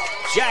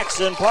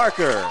Jackson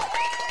Parker.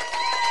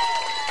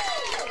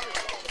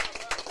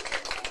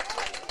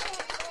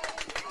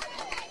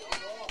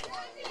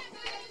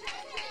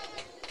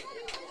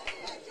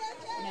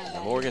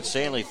 The Morgan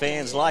Stanley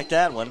fans like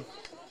that one.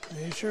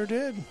 They sure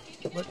did.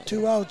 But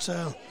 2 outs.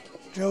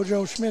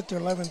 JoJo Schmidt, their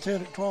 11th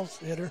hitter, 12th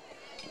hitter.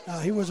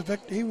 He was a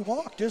victim. He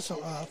walked his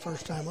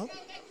first time up.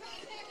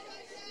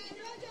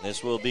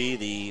 This will be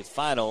the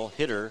final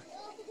hitter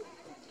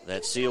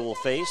that Seal will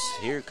face.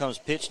 Here comes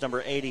pitch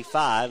number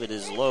 85. It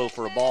is low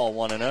for a ball,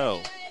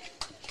 1-0.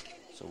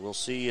 So we'll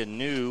see a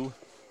new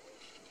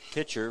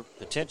pitcher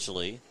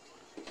potentially.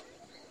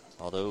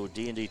 Although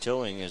D&D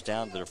Towing is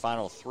down to their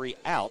final 3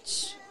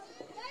 outs.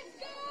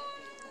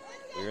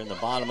 We're in the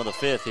bottom of the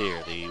 5th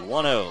here. The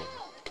 1-0.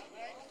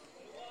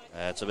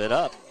 That's a bit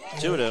up.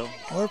 2-0.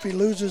 Or if he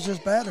loses his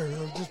batter,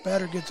 or if this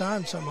batter gets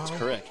on somehow. That's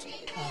correct.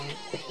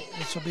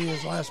 This will be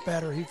his last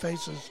batter he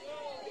faces,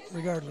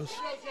 regardless.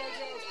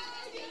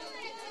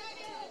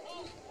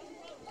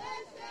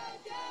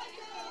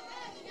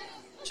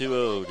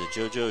 To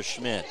JoJo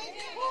Schmidt.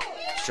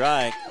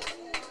 Strike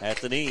at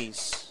the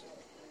knees.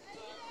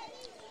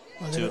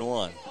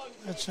 2-1.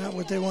 That's not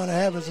what they want to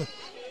have, is a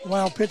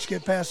wild pitch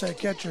get past that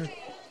catcher.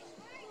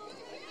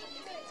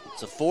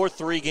 It's a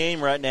 4-3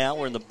 game right now.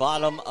 We're in the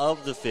bottom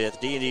of the 5th.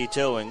 D&D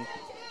Towing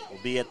will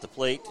be at the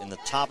plate in the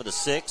top of the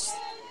 6th.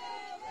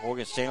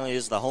 Morgan Stanley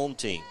is the home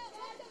team.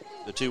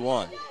 The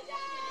 2-1.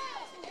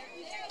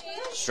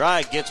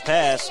 Strike gets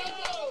past.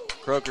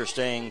 Croker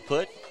staying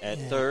put at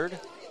third.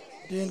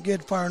 Didn't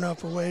get far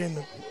enough away, and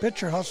the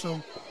pitcher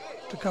hustled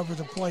to cover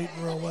the plate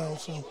real well.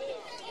 So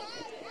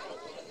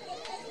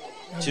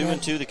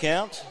 2-2 the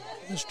count.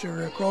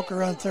 Mr.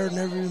 Croker on third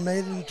never even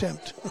made an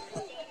attempt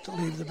to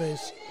leave the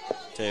base.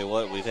 Tell you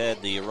what, we've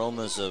had the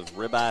aromas of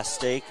ribeye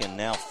steak, and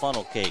now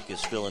funnel cake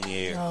is filling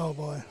the air. Oh,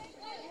 boy.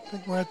 I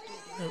think are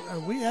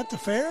we at the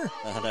fair?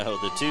 I know,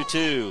 the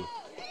 2-2.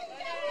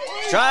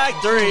 Strike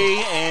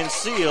 3, and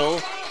Seal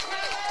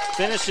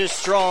finishes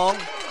strong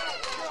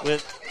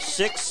with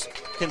 6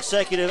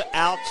 consecutive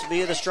outs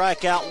via the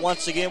strikeout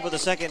once again for the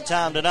second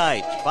time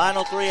tonight.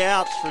 Final 3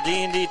 outs for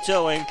D&D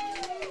Towing.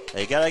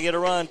 They got to get a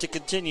run to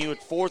continue at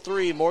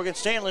 4-3. Morgan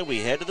Stanley, we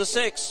head to the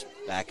 6th.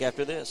 Back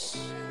after this.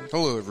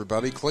 Hello,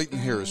 everybody. Clayton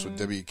Harris with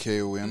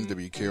WKOM,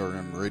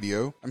 WKRM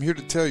Radio. I'm here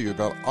to tell you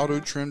about Auto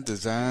Trim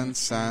Design,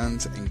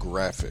 Signs, and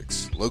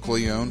Graphics.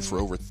 Locally owned for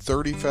over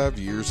 35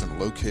 years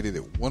and located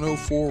at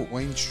 104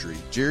 Wayne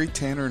Street, Jerry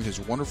Tanner and his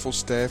wonderful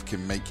staff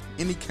can make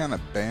any kind of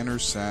banner,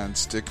 sign,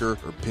 sticker,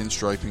 or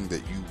pinstriping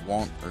that you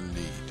want or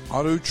need.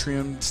 Auto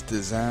Trim's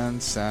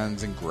Design,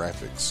 Signs, and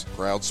Graphics.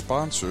 Proud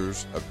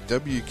sponsors of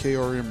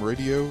WKRM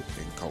Radio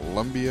and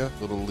Columbia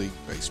Little League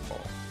Baseball.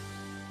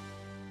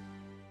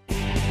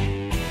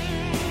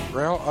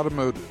 Crowell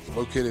Automotive,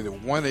 located at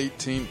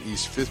 118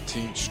 East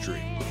 15th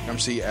Street. Come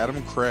see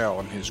Adam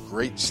Crowell and his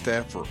great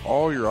staff for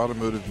all your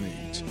automotive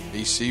needs.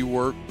 DC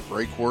work,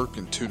 brake work,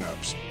 and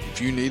tune-ups. If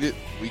you need it,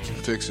 we can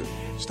fix it.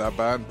 Stop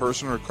by in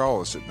person or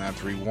call us at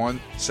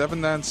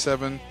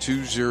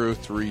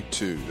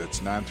 931-797-2032. That's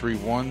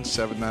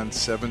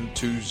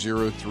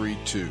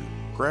 931-797-2032.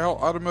 Crowell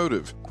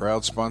Automotive,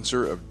 proud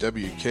sponsor of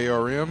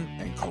WKRM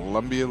and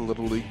Columbia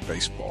Little League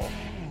Baseball.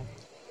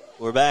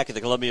 We're back at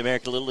the Columbia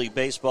American Little League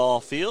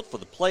Baseball field for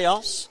the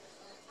playoffs.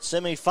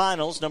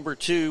 Semifinals, number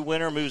 2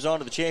 winner moves on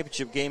to the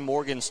championship game.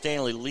 Morgan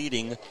Stanley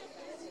leading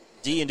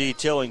D&D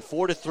Towing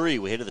 4-3.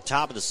 We head to the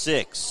top of the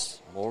 6th.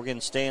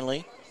 Morgan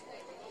Stanley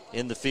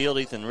in the field.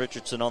 Ethan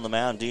Richardson on the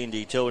mound.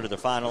 D&D Towing to the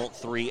final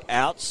 3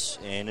 outs.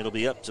 And it'll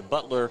be up to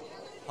Butler,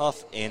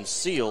 Huff, and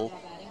Seal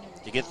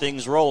to get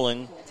things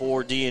rolling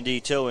for D&D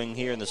Towing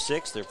here in the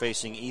 6th. They're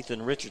facing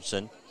Ethan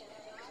Richardson,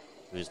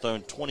 who has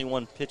thrown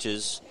 21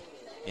 pitches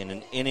in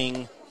an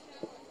inning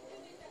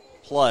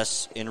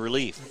plus in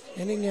relief.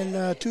 Inning in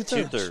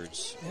 2/3.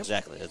 2/3. Yep.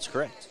 Exactly, that's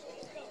correct.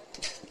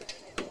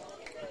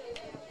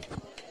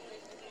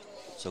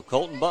 So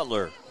Colton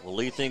Butler will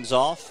lead things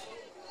off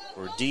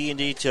for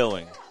D&D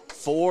Towing.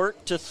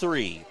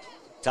 4-3.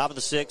 Top of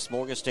the 6th,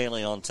 Morgan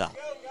Stanley on top.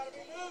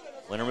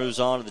 Winner moves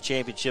on to the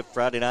championship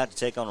Friday night to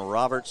take on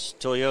Roberts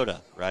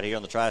Toyota right here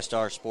on the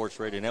TriStar Sports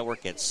Radio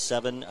Network at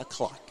 7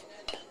 o'clock.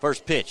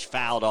 First pitch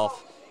fouled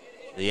off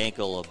the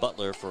ankle of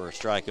Butler for a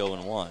strike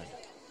 0-1.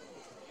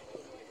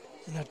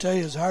 And I tell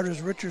you, as hard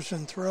as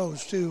Richardson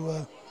throws,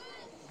 too,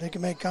 they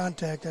can make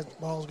contact, that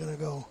ball's going to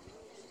go.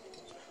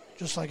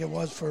 Just like it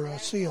was for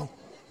Seal,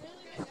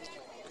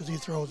 because he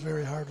throws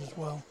very hard as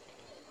well.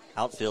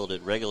 Outfield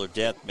at regular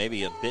depth,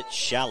 maybe a bit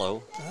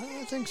shallow.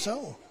 I think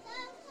so.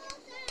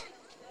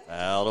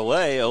 Fouled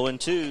away,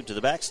 0-2 to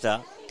the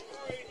backstop.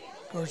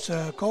 Of course,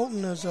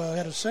 Colton has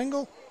had a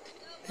single,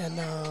 and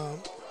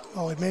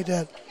he made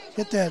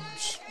hit that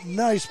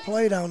nice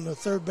play down the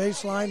third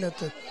baseline that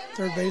the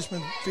third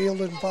baseman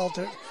fielded in foul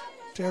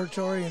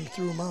territory and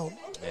threw him out.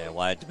 Yeah,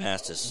 Wyatt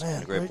Damastis.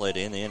 A great play to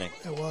end the inning.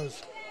 It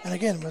was. And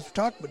again, let's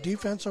talk about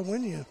defense will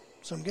win you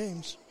some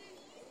games.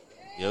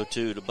 The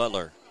 0-2 to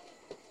Butler.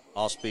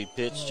 Off-speed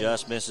pitch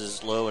just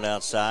misses low and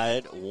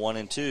outside,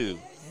 1-2.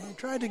 Yeah, he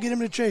tried to get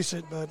him to chase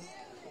it, but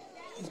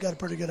he's got a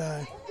pretty good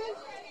eye.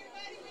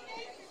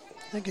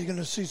 I think you're going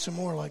to see some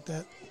more like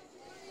that.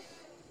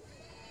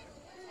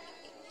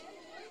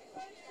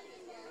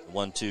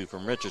 1-2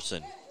 from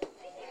Richardson.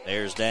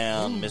 Bears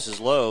down, misses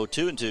low,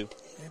 2-2.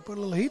 They put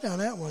a little heat on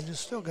that one,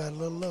 just still got a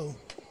little low.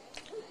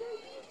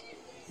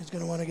 He's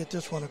going to want to get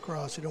this one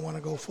across. He don't want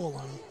to go full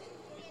on him.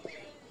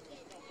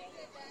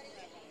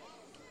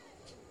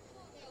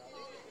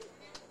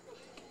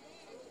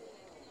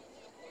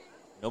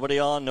 Nobody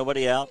on,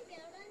 nobody out.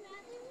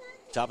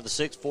 Top of the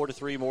 6th,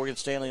 4-3, Morgan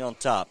Stanley on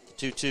top.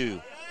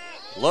 2-2.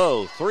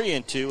 Low,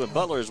 3-2, and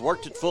Butler has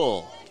worked it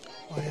full.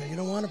 Oh, yeah, you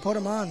don't want to put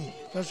him on,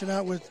 especially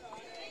not with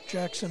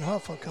Jackson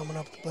Huff coming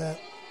up the bat.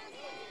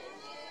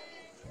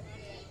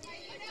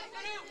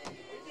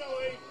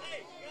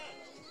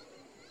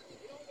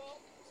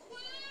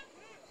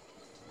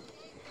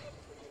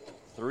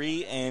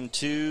 Three and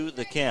 2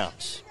 the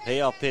count.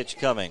 Payoff pitch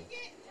coming.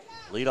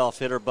 Leadoff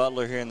hitter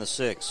Butler here in the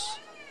 6th.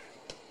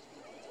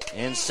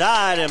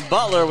 Inside, and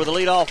Butler with a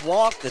leadoff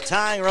walk. The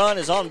tying run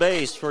is on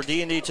base for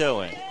D&D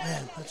Towing.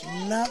 Man, that's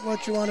not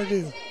what you want to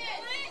do. Now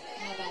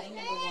batting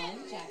number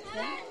 1,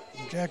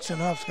 Jackson. Jackson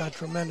Huff's got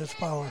tremendous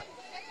power.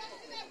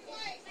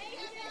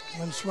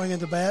 One swing at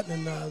the bat,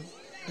 and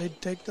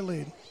they'd take the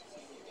lead.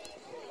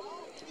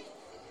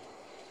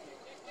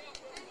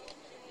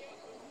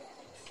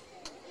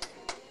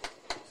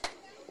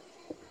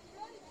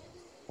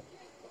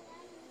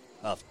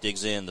 Huff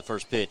digs in the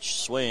first pitch.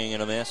 Swing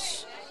and a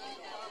miss.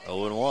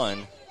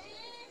 0-1.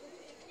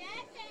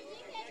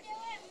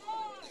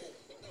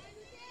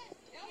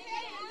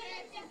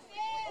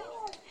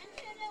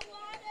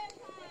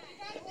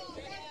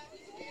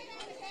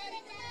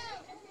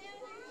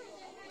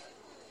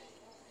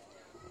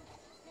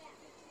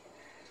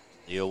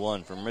 The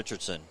 0-1 from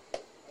Richardson.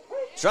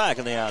 Strike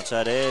on the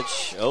outside edge.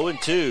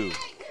 0-2.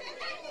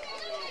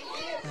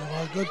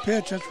 Well, a good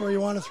pitch. That's where you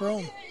want to throw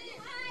him.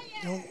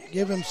 Don't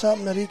give him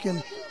something that he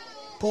can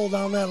pull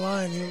down that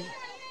line.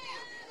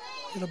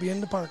 It'll be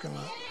in the parking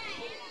lot.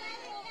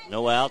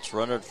 No outs.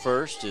 Runner at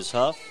first is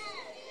Huff.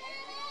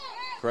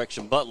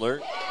 Correction,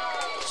 Butler.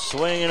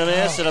 Swing and a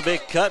miss, and a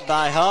big cut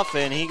by Huff,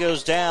 and he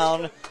goes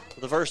down for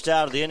the first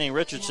out of the inning.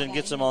 Richardson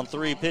gets him on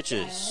 3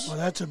 pitches. Well,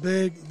 that's a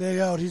big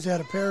out. He's had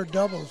a pair of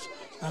doubles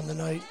on the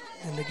night,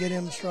 and to get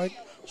him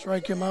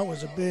strike him out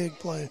was a big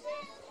play.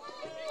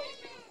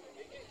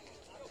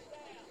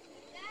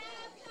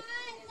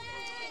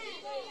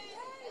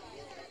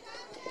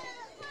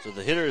 So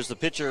the hitter is the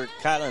pitcher,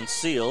 Kylan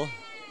Seal.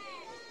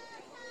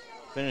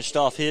 Finished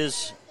off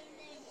his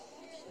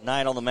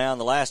night on the mound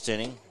the last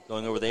inning,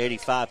 going over the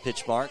 85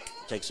 pitch mark.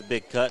 Takes a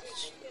big cut,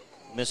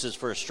 misses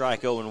for a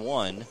strike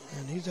 0-1.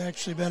 And he's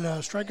actually been a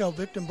strikeout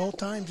victim both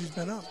times he's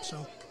been up.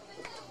 So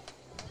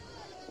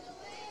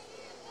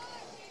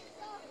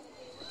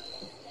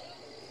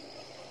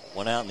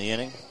one out in the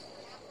inning.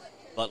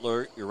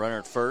 Butler, your runner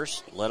at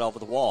first, led off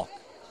with a walk.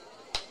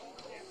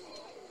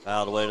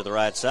 Fouled away to the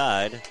right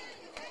side.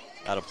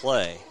 Out of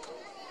play.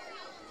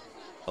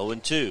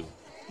 0-2.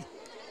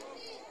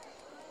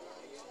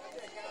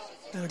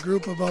 And a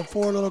group of about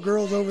 4 little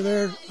girls over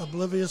there,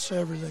 oblivious to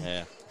everything.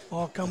 Yeah.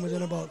 all come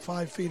within about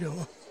 5 feet of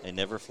them. They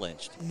never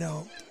flinched.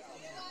 No.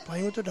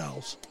 Playing with the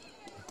dolls.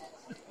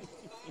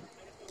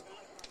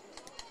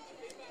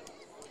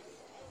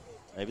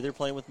 Maybe they're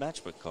playing with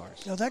matchbook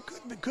cars. No, that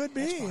could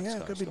be. Yeah,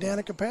 it could be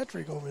Danica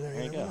Patrick over there.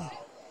 There you go.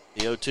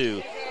 The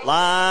 0-2.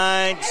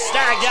 Line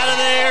stacked out of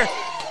there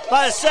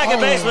by the second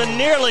baseman.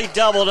 Nearly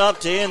doubled up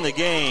to end the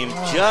game.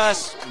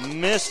 Just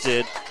missed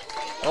it.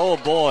 Oh,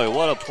 boy,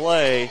 what a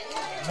play.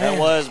 That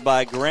was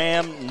by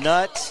Graham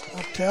Nutt.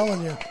 I'm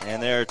telling you.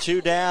 And there are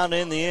 2 down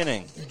in the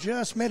inning. He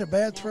just made a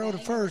bad throw to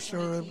first,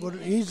 or it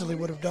would easily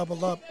would have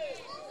doubled up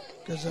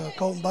because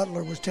Colton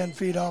Butler was 10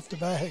 feet off the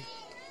bag.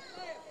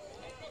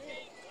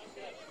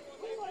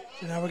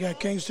 So now we got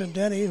Kingston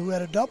Denny, who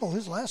had a double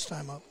his last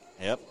time up.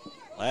 Yep.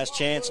 Last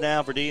chance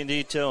now for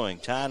D&D Towing.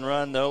 Tying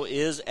run, though,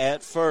 is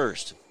at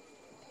first.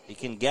 He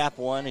can gap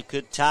one. He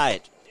could tie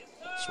it.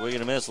 Swing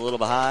and a miss, a little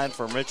behind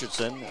from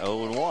Richardson.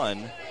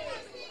 0-1. I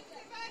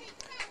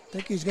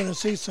think he's going to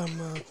see some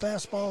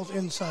fastballs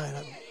inside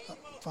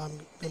if I'm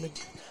going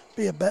to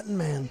be a betting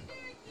man.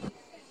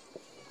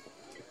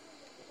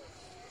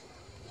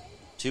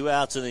 2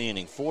 outs in the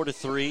inning,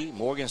 4-3.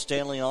 Morgan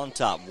Stanley on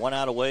top, 1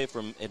 out away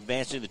from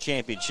advancing to the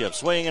championship.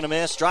 Swing and a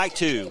miss, strike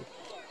 2.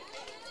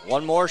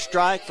 One more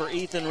strike for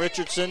Ethan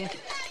Richardson.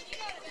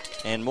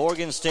 And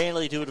Morgan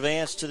Stanley to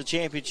advance to the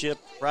championship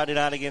Friday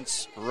night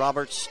against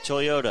Roberts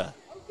Toyota.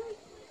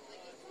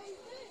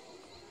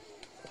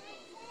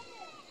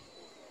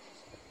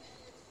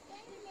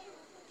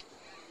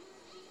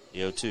 The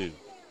 0-2.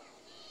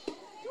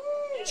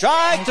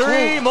 Strike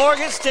 3.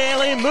 Morgan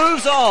Stanley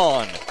moves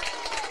on.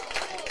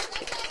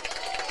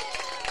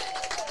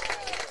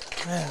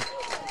 Man.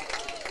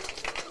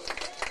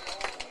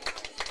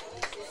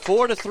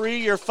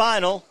 4-3 your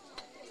final.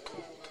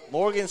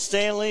 Morgan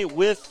Stanley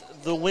with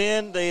the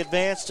win. They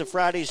advance to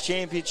Friday's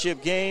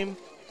championship game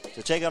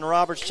to take on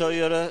Roberts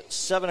Toyota,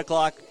 7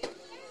 o'clock,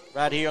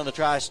 right here on the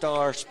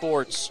TriStar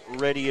Sports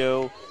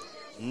Radio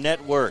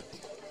Network.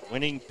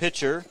 Winning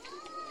pitcher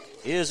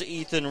is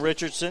Ethan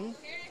Richardson.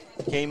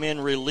 Came in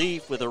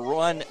relief with a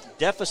run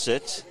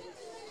deficit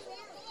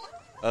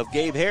of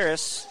Gabe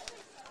Harris,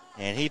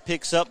 and he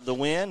picks up the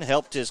win,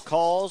 helped his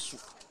cause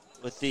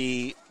with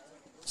the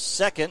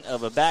second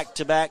of a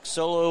back-to-back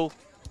solo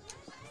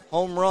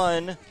home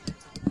run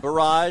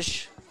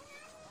barrage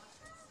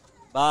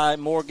by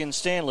Morgan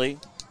Stanley,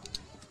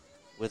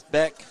 with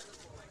Beck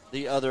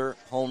the other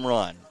home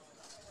run.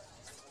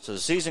 So the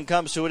season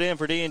comes to an end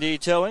for D&D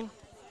Towing,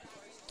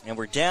 and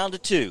we're down to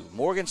 2.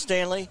 Morgan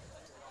Stanley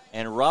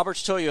and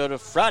Roberts Toyota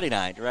Friday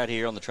night right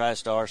here on the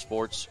TriStar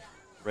Sports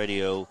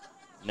Radio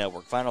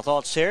Network. Final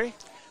thoughts, Terry?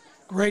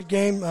 Great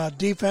game.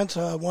 Defense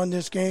won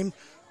this game,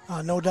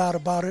 no doubt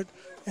about it.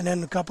 And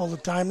then a couple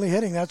of timely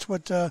hitting. That's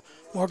what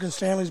Morgan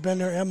Stanley's been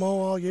their MO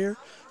all year,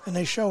 and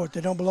they show it. They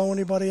don't blow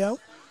anybody out.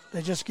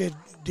 They just get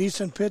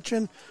decent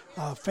pitching.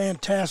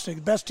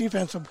 Fantastic. Best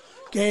defensive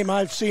game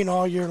I've seen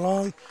all year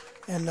long.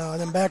 And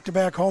then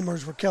back-to-back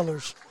homers were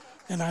killers.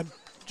 And I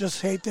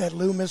just hate that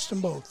Lou missed them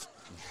both.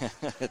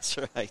 That's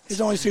right. He's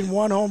only seen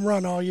 1 home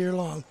run all year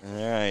long.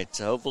 All right.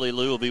 So hopefully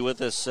Lou will be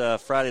with us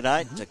Friday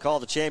night to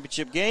call the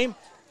championship game.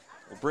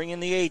 We'll bring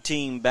in the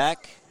A-team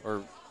back,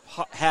 or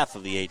half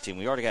of the A-team.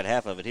 We already got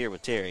half of it here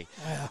with Terry.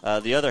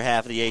 The other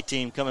half of the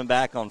A-team coming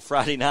back on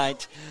Friday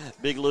night.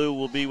 Big Lou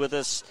will be with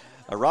us.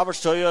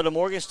 Roberts Toyota,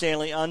 Morgan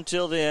Stanley.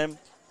 Until then,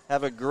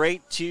 have a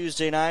great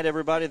Tuesday night,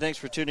 everybody. Thanks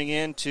for tuning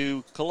in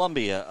to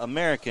Columbia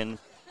American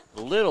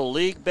Little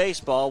League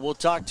Baseball. We'll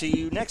talk to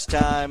you next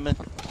time.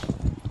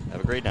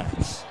 Have a great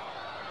night.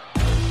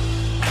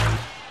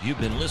 You've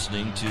been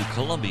listening to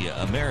Columbia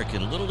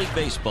American Little League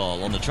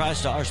Baseball on the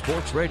TriStar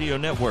Sports Radio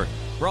Network.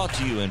 Brought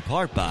to you in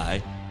part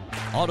by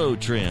Auto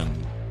Trim,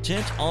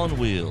 Tint on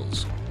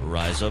Wheels,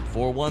 Rise Up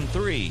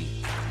 413,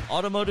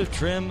 Automotive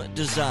Trim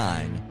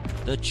Design,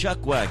 The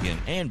Chuck Wagon,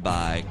 and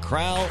by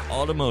Crowell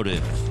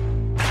Automotive.